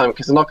ends every time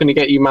because they're not going to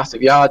get you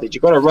massive yardage.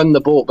 You've got to run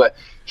the ball, but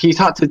he's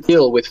had to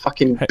deal with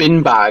fucking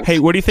bin bags. Hey,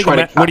 what do you think? Trying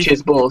Of to catch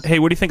his balls. Hey,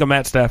 what do you think of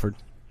Matt Stafford?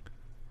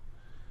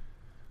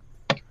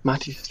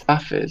 Matthew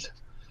Stafford.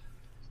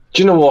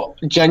 Do you know what?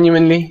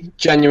 Genuinely,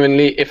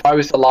 if I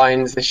was the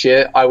Lions this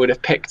year, I would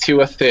have picked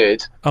Tua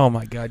third. Oh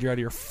my God, you're out of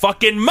your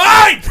fucking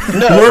mind!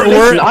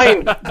 I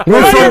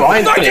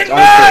ain't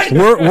finished.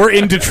 We're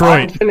in Detroit.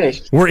 I'm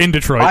finished. We're in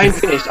Detroit. I'm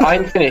finished.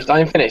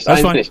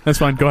 That's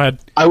fine. Go ahead.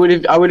 I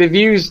would have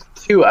used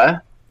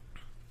Tua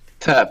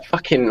to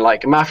fucking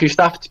like Matthew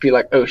Stafford to be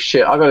like, oh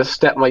shit, I gotta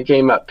step my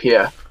game up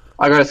here.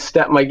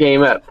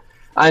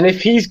 And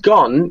if he's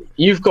gone,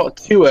 you've got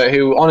Tua,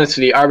 who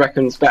honestly I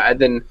reckon Tua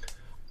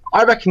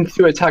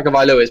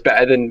Tagovailoa is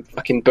better than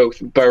fucking both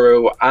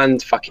Burrow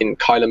and fucking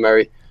Kyler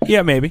Murray.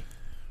 Yeah, maybe.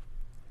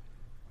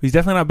 He's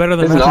definitely not better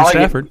than Matthew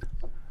Stafford.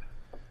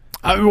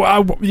 I'm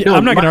not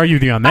going to argue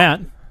with you on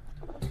that.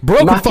 Bro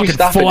could Matthew fucking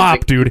Stafford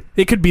flop, dude.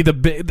 It could be the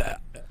big.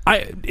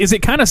 Is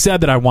it kind of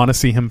sad that I want to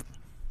see him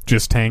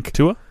just tank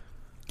Tua?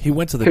 He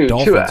went to the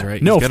Dolphins,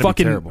 right? No, He's gonna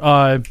fucking. be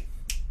terrible.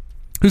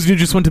 Who's who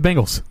just went to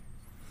Bengals?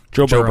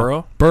 Joe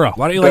Burrow. Why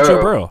don't you like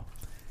Joe Burrow?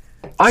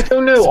 I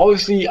don't know.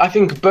 Obviously, I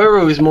think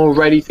Burrow is more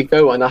ready to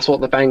go, and that's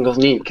what the Bengals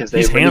need because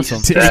He's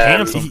handsome.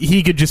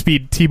 He could just be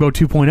Tebow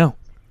 2.0.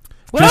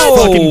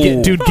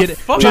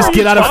 Just fucking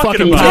get out of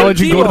fucking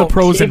college and go to the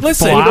pros and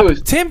flop.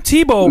 Tim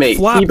Tebow Mate,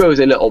 flopped. Tebow's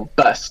a little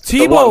bust.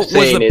 Tebow was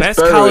the best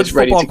college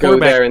football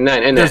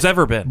quarterback there's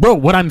ever been. Bro,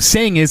 what I'm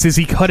saying is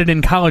he cut it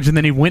in college and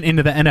then he went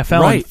into the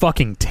NFL and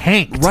fucking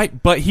tanked.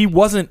 Right, but he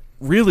wasn't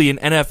really an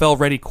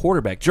NFL-ready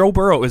quarterback. Joe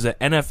Burrow is an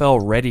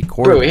NFL-ready Bro,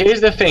 quarterback.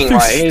 here's the thing,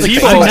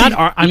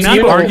 right? I'm not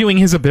arguing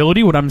his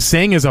ability. What I'm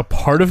saying is a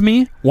part of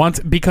me wants,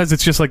 because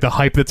it's just like the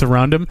hype that's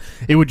around him.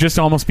 It would just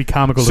almost be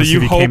comical. So to see you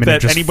if he came hope in and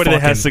that just anybody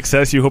that has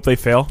success, you hope they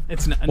fail.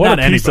 It's not, what not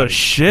a piece anybody. of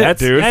shit,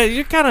 dude.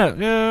 You're kind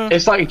of.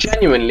 It's like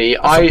genuinely,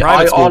 some I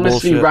private school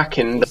honestly bullshit.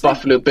 reckon the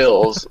Buffalo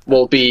Bills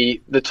will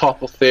be the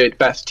top or third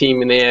best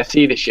team in the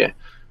AFC this year.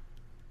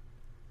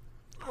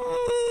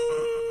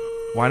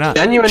 Why not?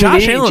 Genuinely,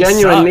 Josh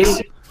Allen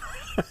sucks.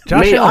 Josh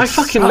Mate, Allen I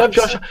fucking sucks. love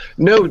Josh.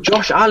 No,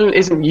 Josh Allen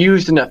isn't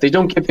used enough. They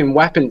don't give him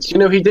weapons. You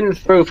know, he didn't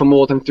throw for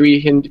more than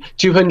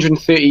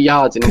 230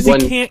 yards in one.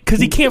 Because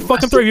he can't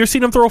fucking throw. Have you ever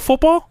seen him throw a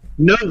football?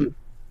 No.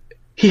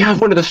 He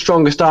has one of the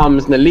strongest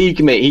arms in the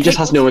league, mate. He just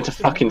has no one to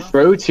fucking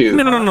throw to.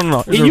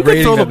 No. There's a You can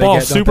rating throw the that they ball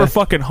get, don't super they?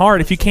 fucking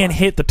hard. If you can't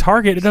hit the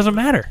target, it doesn't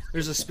matter.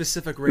 There's a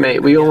specific rating.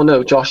 Mate, we all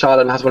know Josh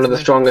Allen has one of the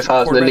strongest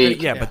arms in the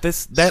league. Yeah, but that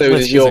So list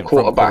does your isn't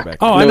from quarterback.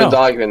 Oh, I no know. one's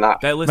arguing that.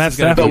 That list Matt is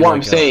going to Stafford. be But what like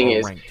I'm saying a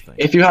is, ranked thing.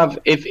 if you have,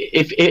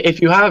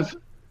 if you have,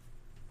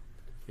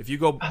 If you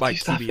go by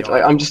QBR,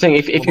 like, I'm just saying,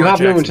 if you Lamar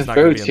have no one to Jackson's not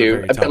throw gonna be in the to,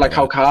 very a top bit like of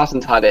how that.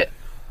 Carson's had it,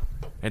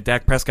 and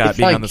Dak Prescott it's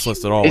being like, on this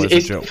list at all it's, is a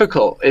it's joke.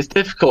 difficult. It's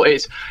difficult.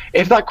 It's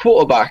if that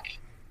quarterback,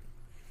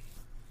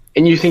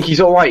 and you think he's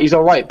all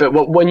right. But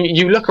when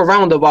you look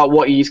around about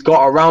what he's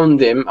got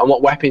around him and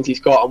what weapons he's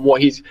got and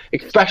what he's,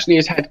 especially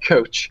as head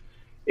coach,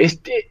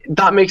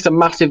 that makes a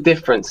massive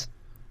difference.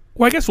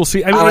 Well, I guess we'll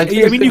see. And I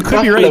mean, you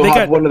could be right. Buffalo They have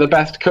got one of the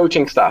best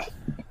coaching staff.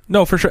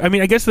 no for sure. I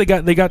mean, I guess they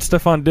got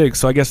Stephon Diggs,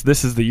 so I guess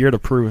this is the year to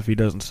prove if he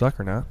doesn't suck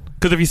or not.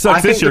 Because if he sucks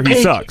I think this year, the he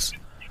Patriots-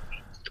 sucks.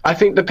 I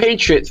think the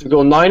Patriots will go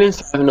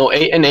 9-7 or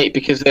 8-8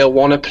 because they'll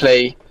want to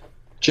play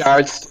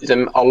Jared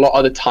Stidham a lot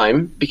of the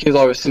time, because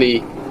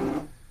obviously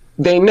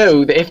they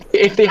know that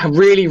if they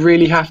really,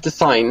 really have to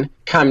sign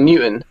Cam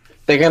Newton,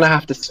 they're going to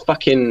have to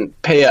fucking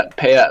pay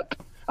up.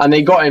 And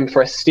they got him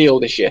for a steal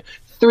this year.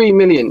 $3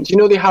 million. Do you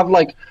know they have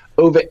like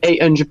over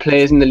 800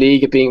 players in the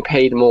league are being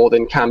paid more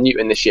than Cam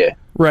Newton this year?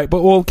 Right,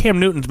 but Cam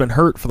Newton's been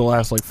hurt for the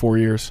last like 4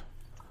 years.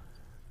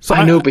 So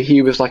I know, but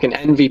he was like an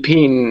MVP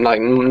in like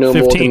no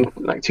 15. more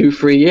than like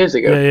 2-3 years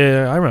ago.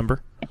 Yeah, I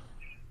remember.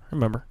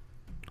 I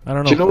don't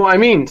know. Do you know what I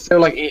mean? So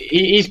like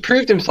he's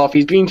proved himself.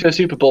 He's been to a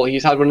Super Bowl.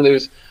 He's had one of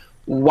those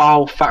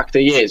wow factor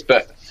years.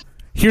 But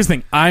Here's the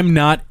thing: I'm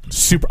not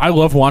super. I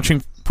love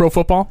watching pro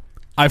football.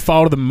 I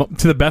follow them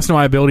to the best of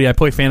my ability. I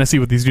play fantasy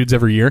with these dudes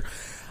every year.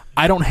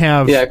 I don't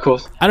have. Yeah, of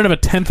course. I don't have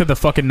a tenth of the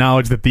fucking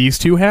knowledge that these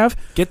two have.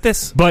 Get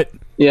this, but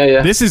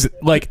yeah. This is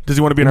like. Does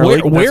he want to be in our where,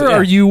 league? Where That's-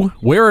 are yeah. you?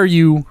 Where are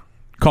you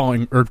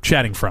calling or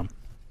chatting from?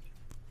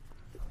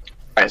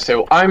 Right,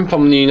 so I'm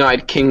from the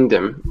United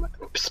Kingdom,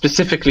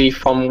 specifically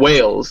from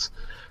Wales,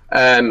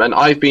 and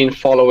I've been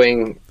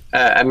following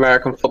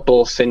American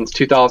football since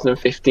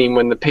 2015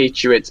 when the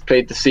Patriots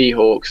played the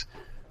Seahawks,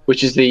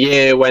 which is the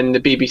year when the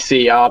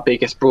BBC, our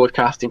biggest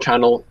broadcasting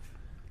channel,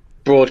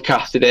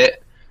 broadcasted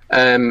it.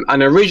 And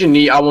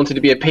originally, I wanted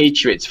to be a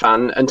Patriots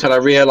fan until I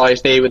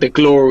realised they were the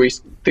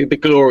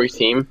glory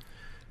team.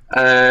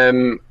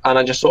 And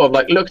I just sort of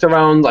like looked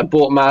around. I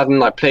bought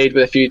Madden. I played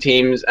with a few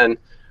teams, and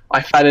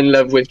I fell in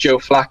love with Joe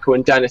Flacco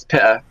and Dennis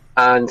Pitta.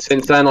 And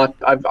since then,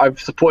 I've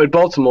supported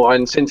Baltimore.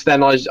 And since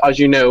then, as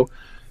you know,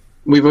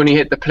 we've only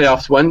hit the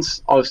playoffs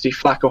once. Obviously,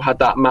 Flacco had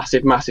that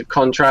massive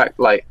contract.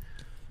 Like,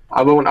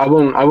 I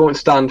won't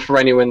stand for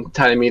anyone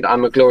telling me that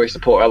I'm a glory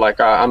supporter. Like,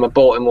 I'm a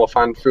Baltimore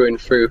fan through and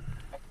through.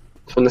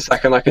 From the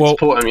second I could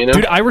support him, you know.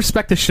 Dude, I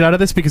respect the shit out of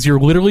this because you're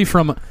literally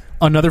from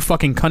another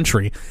fucking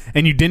country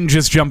and you didn't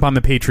just jump on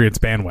the Patriots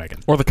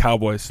bandwagon or the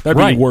Cowboys. That'd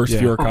right. be worse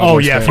if you were a Cowboys Oh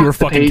yeah, fan. if you were a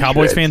fucking Patriots.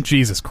 Cowboys fan,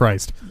 Jesus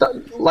Christ.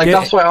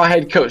 That's why our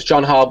head coach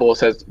John Harbaugh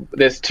says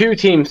there's two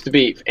teams to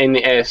beat in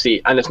the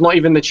AFC, and it's not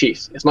even the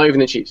Chiefs.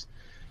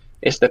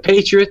 It's the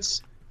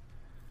Patriots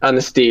and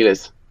the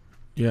Steelers.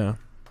 Yeah.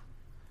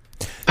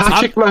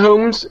 Patrick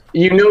Mahomes,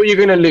 you know you're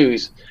going to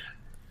lose.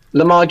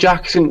 Lamar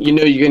Jackson, you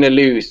know you're going to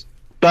lose.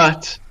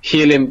 But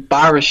he'll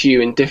embarrass you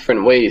in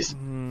different ways.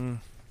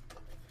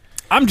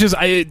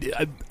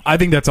 I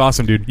think that's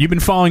awesome, dude. You've been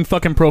following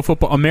fucking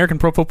American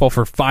pro football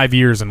for 5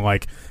 years, and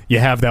like you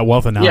have that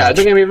wealth of knowledge. Yeah,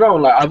 don't get me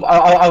wrong. Like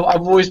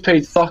I've always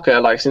played soccer,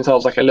 like since I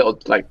was like a little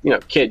kid. Do you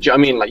know what I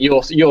mean? Like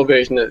your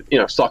version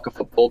of soccer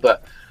football,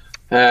 but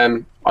I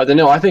don't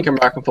know. I think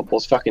American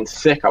football's fucking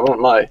sick. I won't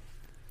lie.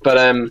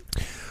 But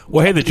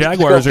well, hey, the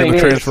Jaguars are going to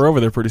transfer over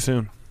there pretty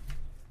soon.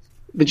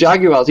 The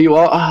Jaguars,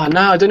 no,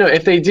 I don't know.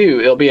 If they do,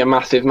 it'll be a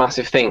massive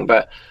thing.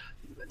 But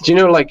do you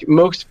know, like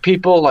most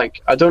people,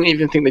 like I don't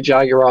even think the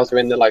Jaguars are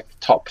in the like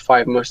top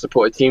 5 most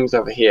supported teams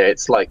over here.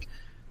 It's like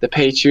the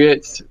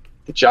Patriots,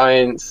 the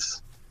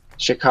Giants,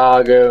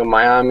 Chicago,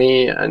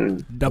 Miami,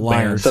 and the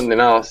Lions. Something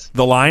else.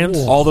 The Lions,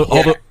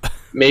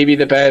 maybe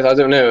the Bears. I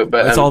don't know,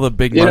 but that's all the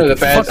big. You know the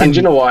Bears, and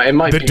you know what? It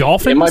might the be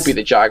Dolphins. It might be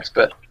the Jags,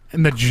 but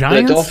and the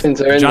Giants. The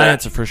Dolphins are in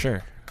Giants there. Are for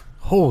sure.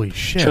 Holy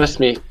shit!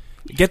 Trust me.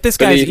 Get this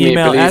guy's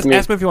email. Ask him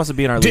if he wants to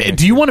be in our league.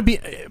 Do you want to be?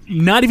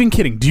 Not even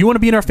kidding. Do you want to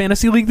be in our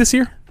fantasy league this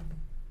year?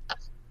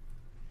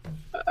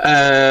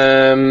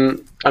 I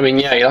mean,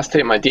 yeah, you have to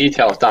take my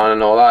details down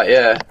and all that.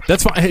 Yeah,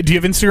 that's fine. Hey, do you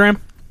have Instagram?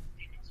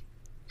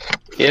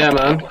 Yeah,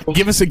 man.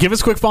 Give us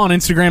a quick follow on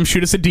Instagram.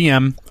 Shoot us a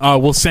DM.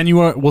 We'll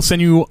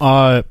send you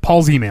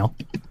Paul's email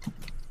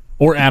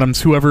or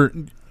Adam's, whoever.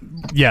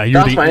 Yeah,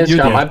 that's my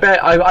Instagram.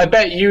 I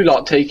bet you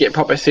lot take it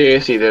proper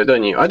seriously, though,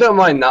 don't you? I don't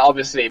mind that,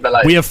 obviously, but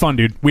like we have fun,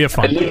 dude. We have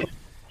fun.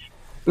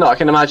 No, I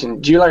can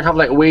imagine. Do you like have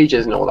like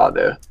wages and all that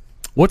though?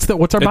 What's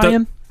our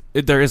buy-in?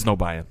 There is no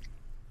buy-in.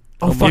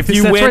 Oh fuck! That's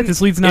right.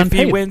 This leads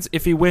non-paid.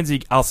 If he wins,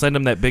 I'll send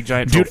him that big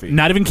giant trophy. Dude,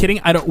 not even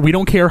kidding. We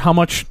don't care how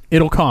much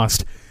it'll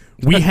cost.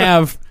 We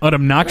have an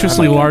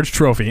obnoxiously large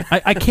trophy.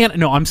 I can't.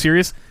 No, I'm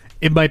serious.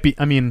 It might be.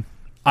 I mean,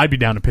 I'd be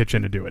down to pitch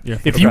in to do it. Yeah,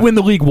 if you win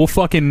the league,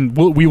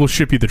 we will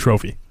ship you the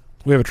trophy.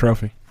 We have a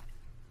trophy.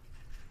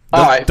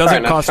 All right,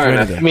 doesn't cost you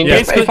anything. I mean,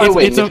 if I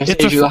win,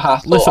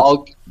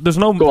 there's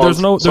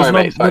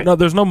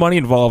no money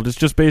involved. It's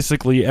just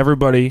basically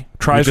everybody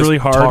tries really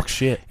hard, talk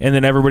shit, and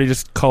then everybody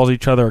just calls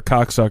each other a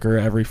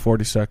cocksucker every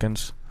 40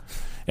 seconds.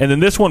 And then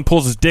this one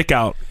pulls his dick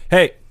out.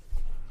 Hey,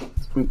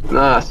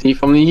 see,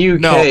 from the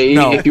UK,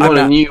 no, if you want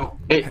a new,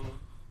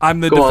 I'm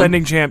the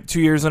defending champ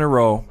 2 years in a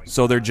row,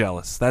 so they're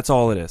jealous. That's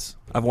all it is.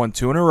 I've won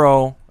 2 in a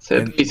row.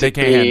 So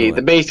basically,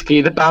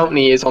 the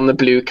bounty is on the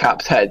blue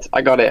cap's head.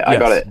 I got it. I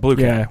got it. Blue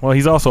cap. Yeah. Well,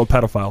 he's also a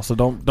pedophile, so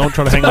don't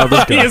try to hang out with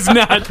this guy. He is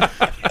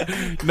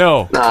not.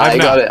 No. Nah, I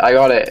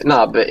got it.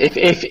 Nah, but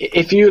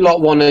if you lot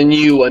want a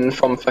new one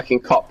from fucking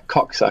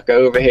cocksucker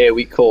over here,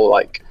 we call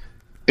like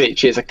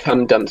bitches a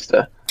cum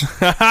dumpster.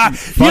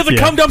 He has a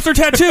cum dumpster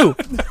tattoo.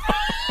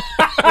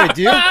 Wait,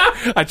 do you?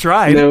 I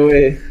tried. No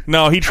way.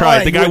 No, he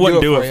tried. The guy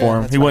wouldn't do it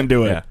for him. He wouldn't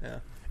do it. Yeah.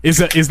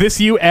 Is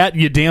this you at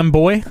you damn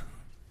boy?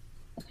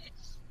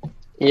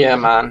 Yeah,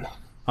 man.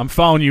 I'm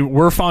following you.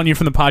 We're following you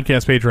from the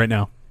podcast page right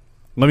now.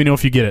 Let me know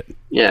if you get it.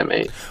 Yeah,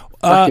 mate.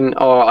 I've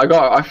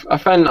got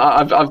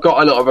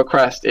a little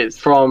request. It's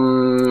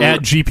from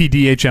at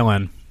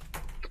GPDHLN.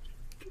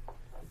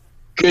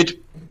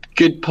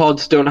 Good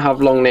pods don't have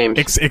long names.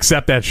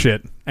 Accept that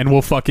shit, and we'll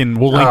link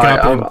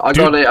up. I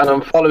got it, and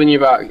I'm following you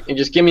back. You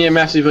just give me a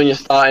message when you're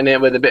starting it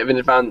with a bit of an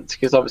advance,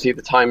 because obviously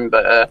the time.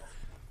 But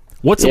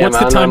what's the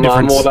time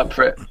difference? I'm all up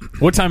for it.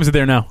 What time is it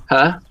there now?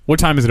 Huh? What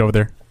time is it over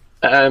there?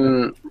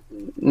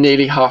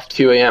 Nearly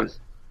 2 a.m.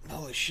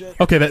 Holy shit.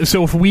 Okay,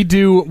 so if we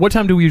do, what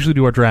time do we usually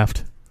do our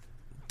draft?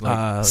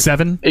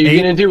 7? Are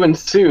you gonna do one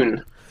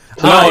soon?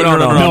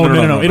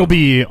 No. It'll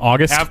be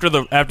August after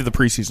the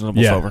preseason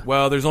was over.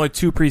 Well, there's only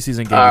 2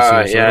 preseason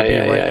games.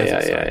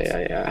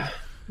 Yeah.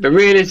 But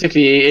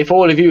realistically, if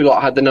all of you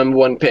lot had the number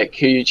 1 pick,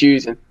 who are you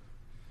choosing?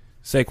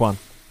 Saquon,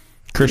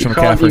 Christian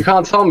McCaffrey. You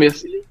can't tell me.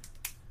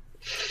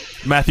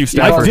 Matthew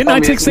Stafford. Didn't I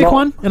take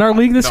Saquon in our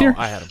league this year?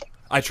 I had him.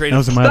 I traded. That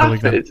was in my other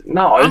league.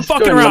 No, I'm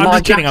fucking around. I'm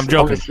just kidding. I'm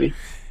joking. Obviously.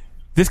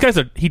 This guy's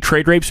he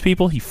trade rapes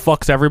people. He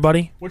fucks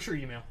everybody. What's your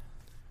email?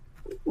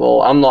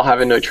 Well, I'm not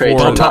having no trade.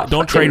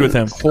 Don't trade with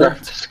him.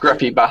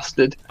 Scruffy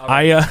bastard.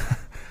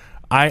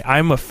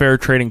 I'm a fair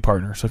trading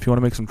partner. So if you want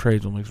to make some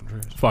trades, we'll make some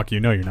trades. Fuck you.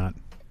 No, you're not.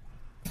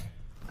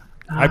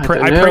 I pray.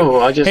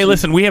 Hey,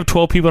 listen. We have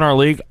 12 people in our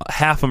league.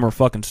 Half of them are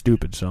fucking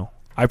stupid. So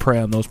I prey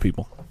on those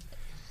people.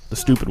 The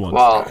stupid ones.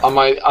 Well,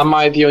 am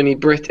I the only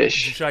British?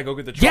 Should I go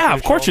get the trophy? Yeah,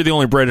 of course you're the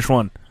only British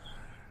one.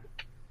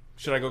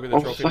 Should I go get the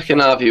trophy? Fucking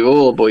have you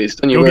all, boys.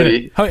 Don't you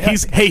worry.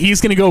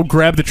 He's gonna go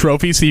grab the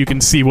trophy so you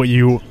can see what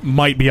you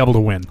might be able to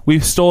win.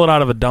 We stole it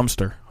out of a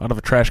dumpster, out of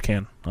a trash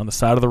can on the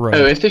side of the road.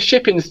 Oh, if the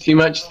shipping's too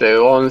much,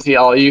 though, honestly,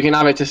 you can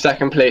have it to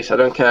second place. I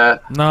don't care.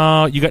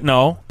 No,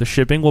 the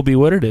shipping will be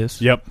what it is.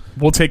 Yep,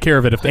 we'll take care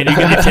of it.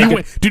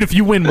 If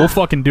you win, we'll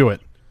fucking do it.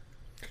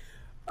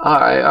 All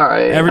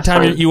right. Every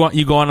time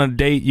you go on a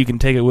date, you can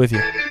take it with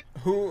you.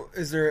 Who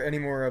is there any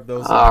more of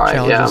those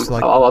challenges?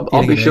 Like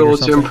I'll be sure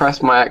to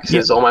impress my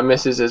exes or my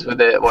missuses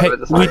with it.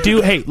 We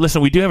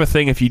do have a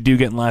thing. If you do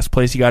get in last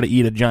place, you got to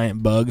eat a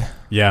giant bug.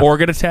 Yeah. Or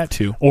get a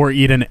tattoo. Or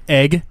eat an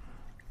egg,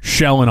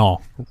 shell and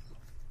all.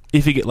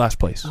 If you get last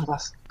place. Oh,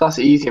 that's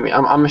easy. I mean,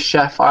 I'm a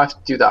chef. I have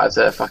to do that as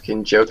a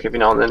fucking joke every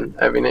now and then.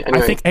 Anyway.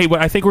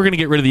 I think we're gonna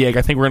get rid of the egg.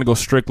 I think we're gonna go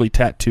strictly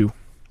tattoo.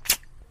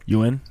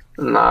 You in?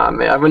 Nah,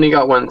 mate. I've only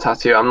got 1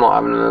 tattoo. I'm not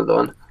having another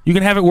one. You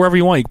can have it wherever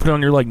you want. You can put it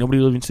on your leg. Nobody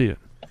will even see it.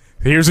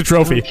 Here's a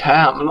trophy.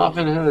 I'm not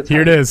having another tattoo.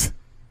 Here it is.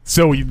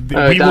 So you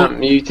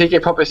take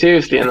it proper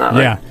seriously in that.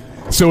 Yeah.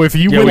 So if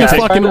you win the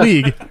fucking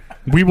league,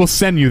 we will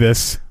send you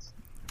this.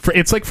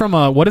 It's like from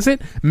what is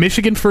it?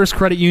 Michigan First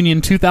Credit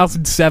Union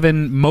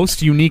 2007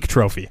 Most Unique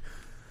Trophy.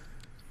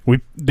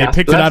 They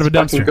picked it out of a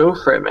dumpster. Go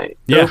for it, mate.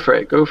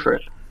 Go for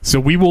it. So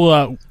we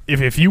will.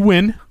 If you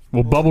win,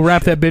 we'll bubble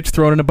wrap that bitch,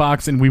 throw it in a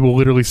box, and we will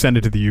literally send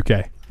it to the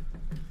UK.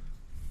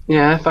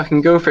 Yeah,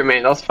 fucking go for it,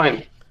 mate. That's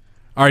fine.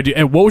 All right,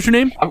 and what was your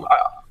name?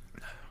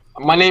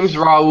 My name's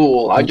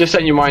Raul. I just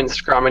sent you my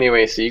Instagram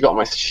anyway, so you got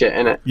my shit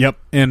in it. Yep,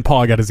 and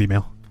Paul got his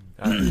email.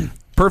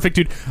 Perfect,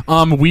 dude.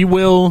 We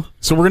will.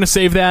 So we're gonna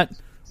save that.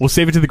 We'll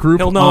save it to the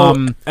group. He'll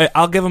know.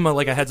 I'll give him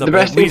a heads up. The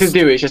best thing to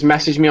do is just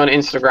message me on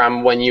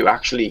Instagram when you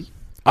actually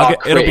are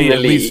creating the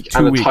league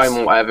and the time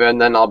or whatever,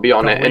 and then I'll be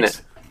on it,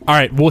 innit? All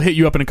right, we'll hit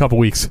you up in a couple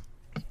weeks.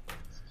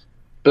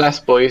 Bless,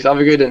 boys. Have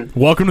a good one.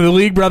 Welcome to the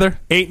league, brother.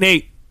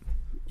 8-8.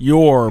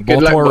 Your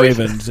Good Baltimore luck, boys.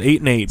 Ravens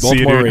 8-8. See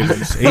you, Baltimore dude.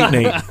 Ravens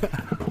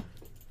 8-8.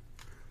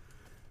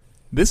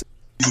 This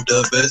You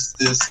the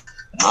bestest.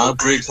 My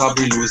breaks, I'll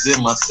be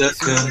losing my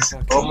seconds.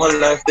 All my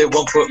life, they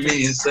won't put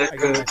me in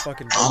second. I'm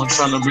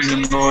trying to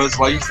bring the noise.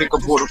 Why you think I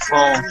bought the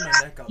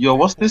phone? Yo,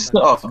 what's this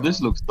setup?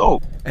 This looks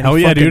dope. hell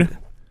yeah, dude.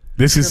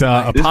 This is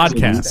a This is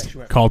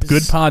podcast called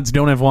Good Pods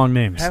Don't Have Long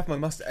Names. Half my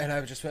mustache, and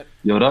I just went.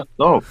 Yo, that's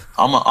dope.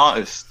 I'm an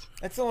artist.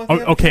 That's the only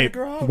thing Okay,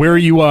 where are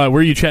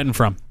you chatting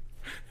from?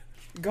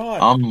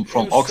 God, I'm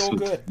from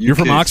Oxford. You're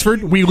from UK.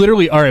 Oxford? We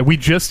literally, all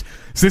right, so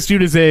this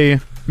dude is a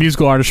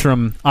musical artist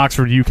from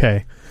Oxford,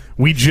 UK.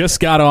 We just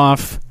got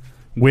off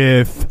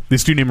with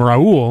this dude named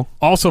Raul,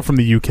 also from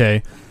the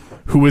UK,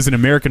 who is an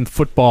American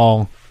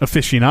football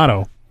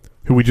aficionado,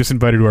 who we just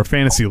invited to our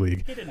fantasy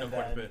league.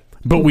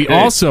 But we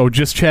also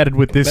just chatted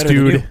with this Better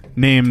than dude you.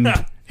 named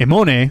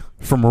Emone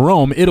from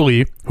Rome,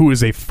 Italy, who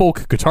is a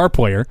folk guitar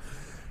player,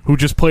 who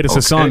just played us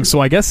a song. So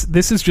I guess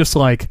this is just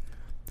like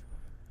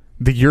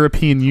the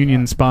European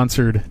Union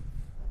sponsored.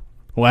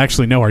 Well,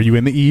 actually, no. Are you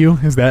in the EU?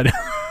 Is that?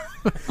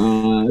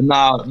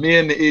 Nah, me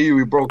and the EU,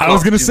 we broke up. I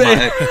was gonna She's say.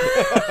 my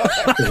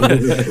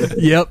ex.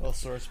 Yep. Oh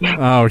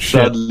shit,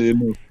 Sadly,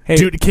 no. Hey,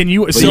 dude. Can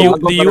you? But So yeah,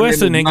 the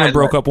U.S. and England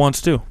broke up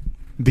once too.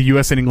 the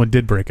U.S. and England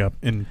did break up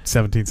in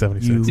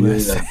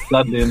 1776. Yeah,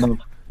 sadly enough.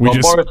 We But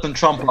just- Boris and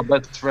Trump are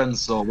best friends,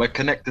 so we're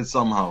connected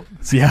somehow.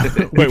 Yeah.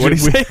 Wait, what did he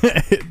say?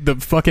 The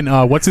fucking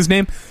what's his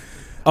name?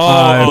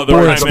 Oh, the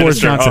Boris Prime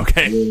Minister. Johnson.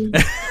 Okay.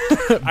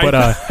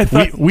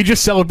 But we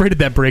just celebrated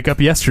that breakup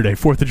yesterday,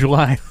 4th of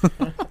July.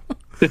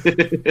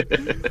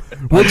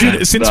 Well,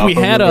 dude, since we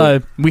had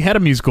a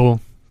musical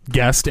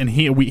guest and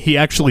he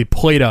actually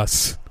played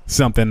us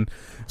something,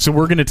 so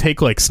we're gonna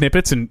take like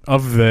snippets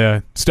of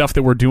the stuff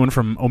that we're doing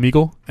from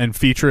Omegle and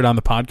feature it on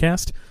the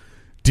podcast.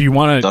 Do you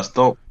want to? That's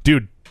dope,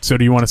 dude. So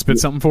do you want to spit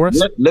something for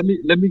us? Let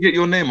me get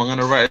your name. I'm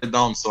gonna write it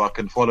down so I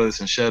can follow this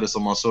and share this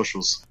on my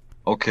socials.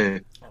 Okay.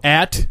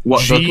 At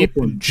What,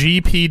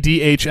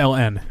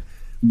 GPDHLN.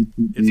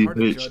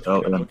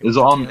 DHLN. Is it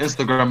on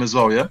Instagram as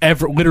well? Yeah.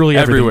 Literally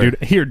everything, Everywhere.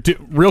 dude. Here,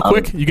 real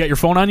quick, you got your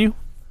phone on you?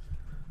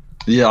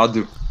 Yeah, I'll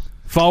do.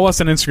 Follow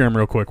us on Instagram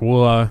real quick.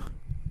 We'll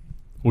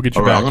get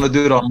you All right, back. I'm gonna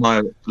do it on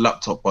my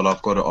laptop while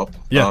I've got it up.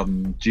 Yeah.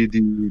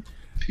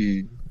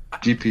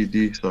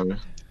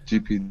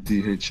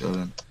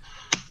 GPDHLN.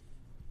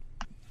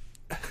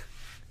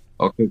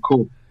 Okay,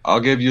 cool. I'll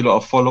give you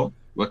a follow.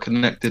 We're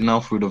connected now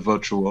through the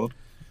virtual world.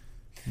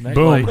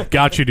 Boom,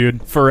 got you,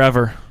 dude.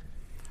 Forever.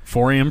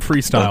 4 a.m.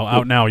 freestyle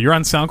out now. You're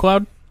on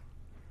SoundCloud?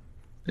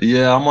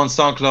 Yeah, I'm on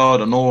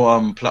SoundCloud and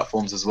all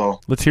platforms as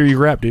well. Let's hear you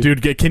rap,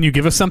 dude. Dude, can you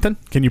give us something?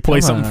 Can you play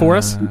Come something for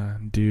us?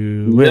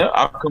 Do Yeah,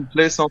 I can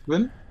play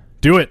something.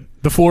 Do it.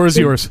 The floor is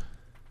yours.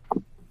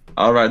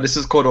 All right, this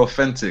is called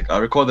Authentic. I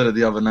recorded it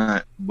the other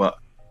night, but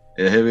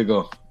yeah, here we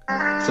go.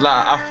 It's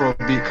like an Afro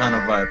beat kind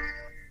of vibe.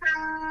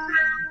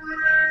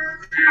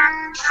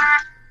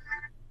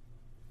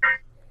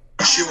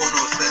 She want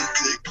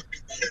authentic.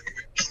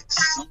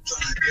 I'm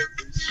trying to get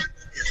rich.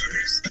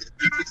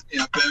 Fix me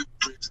a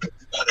beverage.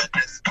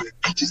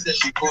 She said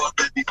she called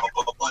baby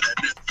hop up on that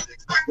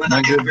Netflix. When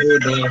I give her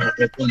the hop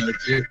up on a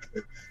jet.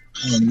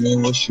 I don't know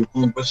what she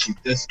want, but she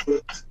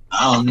desperate.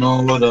 I don't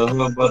know what I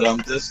heard, but I'm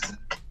destined.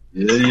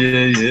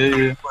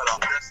 Yeah.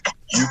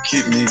 You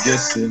keep me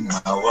guessing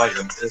how I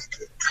am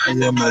desperate. I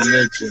am a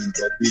legend,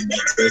 I be my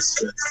best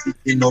friend.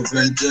 Seeking no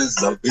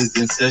vengeance, love is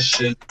in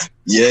session.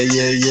 Yeah,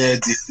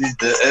 this is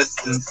the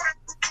essence.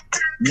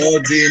 No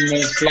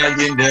demons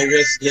flying, they're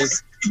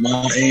restless.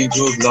 My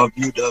angels love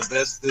you the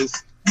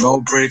bestest.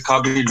 No break,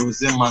 I'll be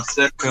losing my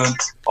second.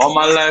 All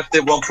my life, they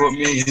won't put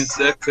me in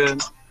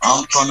second.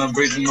 I'm trying to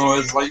break the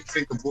noise, why you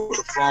think about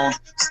the phone?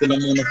 Still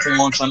I'm on the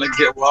phone, trying to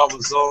get where I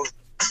was old.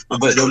 I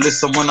bet they'll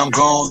listen when I'm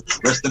gone.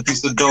 Rest in peace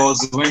to those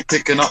who ain't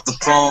picking up the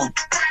phone.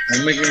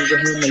 I'm making it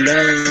home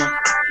alone.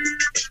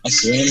 I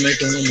swear I'm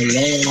making home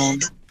alone.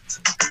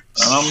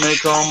 I'll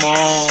make home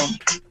home.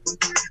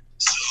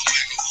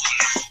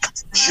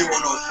 She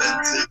want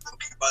authentic.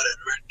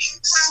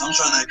 I'm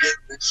trying to get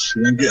rich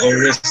and get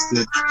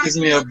arrested. Gives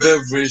me a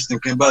beverage,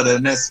 thinking about the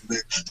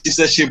Netflix. She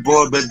said she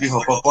bored, baby,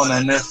 hop up on a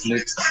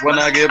Netflix. When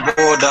I get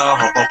bored, I'll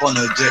hop up on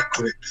a jet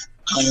quick.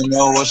 I don't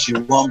know what she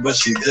want, but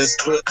she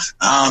desperate.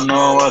 I don't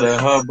know what I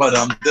heard, but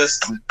I'm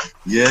destined.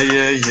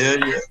 Yeah.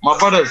 My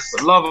brothers,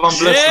 love and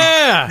blessings.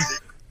 Yeah,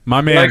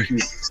 my man. Thank you.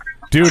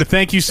 Dude,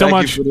 thank you so Thank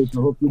much. you for this.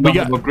 I hope you We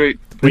have got- a great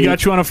We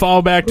got you on a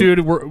follow back, dude.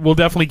 We'll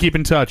definitely keep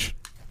in touch.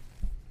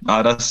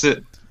 That's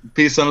it.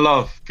 Peace and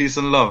love. Peace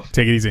and love.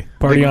 Take it easy.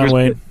 Party on,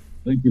 Wayne.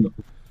 Thank you.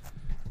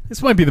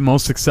 This might be the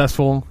most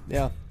successful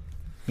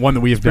one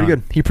that we have Pretty done.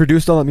 good. He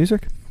produced all that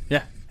music.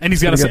 Yeah, and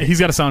he's got Pretty a good. he's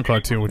got a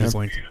SoundCloud too, which is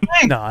linked.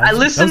 I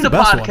listen to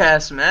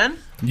podcasts, man.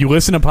 You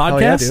listen to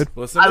podcasts?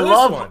 dude. I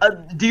love.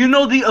 Do you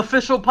know the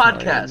official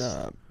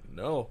podcast?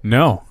 No.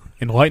 No,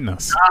 enlighten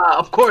us.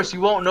 Of course,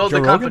 you won't know Joe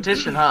the Rogan?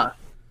 competition, huh?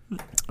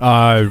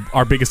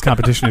 Our biggest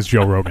competition is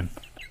Joe Rogan.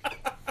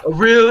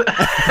 Really?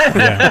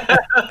 Yeah.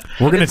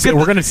 We're gonna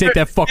take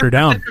that fucker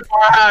down.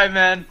 All right,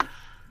 man.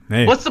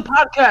 Hey. What's the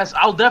podcast?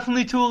 I'll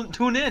definitely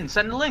tune in.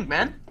 Send the link,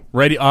 man.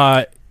 Ready?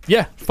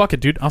 Yeah, fuck it,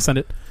 dude. I'll send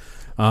it.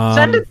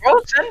 Send it, bro.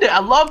 Send it. I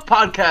love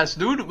podcasts,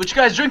 dude. What you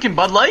guys drinking?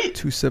 Bud Light?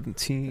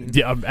 217.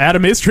 Yeah,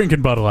 Adam is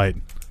drinking Bud Light.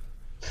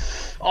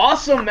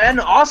 Awesome, man.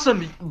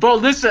 Awesome. Bro,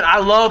 listen, I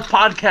love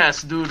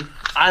podcasts, dude.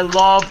 I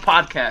love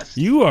podcasts.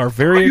 You are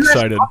very What do you guys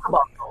excited. talk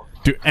about, bro?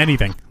 Do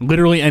anything.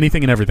 Literally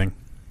anything and everything.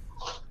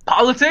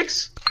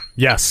 Politics?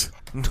 Yes.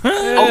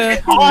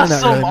 Okay, not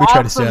awesome, really. We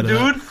try to stay awesome, out of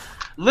that. dude.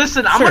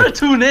 Listen, I'm gonna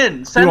tune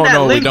in. Send won't that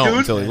know we link, don't dude.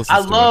 until he listens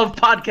I to love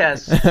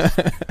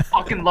podcasts.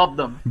 Fucking love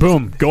them.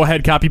 Boom. Go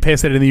ahead, copy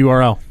paste it in the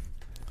URL.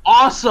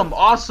 Awesome,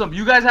 awesome.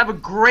 You guys have a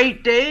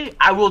great day.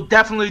 I will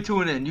definitely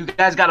tune in. You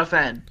guys got a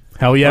fan.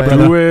 Hell yeah, Oh, yeah.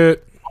 brother. Do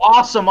it.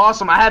 Awesome,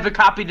 awesome. I have it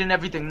copied and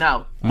everything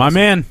now. My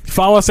man.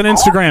 Follow us on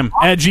Instagram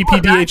at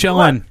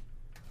GPDHLN.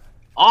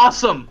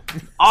 Awesome,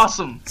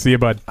 awesome. See you,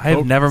 bud. I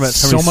have never met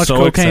so somebody much so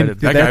cocaine. excited.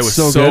 Dude, That guy that's was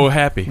so so good.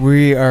 happy.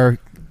 We are.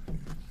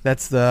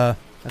 That's a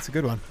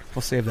good one.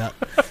 We'll save that.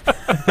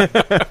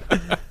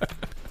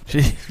 Do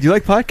you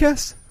like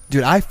podcasts?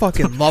 Dude, I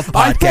fucking love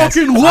podcasts. I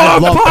fucking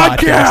love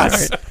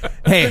podcasts! Alright.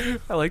 Hey,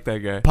 I like that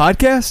guy.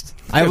 podcast?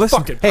 I listen.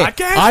 fucking Hey,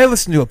 podcast? I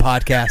listen to a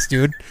podcast,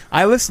 dude.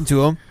 I listen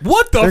to them.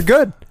 What the They're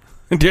good.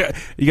 Yeah,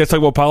 you guys talk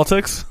about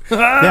politics?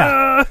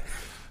 Yeah.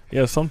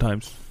 Yeah,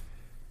 sometimes.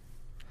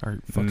 Or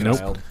fucking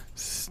Nope.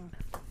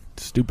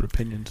 stupid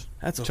opinions.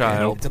 That's okay.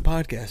 Child. It's a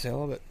podcast. I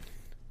love it.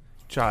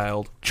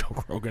 Child.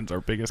 Joe Rogan's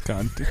our biggest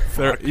content.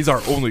 He's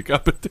our only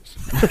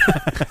competition.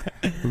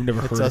 We've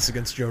never It's heard us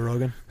against Joe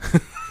Rogan.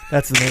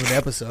 That's the name of the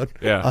episode.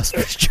 Yeah. Us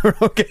versus Joe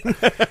Rogan.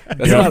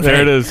 Yeah,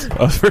 there it is.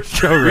 Us versus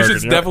Joe Rogan. We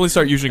should yeah. definitely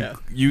start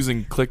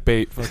using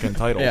clickbait fucking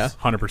titles. Yeah.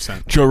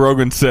 100%. Joe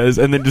Rogan says,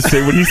 and then just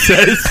say what he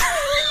says.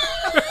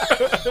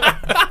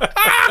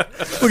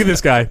 Look at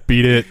this guy.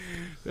 Beat it.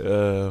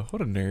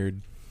 What a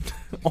nerd.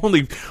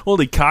 only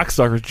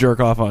cocksuckers jerk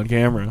off on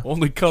camera.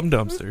 Only cum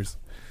dumpsters.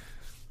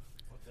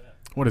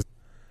 What is...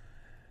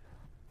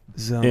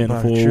 In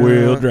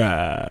four-wheel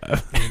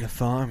drive. In the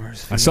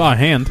farmer's I saw a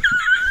hand.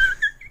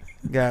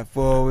 Got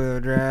 4-wheel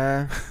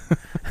drive.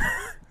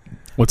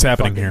 What's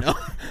happening here?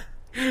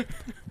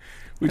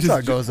 We That's how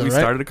it goes, though, right?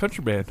 started a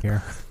country band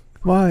here.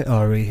 Why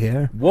are we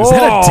here? Whoa! Is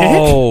that a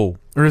dick?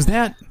 Or is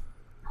that...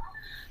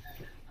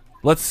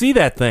 Let's see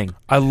that thing.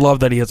 I love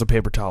that he has a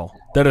paper towel.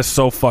 That is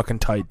so fucking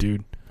tight,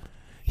 dude.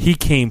 He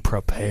came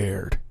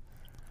prepared.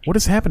 What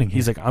is happening here?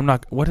 He's like, I'm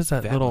not... What is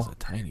that, That little... was a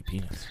tiny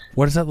penis.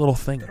 What is that little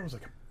thing? It was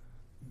like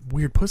a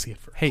weird pussy at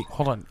first. Hey,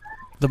 hold on.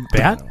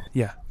 That?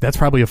 Yeah. That's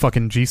probably a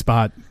fucking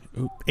G-spot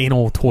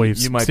anal toy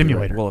You might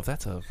stimulator. Be right. Well, if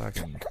that's a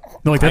fucking...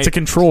 No, like that's a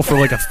control for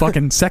like a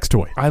fucking sex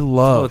toy. I Oh,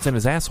 love... it's in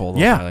his asshole. Though,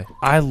 Yeah. Riley.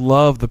 I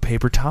love the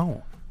paper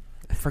towel.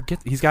 Forget...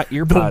 He's got The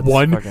earpods.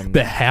 one, fucking-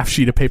 the half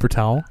sheet of paper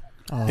towel.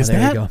 Oh, Is there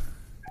that? you go.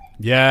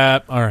 Yeah.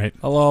 All right.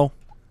 Hello?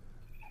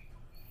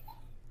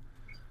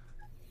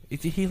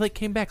 He like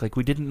came back like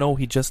we didn't know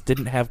he just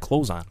didn't have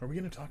clothes on. Are we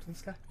gonna talk to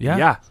this guy? Yeah?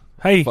 Yeah.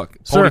 Hey, Fuck.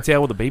 sir.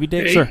 Ponytail with a baby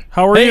dick. Sir,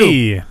 how are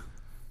you? Hey,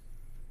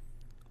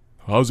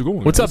 How's it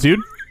going? what's up, dude?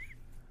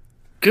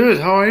 Good.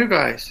 How are you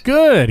guys?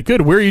 Good.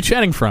 Good. Where are you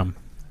chatting from?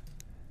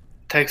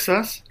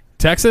 Texas?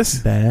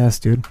 Texas?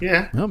 Badass, dude.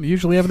 Yeah. Well,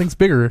 usually everything's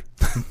bigger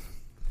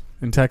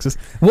in Texas.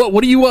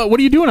 What are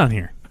you doing on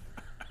here?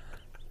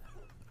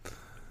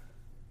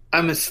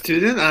 I'm a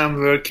student. I'm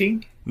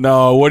working.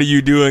 No, what are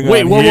you doing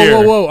Wait, on whoa, here?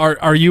 whoa, whoa, whoa!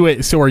 Are you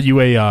a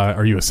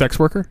sex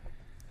worker?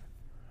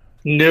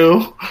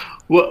 No.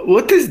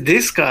 What is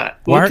this guy?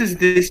 What is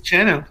this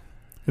channel?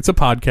 It's a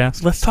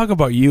podcast. Let's talk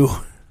about you.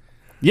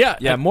 Yeah,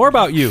 Yeah, more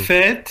about you.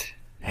 Fat.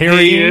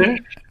 Harry hair,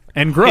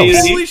 and Gross.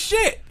 Harry. Holy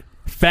shit!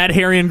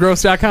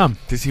 FatHarryandGross.com.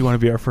 Does he want to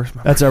be our first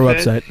member? That's our fat,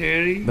 website.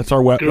 hairy, That's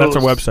our gross.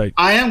 website.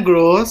 I am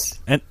gross.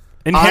 And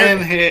I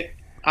Harry-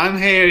 am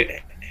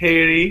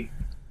hairy.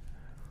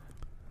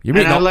 You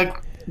And mean I like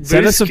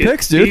Send us some brisket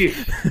pics, dude.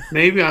 beef.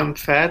 Maybe I'm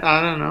fat.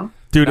 I don't know.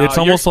 dude, No, it's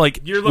almost like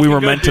you're we looking were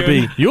good, meant to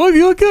dude. be. you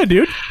look good,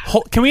 dude.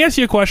 Can we ask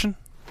you a question?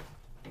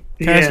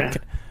 Yeah.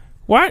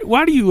 Why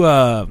do you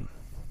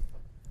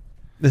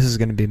This is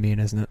gonna be mean,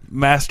 isn't it?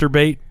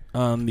 masturbate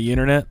on the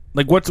internet?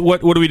 Like, what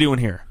are we doing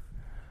here?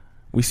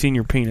 We seen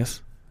your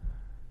penis,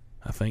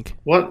 I think.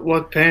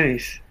 What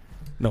pennies?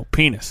 No,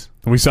 penis.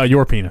 We saw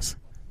your penis.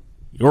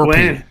 Your When?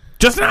 penis.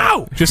 Just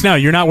now. Just now.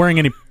 You're not wearing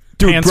any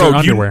Dude, pants bro, or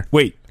underwear.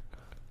 Wait.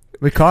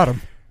 We caught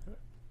him.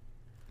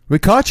 We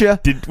caught you.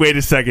 Wait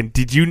a second.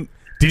 Did you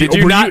Did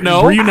you were not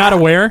know? Were you not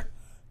aware?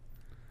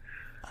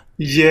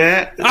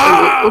 Yeah.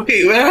 Ah!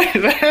 Okay. Where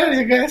are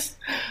you guys?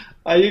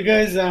 Are you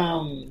guys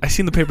I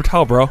seen the paper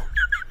towel, bro.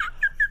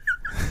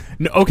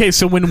 No, okay,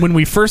 so when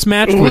we first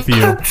matched with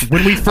you,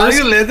 when we Are first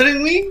you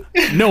lettering me?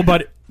 no,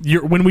 but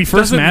when we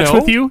first Doesn't matched know?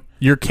 with you,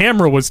 your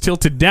camera was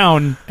tilted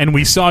down, and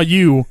we saw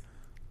you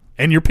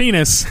and your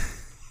penis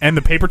and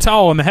the paper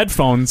towel and the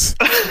headphones.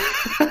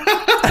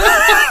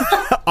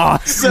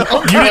 Awesome.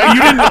 You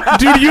didn't,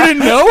 dude. You didn't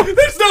know?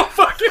 There's no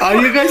fucking. Are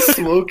you guys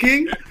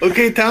smoking?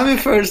 Okay, tell me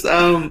first.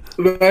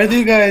 Where do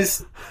you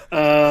guys?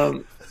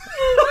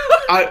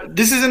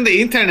 This is on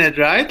the internet,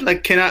 right?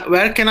 Like,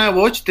 where can I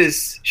watch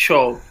this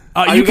show?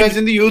 Are you guys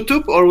in the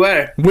YouTube or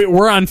where?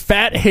 We're on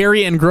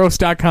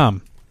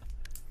FatHarryandGross.com.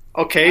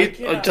 Okay,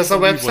 just a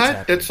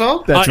website. That's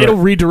all. It'll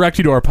redirect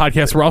you to our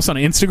podcast. We're also on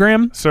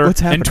Instagram, sir,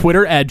 and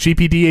Twitter at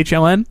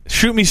GPDHLN.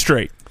 Shoot me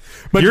straight.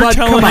 But You're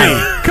telling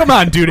me, come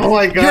on, dude. Oh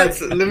my God!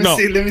 Let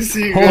me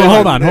see.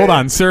 Hold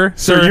on, sir.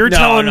 You're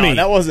telling me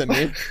that wasn't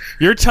me.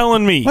 You're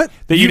telling me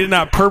that you did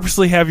not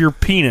purposely have your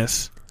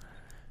penis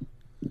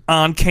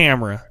on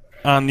camera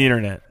on the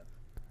internet.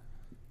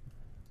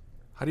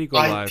 How do you go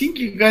I live? think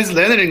you guys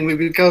lettering me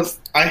because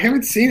I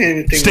haven't seen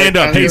anything. Stand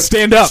like up. that. Hey,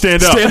 stand up.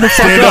 Stand up. Stand the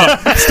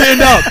fuck up.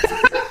 Stand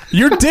up.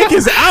 Your dick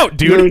is out,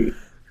 dude.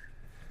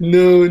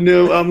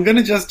 No, I'm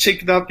gonna just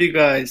check it up, you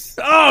guys.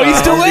 Oh, he's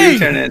on the delayed.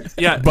 internet.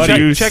 Yeah,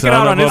 buddy, check it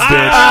out on his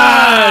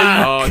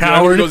bitch. Oh,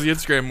 coward. Dude, goes the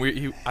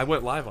Instagram. I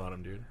went live on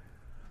him, dude.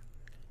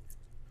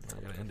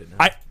 I gotta end it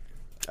now.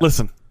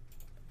 Listen.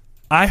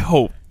 I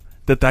hope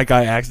that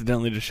guy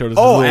accidentally just showed us.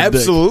 Oh, his little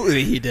absolutely,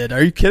 dick. he did.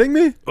 Are you kidding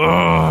me?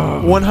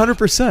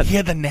 100%. He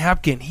had the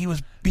napkin. He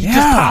just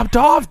popped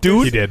off,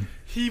 dude. He did.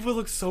 He would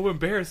look so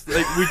embarrassed.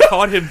 Like we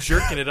caught him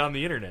jerking it on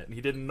the internet, and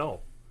he didn't know.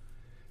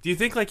 Do you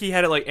think like he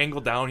had it like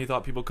angled down? He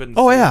thought people couldn't.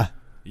 Oh see yeah. it?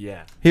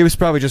 Yeah. He was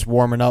probably just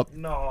warming up.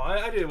 No,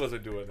 I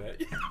wasn't doing that.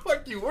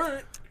 Fuck, you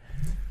weren't.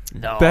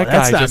 No, that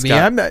that's guy not just me.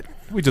 got- I'm not.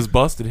 We just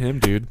busted him,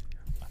 dude.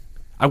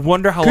 I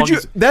wonder how long.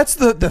 That's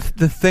the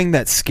thing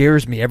that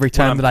scares me every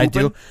time that I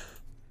do.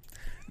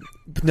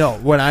 No,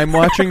 when I'm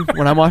watching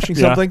Yeah.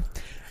 something,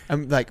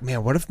 I'm like,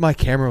 man, what if my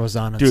camera was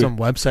on Dude. some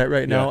website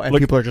right now and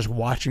Look, people are just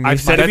watching me? I've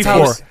said it That's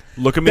before.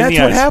 how- Look at me in the eyes.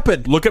 That's what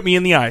happened. Look at me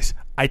in the eyes.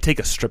 I take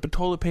a strip of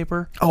toilet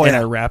paper Oh, and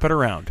yeah. I wrap it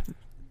around.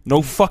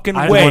 No fucking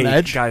I way.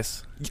 don't,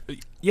 guys.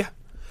 Yeah,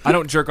 I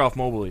don't jerk off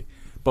mobily,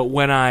 but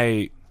when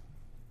I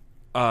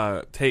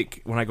take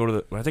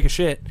a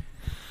shit,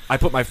 I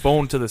put my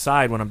phone to the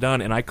side when I'm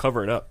done and I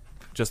cover it up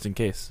just in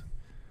case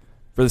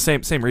for the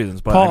same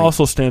reasons. But Paul I mean,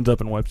 also stands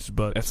up and wipes his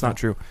butt. that's not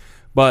true.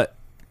 But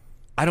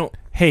I don't.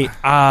 Hey,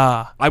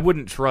 I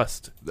wouldn't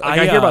trust. Like,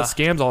 I hear about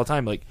scams all the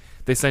time. Like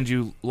they send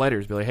you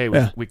letters, be like, "Hey,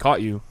 we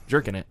caught you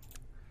jerking it."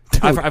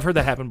 I've heard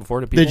that happen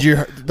before to people.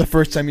 Did the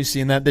first time you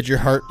seen that? Did your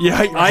heart? Yeah,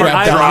 I've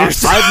never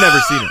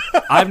seen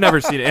it. I've never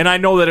seen it, and I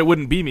know that it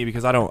wouldn't be me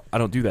because I don't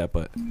do that.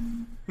 But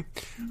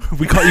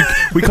we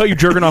caught you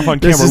jerking off on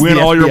This camera. is We had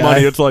the all your FBI.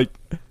 money. It's like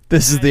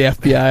This is the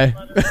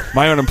FBI.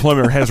 my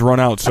unemployment has run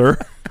out, sir.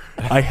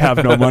 I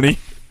have no money.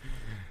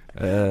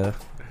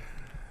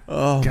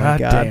 Oh God my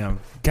God! damn.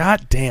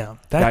 God damn.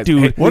 That Guys,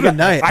 dude. hey, What a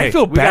night! I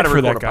feel we bad gotta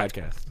for that record guy. a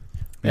podcast.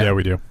 Yeah,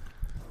 we do.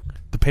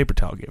 The paper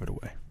towel gave it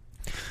away.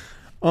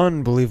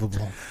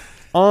 Unbelievable.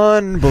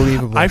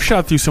 Unbelievable. I've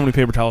shot through so many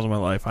paper towels in my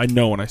life. I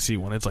know when I see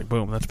one, it's like,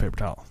 boom, that's a paper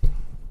towel.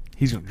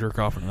 He's going to jerk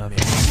off in another.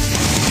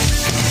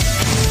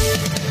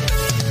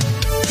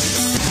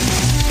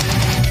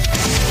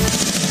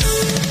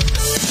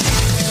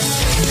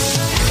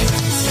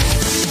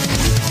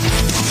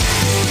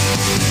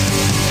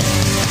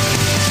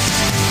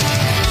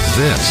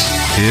 This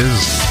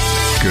is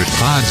Good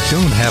Pods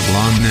Don't Have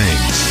Long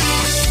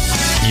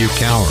Names. You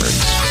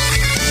cowards.